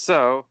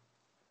 So,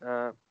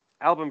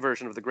 album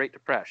version of The Great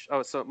Depression.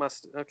 Oh, so it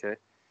must. Okay.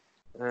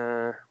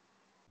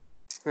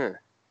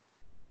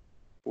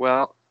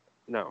 Well,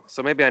 no.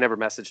 So maybe I never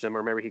messaged him,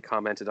 or maybe he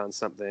commented on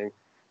something,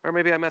 or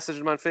maybe I messaged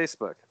him on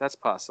Facebook. That's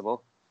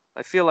possible.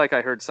 I feel like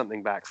I heard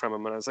something back from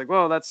him, and I was like,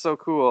 "Whoa, that's so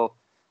cool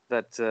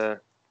that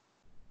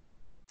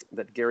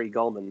that Gary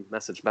Gulman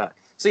messaged back."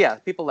 So yeah,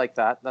 people like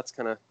that. That's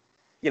kind of,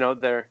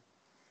 they're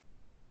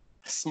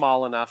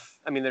small enough.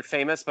 They're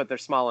famous, but they're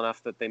small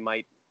enough that they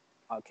might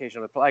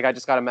occasionally. I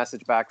just got a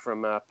message back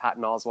from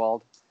Patton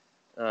Oswalt.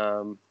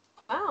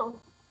 Wow.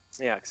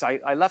 Yeah, because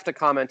I left a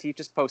comment. He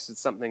just posted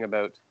something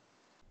about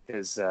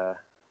his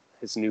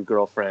new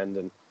girlfriend,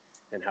 and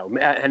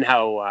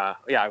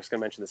I was going to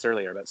mention this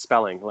earlier about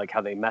spelling, like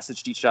how they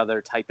messaged each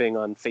other typing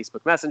on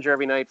Facebook Messenger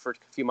every night for a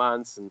few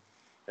months,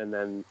 and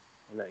then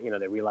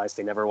they realized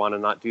they never want to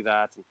not do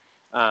that,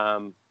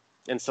 and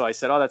so I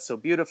said, oh, that's so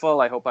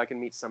beautiful. I hope I can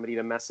meet somebody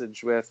to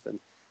message with, and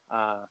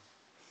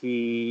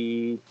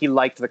he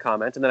liked the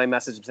comment, and then I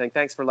messaged him saying,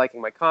 thanks for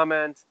liking my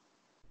comment.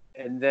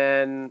 And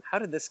then how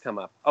did this come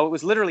up? Oh, it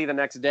was literally the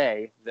next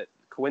day that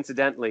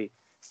coincidentally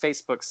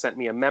Facebook sent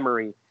me a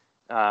memory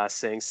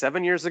saying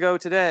 7 years ago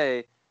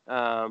today.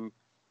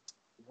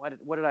 What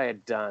did I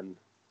had done?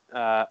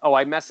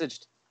 I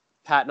messaged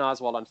Pat and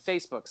Oswald on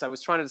Facebook because I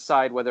was trying to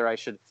decide whether I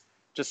should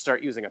just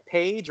start using a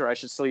page or I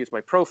should still use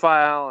my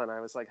profile. And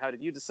I was like, how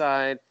did you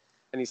decide?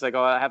 And he's like,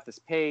 oh, I have this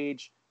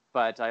page,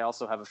 but I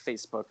also have a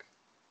Facebook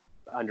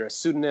under a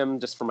pseudonym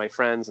just for my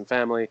friends and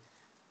family.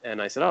 And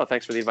I said, oh,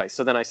 thanks for the advice.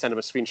 So then I sent him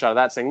a screenshot of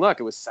that saying,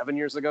 look, it was 7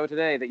 years ago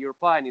today that you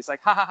replied. And he's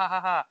like, ha, ha, ha,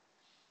 ha, ha.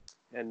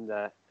 And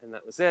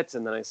that was it.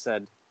 And then I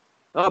said,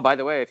 oh, by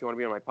the way, if you want to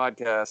be on my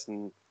podcast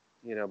and,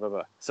 blah,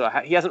 blah. So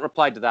he hasn't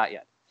replied to that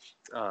yet.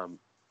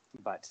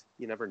 But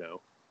you never know.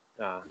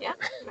 Yeah,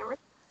 never.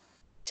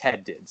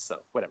 Ted did,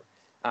 so whatever.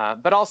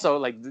 But also,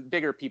 like, the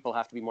bigger people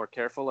have to be more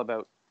careful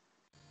about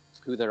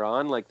who they're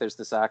on. Like, there's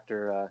this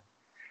actor,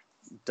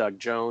 Doug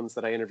Jones,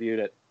 that I interviewed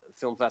at a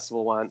film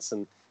festival once,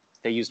 and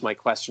they used my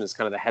question as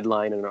kind of the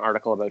headline in an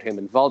article about him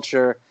in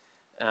Vulture.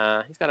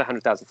 He's got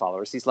 100,000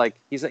 followers. He's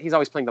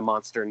always playing the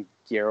monster in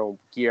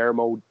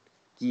Guillermo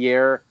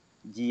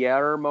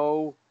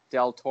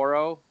del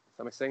Toro.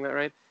 Am I saying that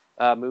right?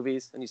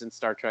 Movies, and he's in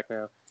Star Trek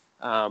now.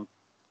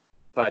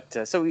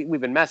 So we've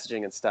been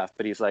messaging and stuff,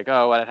 but he's like,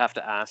 oh, I'd have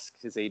to ask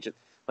his agent,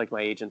 like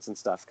my agents and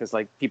stuff, because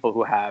like people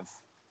who have,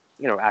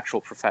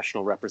 actual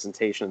professional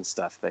representation and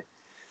stuff,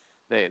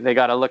 they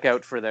got to look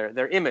out for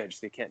their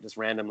image. They can't just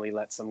randomly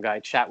let some guy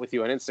chat with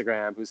you on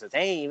Instagram who says,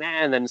 hey,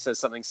 man, and then says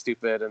something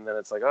stupid, and then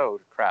it's like, oh,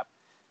 crap.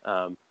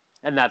 And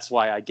that's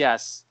why I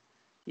guess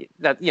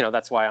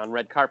that's why on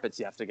red carpets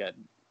you have to get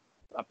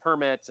a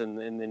permit, and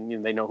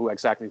then they know who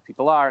exactly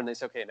people are, and they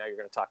say, okay, now you're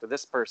going to talk to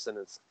this person.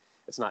 It's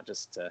not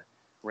just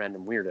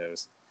random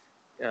weirdos.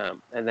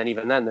 And then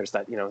even then there's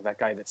that that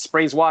guy that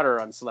sprays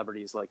water on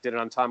celebrities, like did it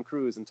on Tom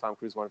Cruise, and Tom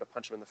Cruise wanted to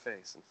punch him in the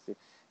face. And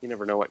you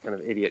never know what kind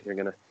of idiot you're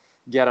going to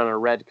get on a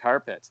red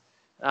carpet.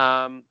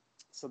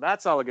 So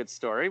that's all a good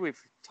story.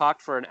 We've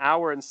talked for an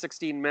hour and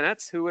 16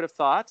 minutes. Who would have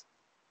thought?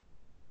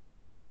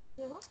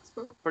 Yeah.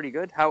 Pretty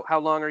good. How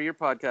long are your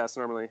podcasts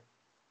normally?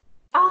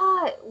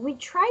 We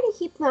try to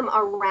keep them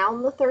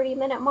around the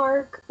 30-minute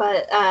mark,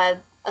 but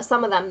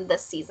some of them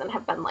this season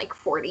have been like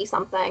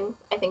 40-something.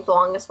 I think the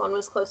longest one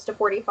was close to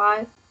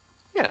 45.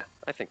 Yeah,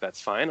 I think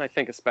that's fine. I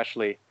think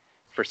especially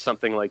for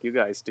something like you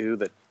guys do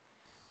that,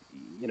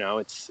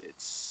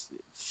 it's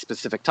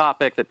specific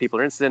topic that people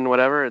are interested in,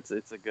 whatever. It's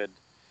a good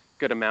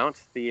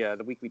amount. The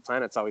Weekly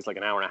Planet's always like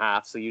an hour and a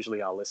half, so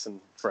usually I'll listen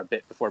for a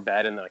bit before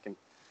bed, and then I can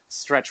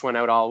stretch one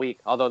out all week.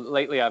 Although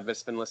lately I've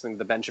just been listening to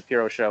the Ben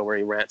Shapiro show where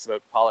he rants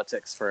about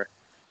politics for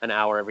an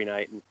hour every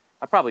night, and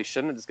I probably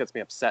shouldn't. It just gets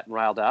me upset and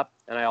riled up,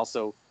 and I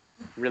also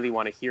really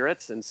want to hear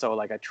it, and so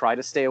like I try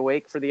to stay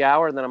awake for the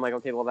hour, and then I'm like,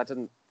 okay, well that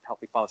didn't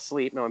help me fall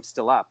asleep. No, I'm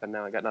still up, and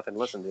now I got nothing to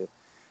listen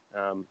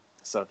to.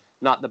 So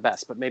not the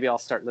best, but maybe I'll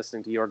start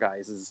listening to your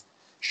guys'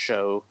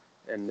 show,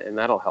 and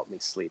that'll help me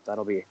sleep.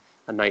 That'll be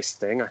a nice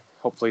thing.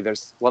 Hopefully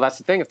that's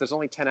the thing. If there's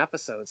only 10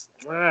 episodes,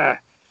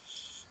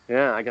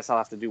 yeah, I guess I'll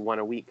have to do one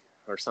a week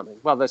or something.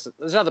 Well, there's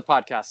other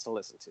podcasts to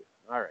listen to.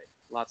 All right,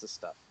 lots of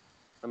stuff.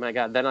 Oh my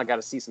God, then I got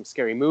to see some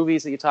scary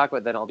movies that you talk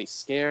about, then I'll be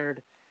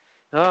scared.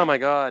 Oh my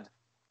God.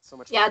 So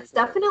much. Yeah, it's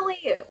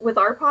definitely, with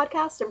our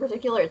podcast in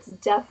particular, it's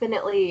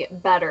definitely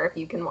better if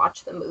you can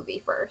watch the movie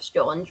first.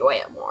 You'll enjoy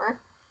it more.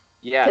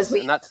 Yes,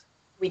 because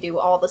we do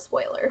all the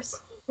spoilers.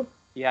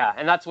 Yeah,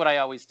 and that's what I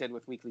always did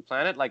with Weekly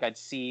Planet. Like I'd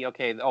see,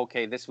 okay,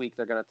 this week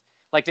they're going to,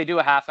 like they do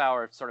a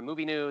half-hour sort of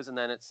movie news, and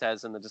then it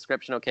says in the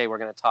description, okay, we're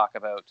going to talk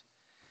about,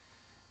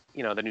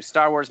 the new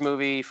Star Wars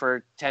movie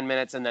for 10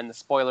 minutes, and then the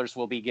spoilers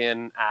will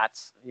begin at,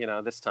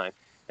 this time.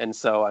 And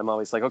so I'm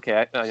always like,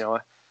 okay,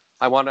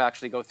 I want to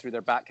actually go through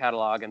their back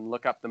catalog and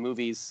look up the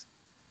movies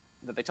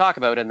that they talk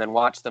about, and then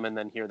watch them, and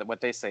then hear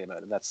what they say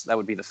about it. That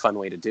would be the fun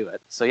way to do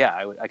it. So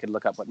yeah, I could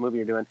look up what movie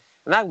you're doing,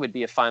 and that would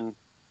be a fun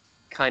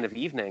kind of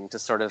evening to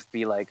sort of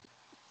be like,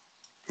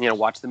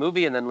 watch the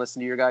movie and then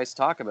listen to your guys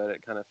talk about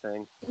it, kind of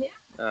thing. Yeah,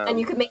 and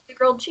you could make the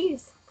grilled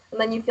cheese, and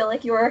then you feel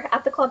like you were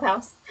at the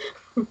clubhouse.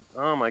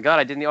 Oh my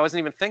God, I wasn't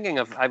even thinking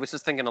of. I was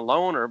just thinking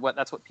alone, or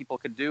that's what people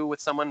could do with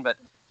someone. But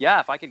yeah,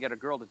 if I could get a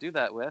girl to do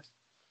that with.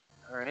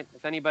 All right,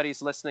 if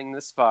anybody's listening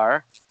this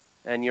far,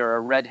 and you're a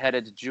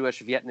redheaded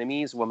Jewish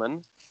Vietnamese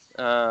woman,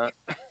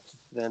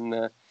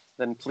 then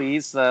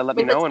please let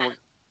me know. And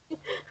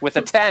with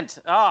a tent.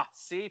 Ah,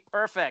 see,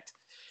 perfect.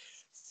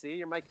 See,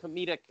 you're my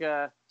comedic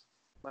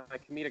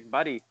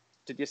buddy.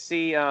 Did you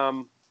see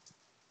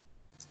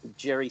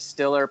Jerry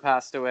Stiller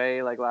passed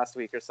away like last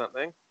week or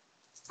something?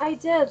 I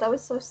did. That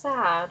was so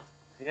sad.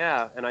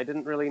 Yeah, and I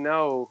didn't really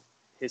know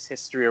his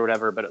history or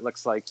whatever, but it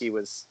looks like he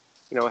was,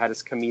 had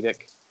his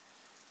comedic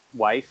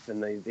wife,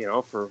 and they,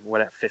 for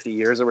 50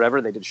 years or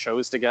whatever, they did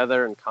shows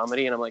together and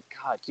comedy. And I'm like,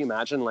 God, can you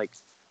imagine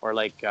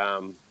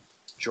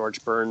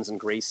George Burns and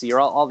Gracie, or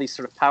all these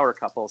sort of power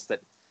couples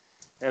that,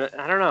 and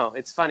I don't know,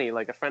 it's funny.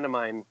 Like a friend of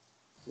mine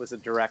was a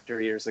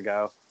director years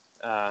ago.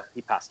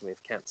 He passed away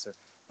of cancer,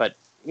 but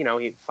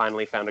he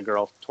finally found a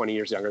girl 20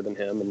 years younger than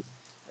him,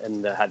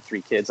 and had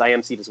 3 kids. I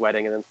emceed his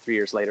wedding, and then 3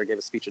 years later gave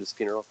a speech at his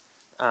funeral.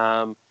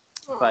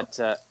 But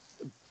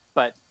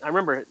I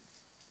remember,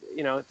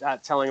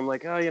 telling him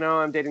like, oh,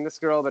 I'm dating this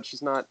girl, but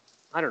she's not,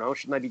 I don't know,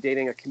 shouldn't I be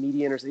dating a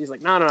comedian or something? He's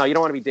like, no, you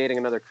don't want to be dating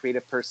another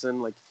creative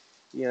person. Like,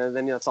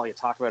 then that's all you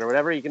talk about or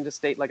whatever. You can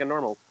just date like a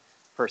normal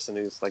person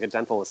who's like a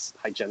dental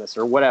hygienist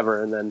or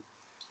whatever. And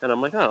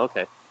I'm like, oh,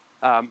 okay.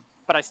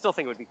 But I still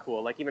think it would be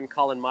cool. Like even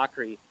Colin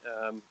Mockery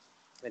and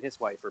his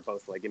wife are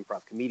both like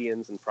improv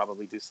comedians and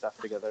probably do stuff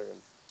together.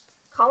 And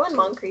Colin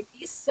Moncrief,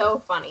 he's so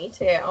funny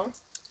too.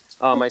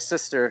 Oh, my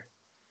sister.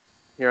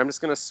 Here, I'm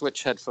just going to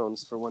switch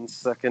headphones for 1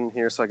 second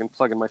here so I can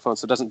plug in my phone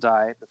so it doesn't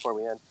die before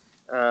we end.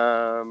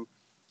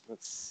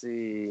 Let's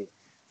see.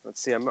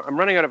 I'm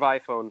running out of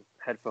iPhone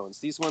headphones.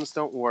 These ones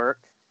don't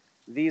work.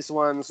 These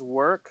ones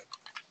work,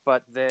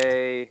 but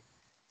they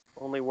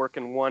only work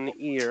in one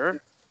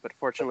ear. But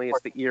fortunately,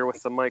 it's the ear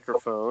with the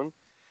microphone.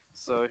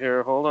 So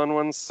here, hold on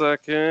 1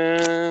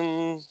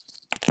 second.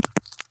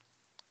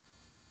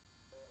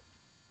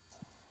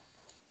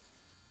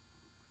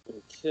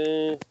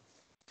 Okay.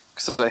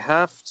 So I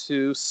have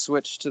to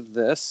switch to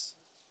this.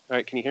 All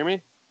right, can you hear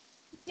me?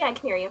 Yeah, I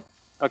can hear you.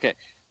 Okay,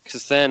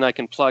 because then I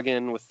can plug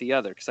in with the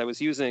other. Because I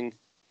was using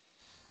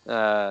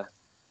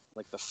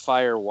like the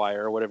Firewire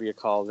or whatever you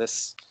call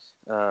this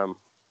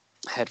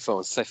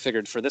headphones. So I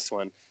figured for this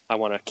one, I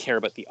want to care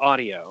about the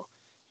audio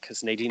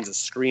because Nadine's a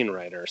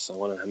screenwriter, so I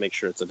want to make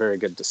sure it's a very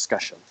good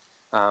discussion.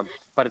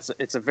 But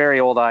it's a very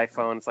old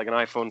iPhone. It's like an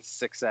iPhone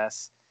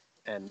 6S,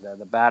 and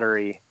the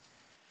battery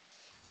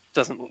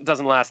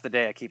doesn't last the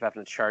day. I keep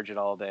having to charge it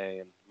all day,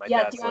 and my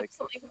dad's do you like, have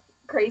something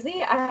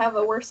crazy? I have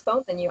a worse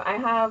phone than you. I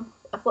have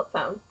a flip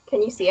phone.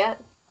 Can you see it?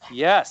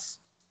 yes,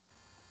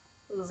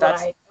 This is what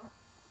I do.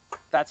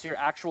 That's your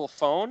actual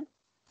phone?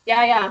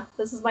 Yeah.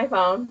 This is my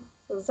phone.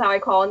 This is how I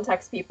call and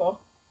text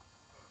people.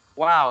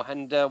 Wow.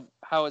 And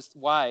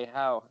why?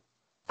 How?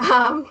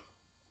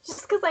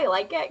 Just because I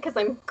like it, because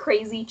I'm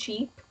crazy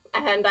cheap,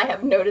 and I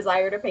have no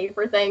desire to pay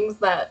for things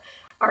that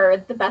are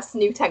the best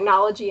new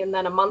technology, and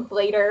then a month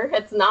later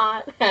it's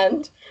not,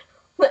 and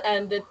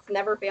it's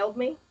never failed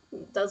me.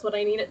 It does what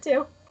I need it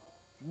to.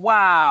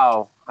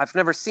 Wow. I've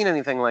never seen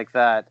anything like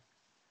that.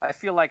 I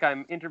feel like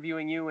I'm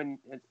interviewing you, and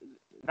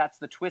that's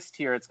the twist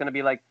here. It's going to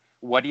be like,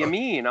 what do you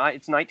mean?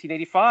 It's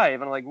 1985.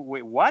 And I'm like,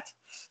 wait, what?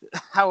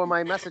 How am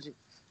I messaging?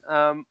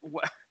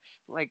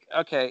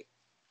 Okay,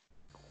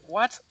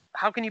 what?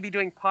 How can you be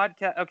doing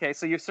podcast? Okay,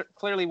 so you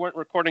clearly weren't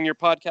recording your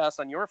podcast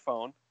on your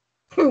phone.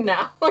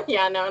 No,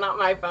 not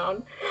my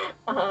phone.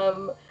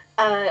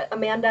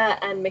 Amanda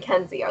and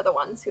Mackenzie are the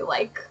ones who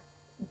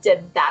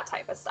did that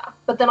type of stuff.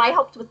 But then I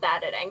helped with the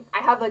editing. I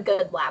have a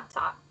good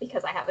laptop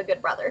because I have a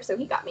good brother, so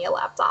he got me a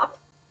laptop.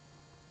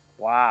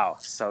 Wow.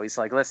 So he's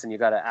like, listen, you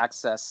got to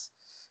access.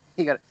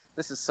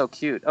 This is so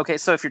cute. Okay,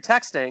 so if you're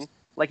texting,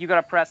 you got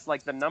to press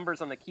the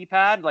numbers on the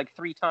keypad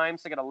 3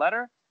 times to get a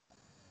letter.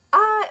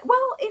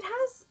 Well, it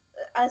has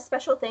a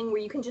special thing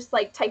where you can just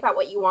type out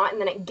what you want, and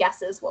then it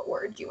guesses what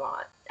word you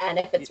want. And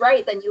if it's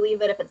right, then you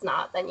leave it. If it's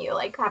not, then you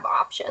have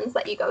options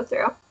that you go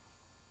through.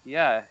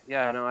 Yeah.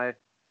 No,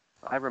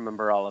 I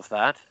remember all of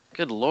that.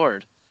 Good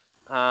Lord.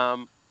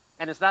 And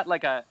is that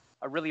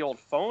a really old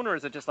phone, or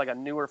is it just a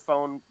newer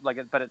phone,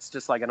 but it's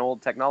just an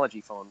old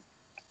technology phone?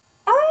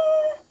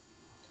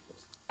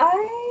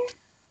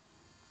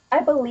 I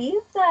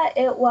believe that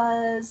it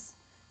was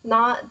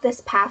not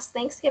this past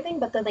Thanksgiving,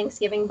 but the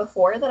Thanksgiving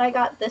before that I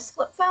got this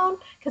flip phone,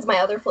 because my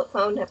other flip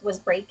phone was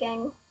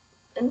breaking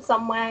in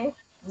some way.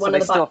 One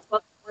of the buttons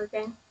wasn't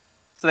working.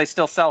 So they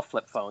still sell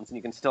flip phones, and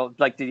you can still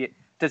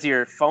does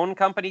your phone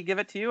company give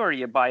it to you, or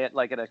you buy it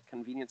at a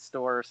convenience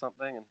store or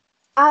something?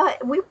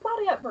 We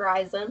bought it at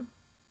Verizon.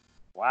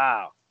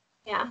 Wow.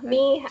 Yeah,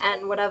 me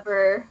and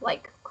whatever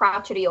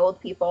crotchety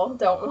old people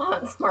don't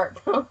want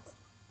smartphones.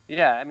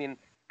 Yeah, I mean,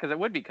 because it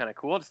would be kind of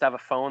cool just to have a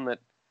phone that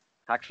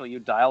actually you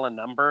dial a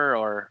number,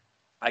 or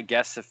I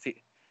guess I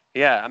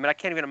mean, I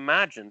can't even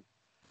imagine.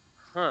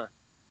 Huh.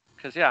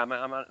 Because, yeah,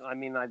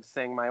 I'm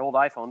saying my old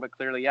iPhone, but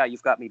clearly, yeah,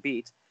 you've got me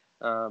beat.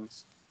 But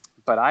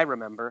I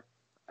remember,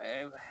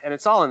 and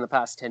it's all in the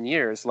past 10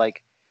 years,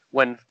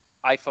 when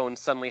iPhone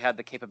suddenly had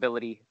the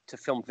capability to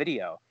film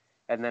video.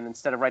 And then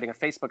instead of writing a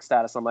Facebook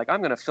status, I'm like, I'm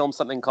going to film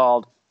something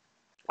called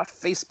a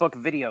Facebook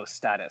video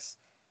status.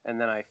 And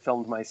then I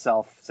filmed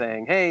myself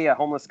saying, hey, a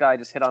homeless guy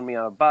just hit on me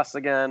on a bus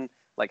again,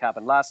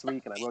 happened last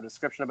week. And I wrote a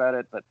description about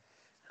it. But,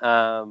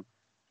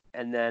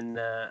 and then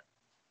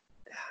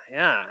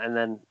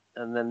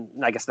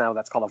I guess now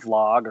that's called a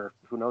vlog, or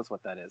who knows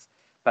what that is.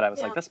 But I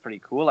was like, that's pretty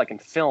cool. I can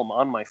film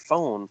on my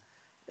phone.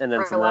 And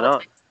then from then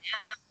on.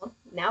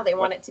 Now they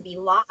want it to be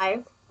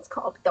live. It's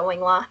called going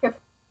live.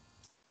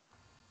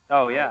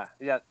 Oh yeah,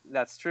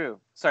 that's true.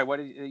 Sorry, what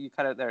did you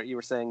cut out there? You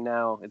were saying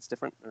now it's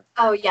different? Or?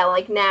 Oh yeah,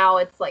 like now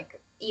it's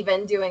like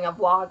even doing a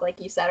vlog,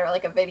 like you said, or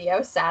like a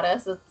video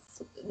status,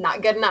 it's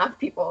not good enough.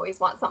 People always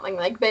want something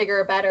like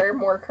bigger, better,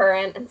 more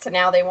current, and so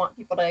now they want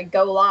people to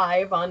go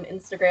live on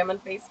Instagram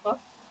and Facebook.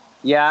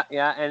 Yeah,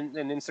 and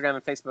Instagram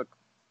and Facebook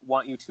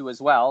want you to as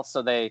well.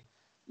 So they,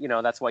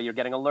 that's why you're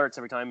getting alerts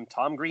every time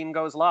Tom Green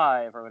goes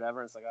live or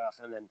whatever. It's like, ugh,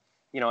 and then,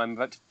 I'm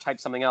about to type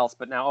something else,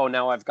 but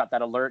now I've got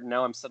that alert, and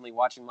now I'm suddenly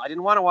watching. I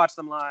didn't want to watch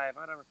them live,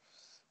 whatever.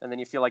 And then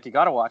you feel like you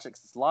got to watch it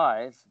because it's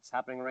live. It's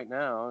happening right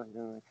now.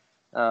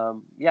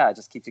 It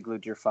just keeps you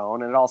glued to your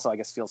phone, and it also, I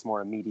guess, feels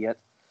more immediate.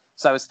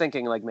 So I was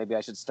thinking, like, maybe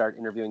I should start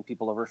interviewing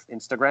people over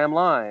Instagram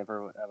Live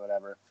or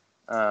whatever.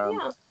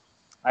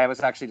 I was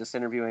actually just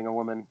interviewing a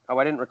woman. Oh,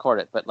 I didn't record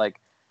it, but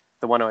like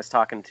the one I was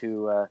talking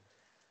to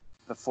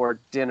before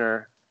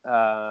dinner,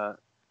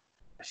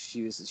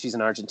 she's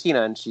in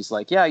Argentina, and she's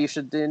like, yeah, you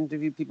should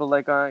interview people,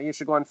 like you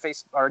should go on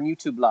Facebook or on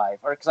YouTube Live,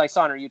 or because I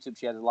saw on her YouTube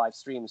she had a live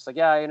stream. She's like,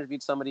 yeah, I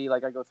interviewed somebody,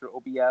 like I go through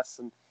OBS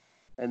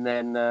and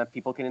then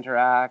people can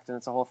interact, and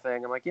it's a whole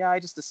thing. I'm like, yeah, I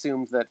just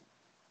assumed that,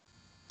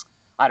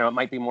 I don't know, it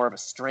might be more of a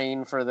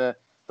strain for the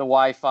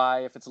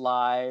Wi-Fi if it's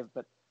live,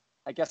 but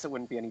I guess it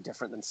wouldn't be any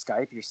different than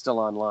Skype. You're still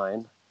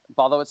online.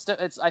 Although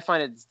I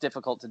find it's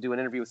difficult to do an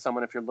interview with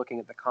someone if you're looking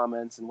at the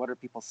comments and what are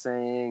people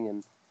saying,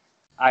 and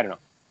I don't know.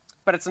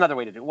 But it's another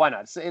way to do it. Why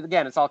not?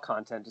 Again, it's all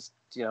content. Just,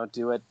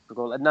 do it.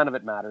 None of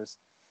it matters.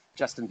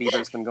 Justin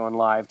Bieber's been going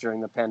live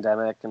during the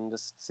pandemic and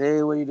just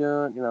say, what are you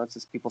doing? It's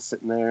just people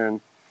sitting there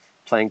and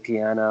playing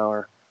piano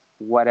or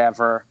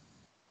whatever.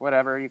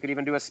 Whatever. You could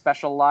even do a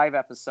special live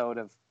episode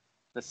of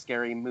the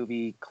Scary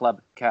Movie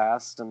Club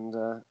cast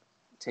and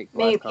take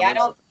live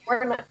comments.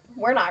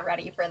 We're not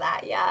ready for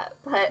that yet,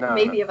 but No.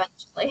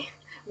 Eventually.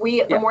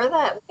 The more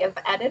that we have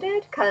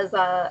edited, because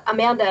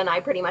Amanda and I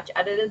pretty much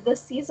edited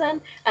this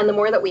season, and the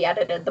more that we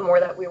edited, the more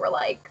that we were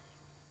like,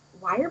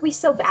 why are we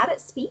so bad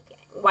at speaking?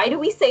 Why do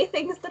we say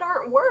things that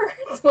aren't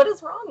words? What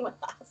is wrong with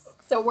us?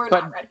 So we're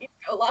not ready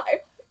to go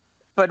live.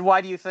 But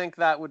why do you think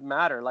that would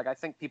matter? Like, I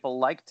think people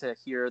like to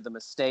hear the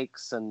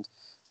mistakes and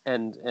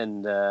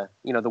the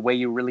way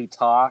you really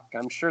talk.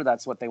 I'm sure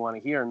that's what they want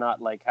to hear,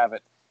 not like have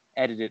it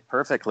edited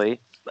perfectly.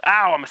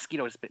 Ow, a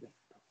mosquito is bitten.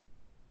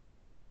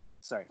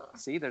 Sorry.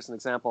 See, there's an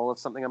example of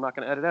something I'm not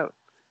going to edit out.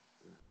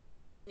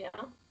 Yeah.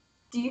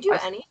 Do you do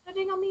any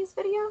editing on these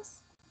videos?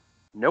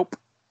 Nope.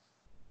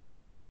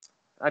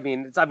 I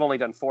mean, I've only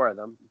done 4 of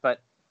them,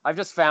 but I've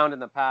just found in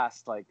the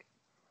past, like,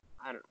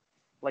 I don't know,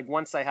 like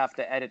once I have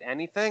to edit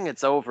anything,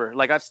 it's over.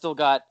 Like I've still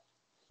got,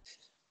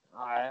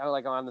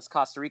 like on this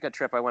Costa Rica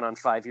trip I went on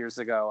 5 years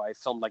ago, I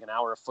filmed like an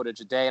hour of footage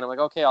a day, and I'm like,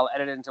 okay, I'll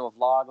edit it into a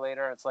vlog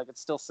later. It's like, it's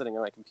still sitting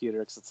on my computer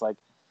because it's like,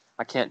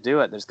 I can't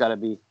do it. There's got to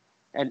be,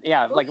 and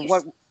yeah, well, like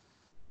what.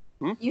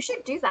 You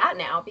should do that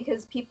now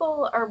because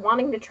people are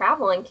wanting to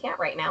travel and can't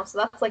right now. So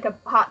that's like a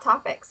hot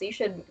topic. So you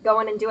should go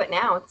in and do it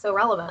now. It's so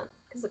relevant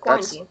because of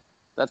quarantine.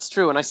 That's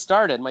true. And I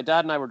started, my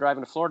dad and I were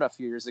driving to Florida a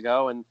few years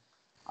ago, and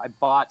I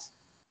bought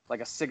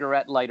like a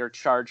cigarette lighter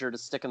charger to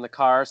stick in the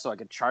car so I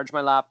could charge my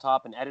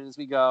laptop and edit as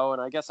we go.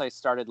 And I guess I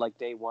started like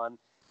day 1.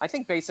 I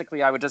think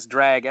basically I would just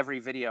drag every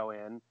video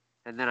in,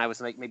 and then I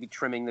was like maybe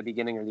trimming the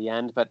beginning or the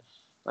end. But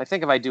I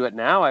think if I do it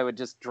now, I would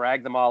just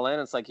drag them all in.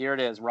 It's like, here it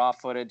is, raw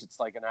footage. It's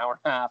like an hour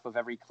and a half of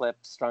every clip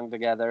strung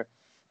together.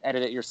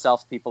 Edit it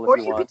yourself, people, if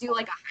you want. Or you could do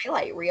like a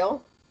highlight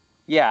reel.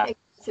 Yeah. Like,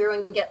 through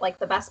and get like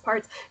the best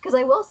parts. Because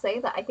I will say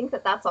that I think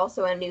that that's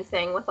also a new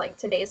thing with like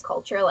today's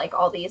culture, like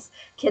all these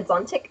kids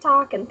on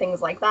TikTok and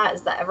things like that,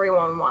 is that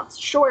everyone wants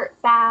short,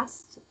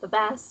 fast, the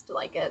best.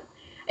 Like it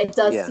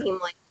does seem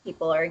like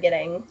people are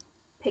getting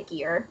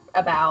pickier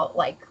about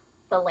like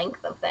the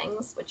length of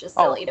things, which is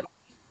silly to me.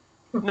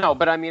 No,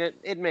 but I mean,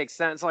 it makes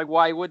sense. Like,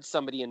 why would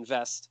somebody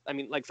invest? I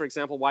mean, like, for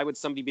example, why would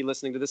somebody be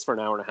listening to this for an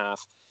hour and a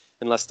half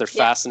unless they're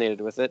fascinated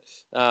with it?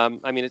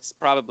 I mean, it's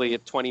probably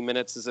 20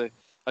 minutes is a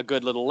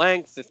good little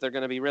length if they're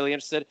going to be really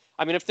interested.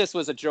 I mean, if this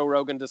was a Joe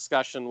Rogan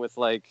discussion with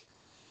like,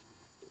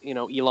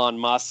 Elon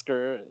Musk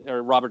or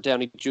Robert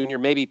Downey Jr.,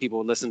 maybe people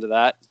would listen to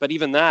that. But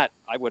even that,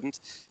 I wouldn't.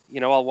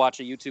 I'll watch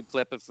a YouTube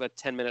clip of a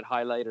 10-minute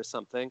highlight or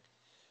something.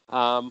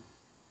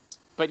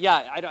 But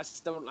yeah,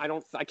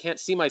 I can't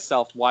see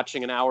myself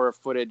watching an hour of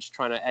footage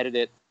trying to edit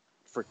it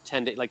for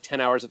 10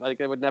 hours. Like,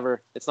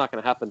 it's not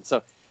going to happen.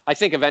 So I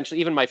think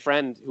eventually, even my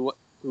friend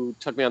who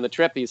took me on the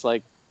trip, he's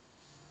like,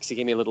 because he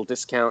gave me a little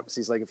discount. So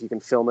he's like, if you can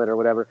film it or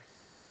whatever.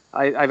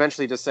 I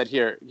eventually just said,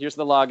 here's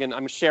the login.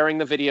 I'm sharing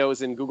the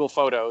videos in Google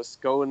Photos.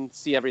 Go and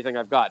see everything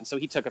I've got. And so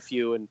he took a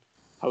few and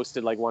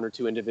posted like 1 or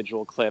 2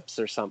 individual clips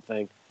or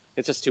something.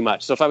 It's just too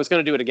much. So if I was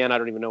going to do it again, I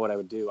don't even know what I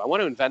would do. I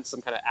want to invent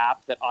some kind of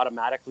app that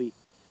automatically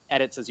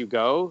edits as you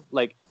go.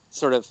 Like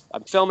sort of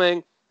I'm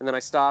filming and then I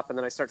stop and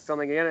then I start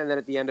filming again. And then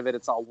at the end of it,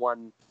 it's all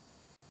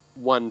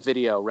one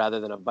video rather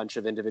than a bunch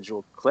of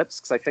individual clips.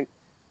 Because I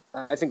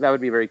think that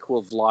would be a very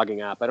cool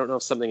vlogging app. I don't know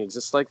if something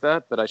exists like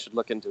that, but I should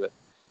look into it.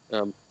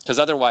 Because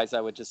otherwise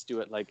I would just do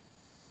it like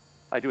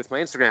I do with my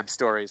Instagram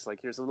stories. Like,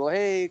 here's a little,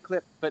 hey,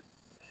 clip. But,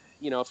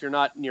 if you're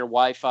not near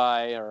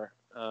Wi-Fi or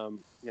in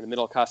the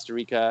middle of Costa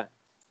Rica,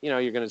 you're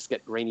going to just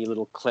get grainy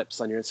little clips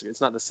on your Instagram.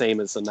 It's not the same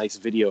as a nice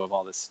video of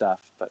all this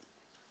stuff, but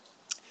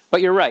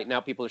you're right. Now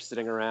people are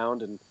sitting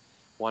around and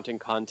wanting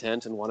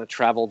content and want to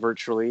travel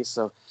virtually.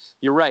 So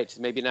you're right.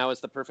 Maybe now is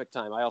the perfect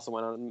time. I also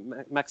went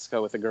on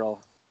Mexico with a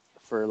girl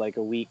for like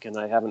a week, and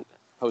I haven't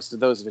posted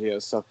those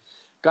videos. So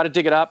got to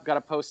dig it up. Got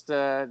to post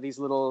these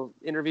little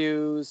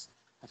interviews.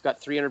 I've got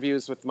 3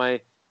 interviews with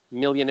my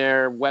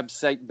millionaire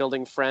website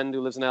building friend who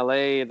lives in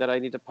LA that I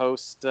need to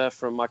post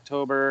from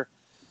October.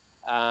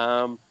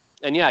 And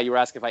yeah, you were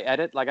asking if I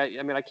edit. Like,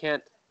 I mean, I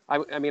can't. I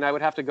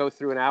would have to go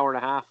through an hour and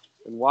a half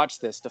and watch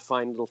this to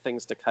find little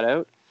things to cut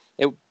out.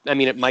 It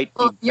might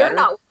be Well, you're better.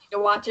 not willing to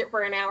watch it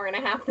for an hour and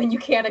a half, then you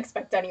can't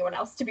expect anyone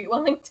else to be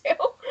willing to.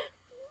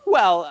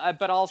 Well,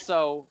 but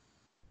also,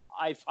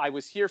 I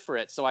was here for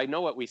it, so I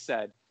know what we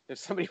said. If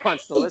somebody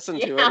wants to listen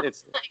to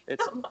it,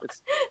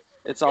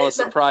 it's all a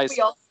surprise.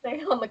 We all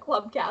say on the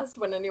Clubcast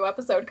when a new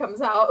episode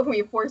comes out,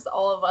 we force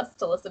all of us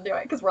to listen to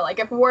it because we're like,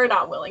 if we're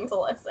not willing to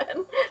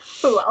listen,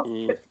 who else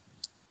could?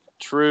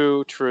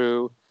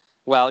 True.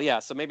 Well, yeah.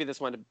 So maybe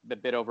this went a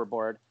bit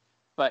overboard,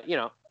 but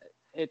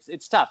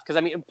it's tough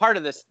because part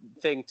of this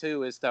thing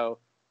too is the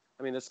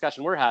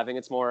discussion we're having.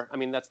 It's more.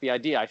 That's the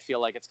idea. I feel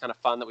like it's kind of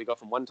fun that we go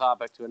from one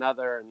topic to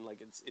another, and like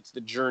it's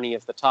the journey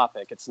of the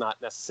topic. It's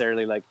not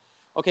necessarily like,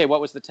 okay,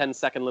 what was the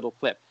 10-second little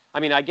clip?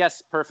 I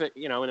guess perfect.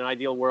 In an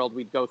ideal world,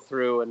 we'd go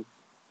through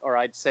or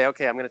I'd say,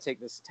 okay, I'm going to take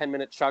this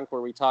 10-minute chunk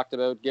where we talked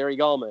about Gary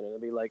Gulman, and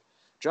it'd be like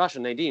Josh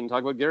and Nadine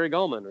talk about Gary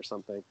Gulman or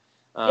something.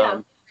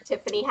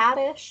 Tiffany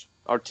Haddish.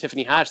 Or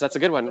Tiffany Haddish. That's a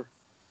good one.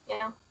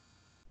 Yeah.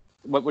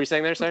 What were you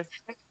saying there, sir?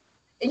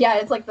 Yeah,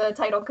 it's like the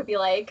title could be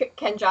like,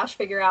 can Josh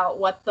figure out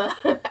what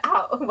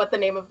the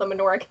name of the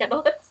menorah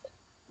candle is?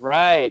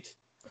 Right.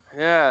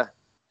 Yeah.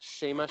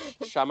 Shamash.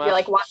 You're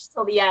like, watch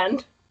till the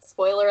end.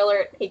 Spoiler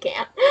alert, he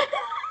can't.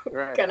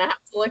 Right. Gonna have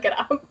to look it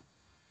up.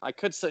 I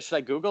could. Should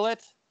I Google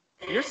it?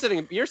 You're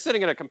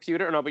sitting at a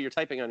computer. No, but you're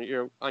typing on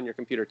your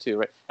computer too,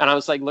 right? And I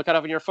was like, look it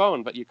up on your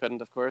phone, but you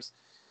couldn't, of course.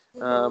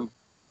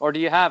 Or do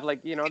you have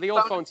the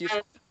old phones?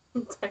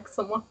 Text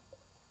someone.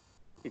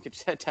 You could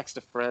text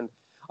a friend.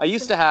 I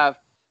used to have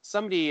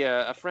somebody,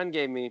 a friend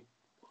gave me,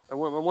 a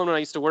woman I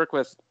used to work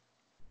with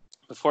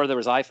before there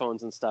was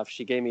iPhones and stuff.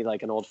 She gave me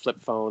like an old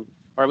flip phone,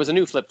 or it was a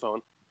new flip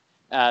phone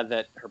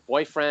that her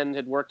boyfriend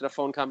had worked at a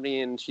phone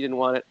company and she didn't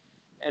want it.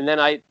 And then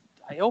I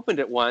opened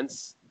it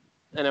once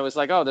and I was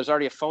like, oh, there's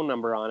already a phone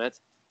number on it.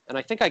 And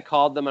I think I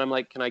called them and I'm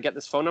like, can I get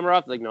this phone number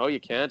off? They're like, no, you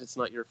can't. It's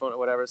not your phone or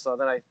whatever. So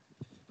then I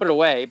put it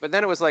away. But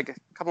then it was like a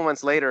couple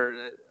months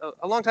later,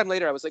 a long time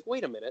later, I was like,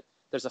 wait a minute,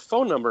 there's a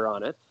phone number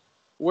on it.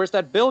 Where's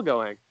that bill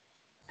going?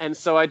 And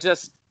so I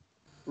just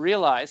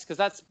realized, because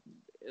that's,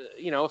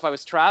 if I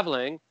was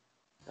traveling,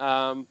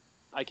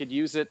 I could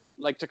use it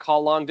like to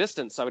call long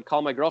distance. I would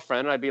call my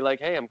girlfriend and I'd be like,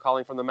 hey, I'm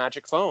calling from the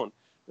magic phone,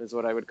 is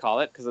what I would call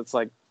it. Because it's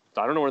like,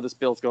 I don't know where this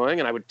bill's going.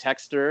 And I would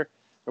text her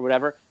or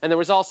whatever. And there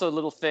was also a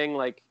little thing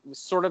like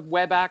sort of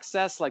web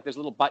access, like there's a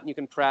little button you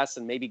can press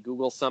and maybe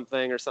Google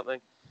something or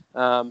something.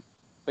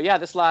 But yeah,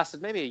 this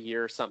lasted maybe a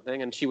year or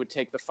something. And she would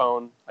take the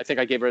phone. I think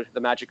I gave her the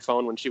magic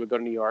phone when she would go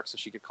to New York so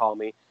she could call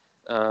me.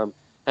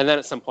 And then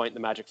at some point, the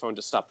magic phone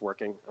just stopped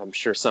working. I'm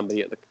sure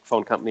somebody at the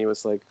phone company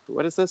was like,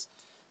 what is this?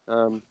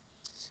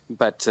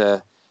 But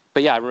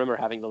yeah, I remember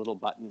having the little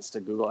buttons to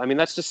Google.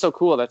 That's just so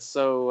cool. That's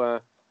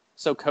so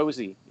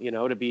cozy,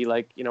 to be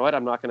like, you know what?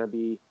 I'm not going to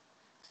be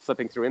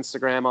flipping through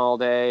Instagram all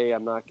day.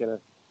 I'm not going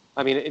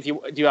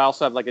to, do you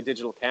also have like a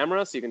digital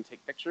camera so you can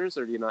take pictures,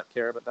 or do you not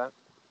care about that?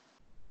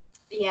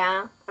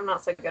 Yeah, I'm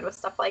not so good with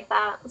stuff like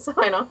that, so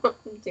I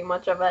don't do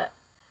much of it.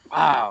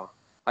 Wow.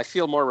 I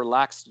feel more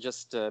relaxed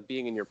just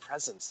being in your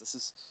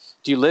presence.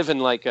 Do you live in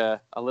like a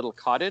little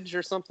cottage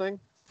or something?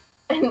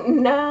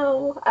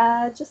 No,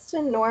 just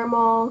a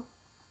normal,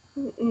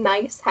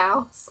 nice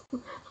house.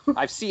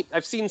 I've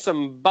seen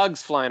some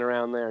bugs flying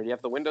around there. Do you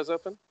have the windows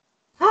open?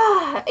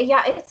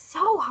 Yeah, it's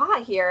so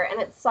hot here, and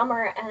it's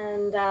summer,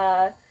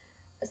 and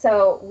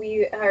so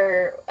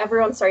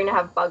everyone's starting to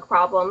have bug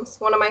problems.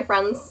 One of my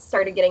friends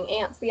started getting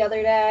ants the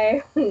other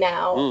day.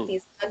 Now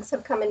these bugs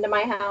have come into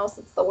my house.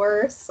 It's the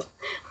worst.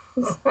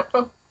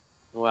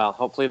 Well,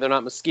 hopefully they're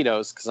not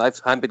mosquitoes,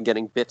 because I've been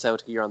getting bit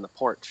out here on the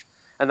porch,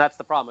 and that's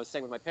the problem. I was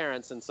staying with my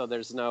parents, and so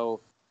there's no,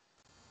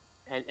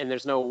 and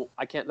there's no,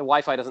 the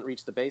Wi-Fi doesn't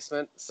reach the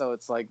basement, so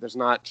it's like there's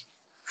not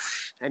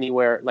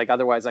anywhere, like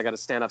otherwise I got to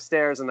stand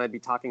upstairs and I'd be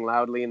talking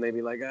loudly and they'd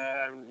be like,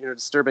 you're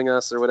disturbing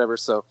us or whatever.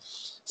 So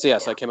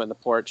I came out on the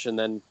porch, and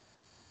then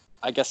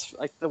I guess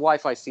the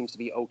Wi-Fi seems to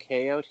be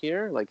okay out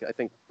here. Like I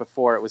think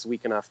before it was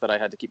weak enough that I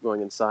had to keep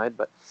going inside,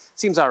 but it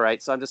seems all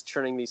right. So I'm just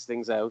churning these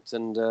things out,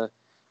 and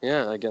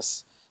I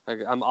guess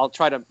I'll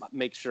try to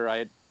make sure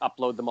I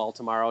upload them all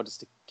tomorrow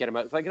just to get them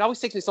out. Like it always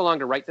takes me so long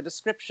to write the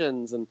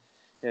descriptions and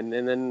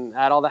then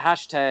add all the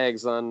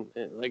hashtags on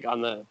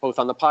both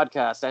on the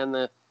podcast and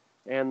the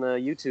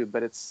YouTube.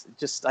 But it's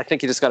just, I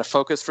think you just got to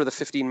focus for the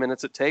 15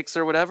 minutes it takes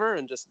or whatever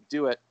and just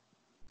do it,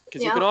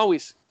 because you can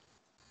always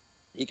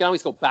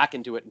go back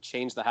into it and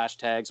change the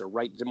hashtags or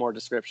write more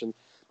description.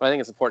 But I think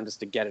it's important just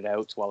to get it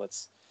out while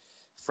it's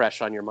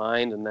fresh on your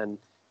mind. And then,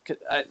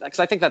 because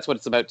I think that's what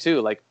it's about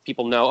too. Like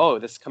people know, oh,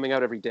 this is coming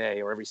out every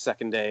day or every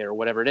second day or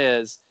whatever it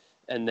is.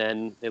 And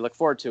then they look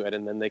forward to it.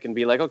 And then they can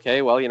be like,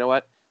 okay, well, you know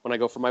what? When I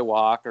go for my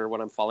walk or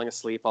when I'm falling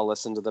asleep, I'll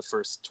listen to the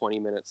first 20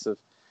 minutes of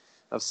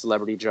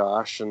Celebrity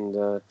Josh. And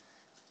I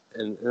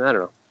don't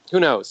know. Who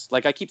knows?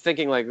 Like I keep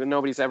thinking like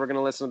nobody's ever going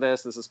to listen to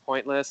this. This is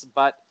pointless.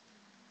 But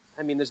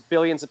I mean, there's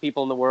billions of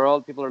people in the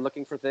world. People are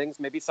looking for things.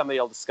 Maybe somebody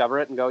will discover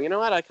it and go, you know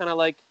what? I kind of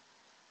like,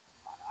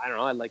 I don't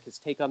know. I like his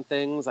take on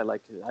things. I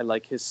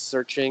like his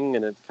searching,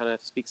 and it kind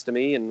of speaks to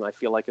me, and I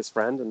feel like his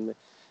friend. And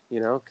you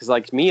know, because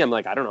like me, I'm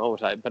like, I don't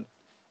know but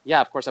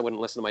yeah, of course I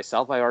wouldn't listen to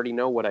myself. I already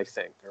know what I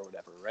think or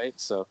whatever, right?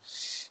 So,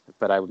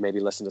 but I would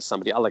maybe listen to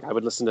somebody. Like I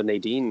would listen to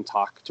Nadine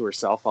talk to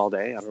herself all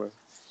day. I don't know.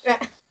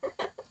 Yeah.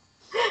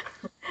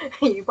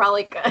 You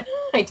probably could.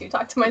 I do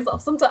talk to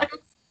myself sometimes.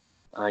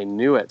 I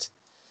knew it.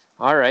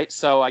 All right,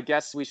 so I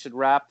guess we should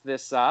wrap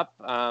this up.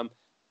 Are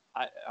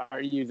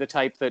you the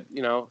type that,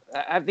 you know,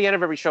 at the end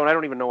of every show, and I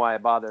don't even know why I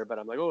bother, but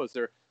I'm like, oh, is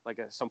there like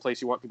some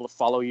place you want people to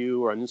follow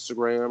you or on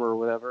Instagram or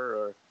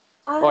whatever?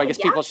 Or I guess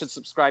people should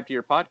subscribe to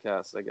your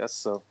podcast, I guess.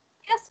 So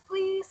yes,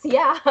 please.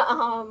 Yeah.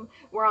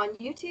 We're on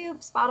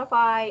YouTube,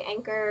 Spotify,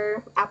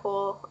 Anchor,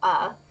 Apple,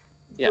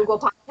 Google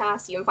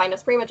Podcasts. You can find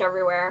us pretty much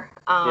everywhere.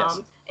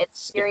 Yes. It's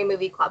Scary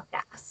Movie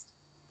Clubcast.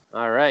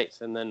 All right.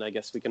 And then I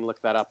guess we can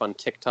look that up on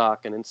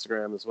TikTok and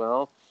Instagram as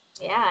well.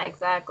 Yeah,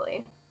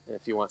 exactly.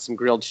 If you want some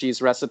grilled cheese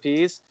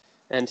recipes.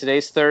 And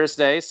today's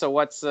Thursday. So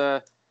what's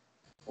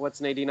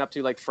Nadine up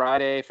to like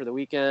Friday for the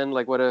weekend?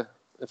 Like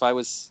if I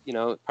was, you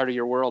know, part of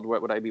your world,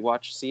 what would I be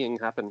seeing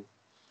happen?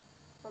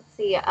 Let's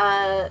see.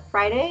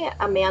 Friday,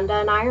 Amanda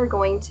and I are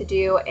going to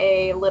do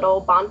a little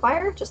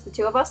bonfire, just the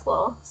two of us,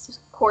 little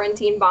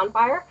quarantine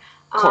bonfire.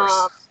 Of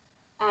course.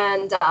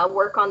 And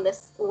work on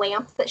this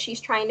lamp that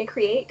she's trying to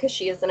create because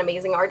she is an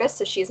amazing artist.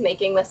 So she's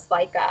making this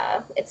like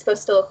it's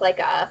supposed to look like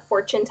a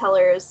fortune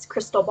teller's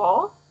crystal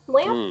ball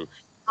lamp,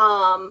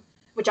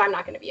 which I'm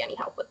not going to be any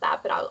help with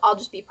that, but I'll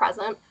just be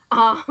present.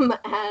 And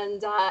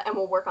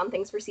we'll work on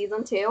things for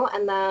season 2,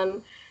 and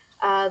then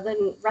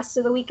the rest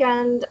of the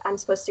weekend I'm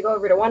supposed to go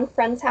over to one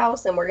friend's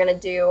house, and we're going to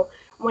do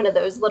one of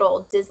those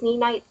little Disney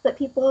nights that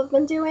people have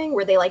been doing,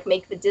 where they like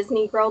make the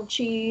Disney grilled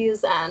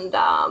cheese and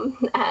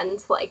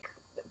like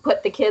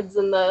put the kids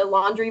in the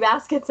laundry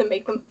baskets and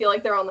make them feel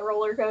like they're on the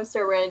roller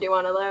coaster. We're going to do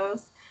one of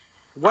those.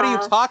 What are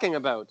you talking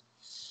about?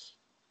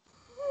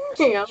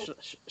 You know.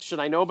 Should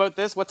I know about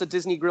this? What's a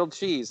Disney grilled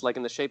cheese? Like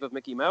in the shape of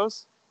Mickey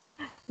Mouse?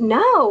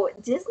 No,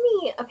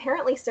 Disney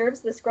apparently serves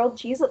this grilled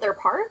cheese at their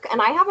park,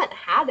 and I haven't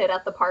had it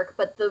at the park,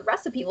 but the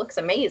recipe looks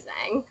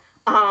amazing.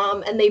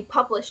 And they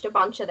published a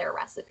bunch of their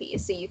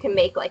recipes, so you can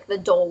make like the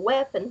Dole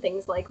Whip and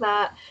things like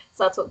that.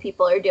 So that's what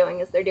people are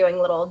doing, is they're doing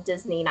little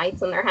Disney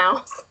nights in their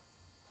house.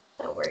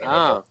 So we're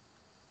gonna do.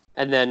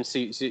 And then so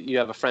you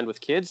have a friend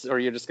with kids, or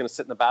you're just gonna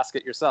sit in the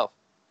basket yourself?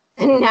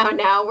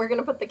 No, we're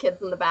gonna put the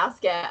kids in the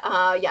basket.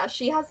 Yeah,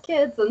 she has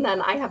kids, and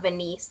then I have a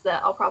niece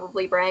that I'll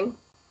probably bring.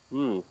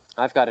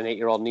 I've got an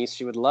 8-year-old niece.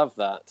 She would love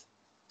that.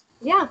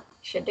 Yeah,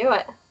 should do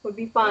it. Would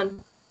be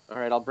fun. All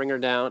right, I'll bring her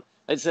down.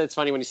 It's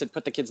funny when you said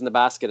put the kids in the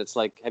basket. It's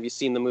like, have you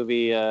seen the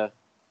movie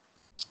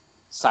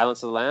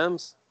Silence of the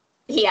Lambs?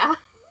 Yeah.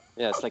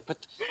 Yeah, it's like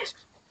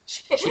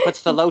she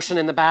puts the lotion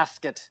in the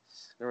basket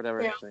or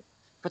whatever. Yeah. Like,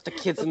 put the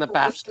kids in the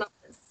basket.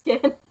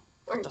 Skin.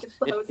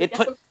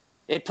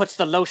 It puts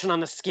the lotion on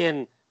the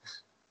skin.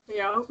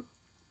 Yeah.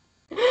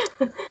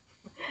 I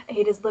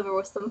ate his liver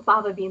with some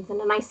fava beans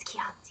and a nice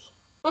Chianti.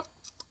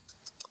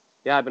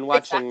 Yeah, I've been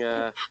watching.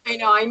 Exactly. I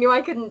know. I knew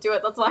I couldn't do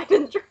it. That's why I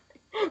didn't try.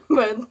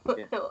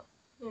 But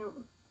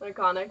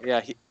iconic. Yeah.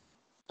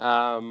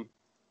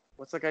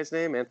 What's that guy's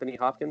name? Anthony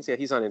Hopkins. Yeah,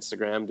 he's on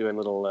Instagram doing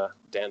little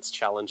dance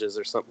challenges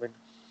or something.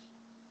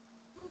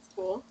 That's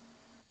cool.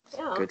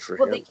 Yeah. Good for him.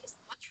 Well, thank you so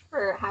much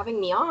for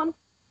having me on.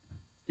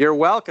 You're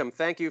welcome.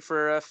 Thank you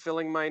for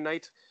filling my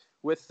night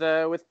with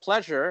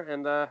pleasure,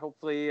 and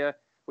hopefully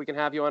we can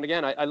have you on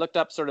again. I looked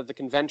up sort of the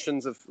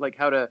conventions of like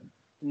how to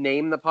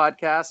name the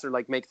podcast or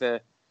like make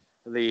the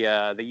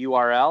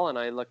URL, and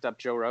I looked up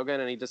Joe Rogan,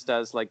 and he just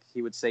does like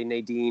he would say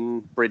Nadine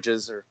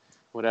Bridges or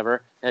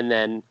whatever, and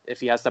then if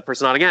he has that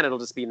person on again, it'll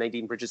just be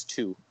Nadine Bridges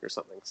 2 or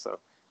something. So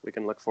we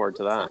can look forward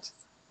to that.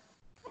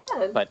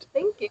 Good. But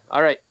thank you.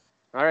 All right.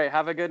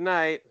 Have a good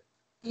night.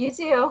 You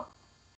too.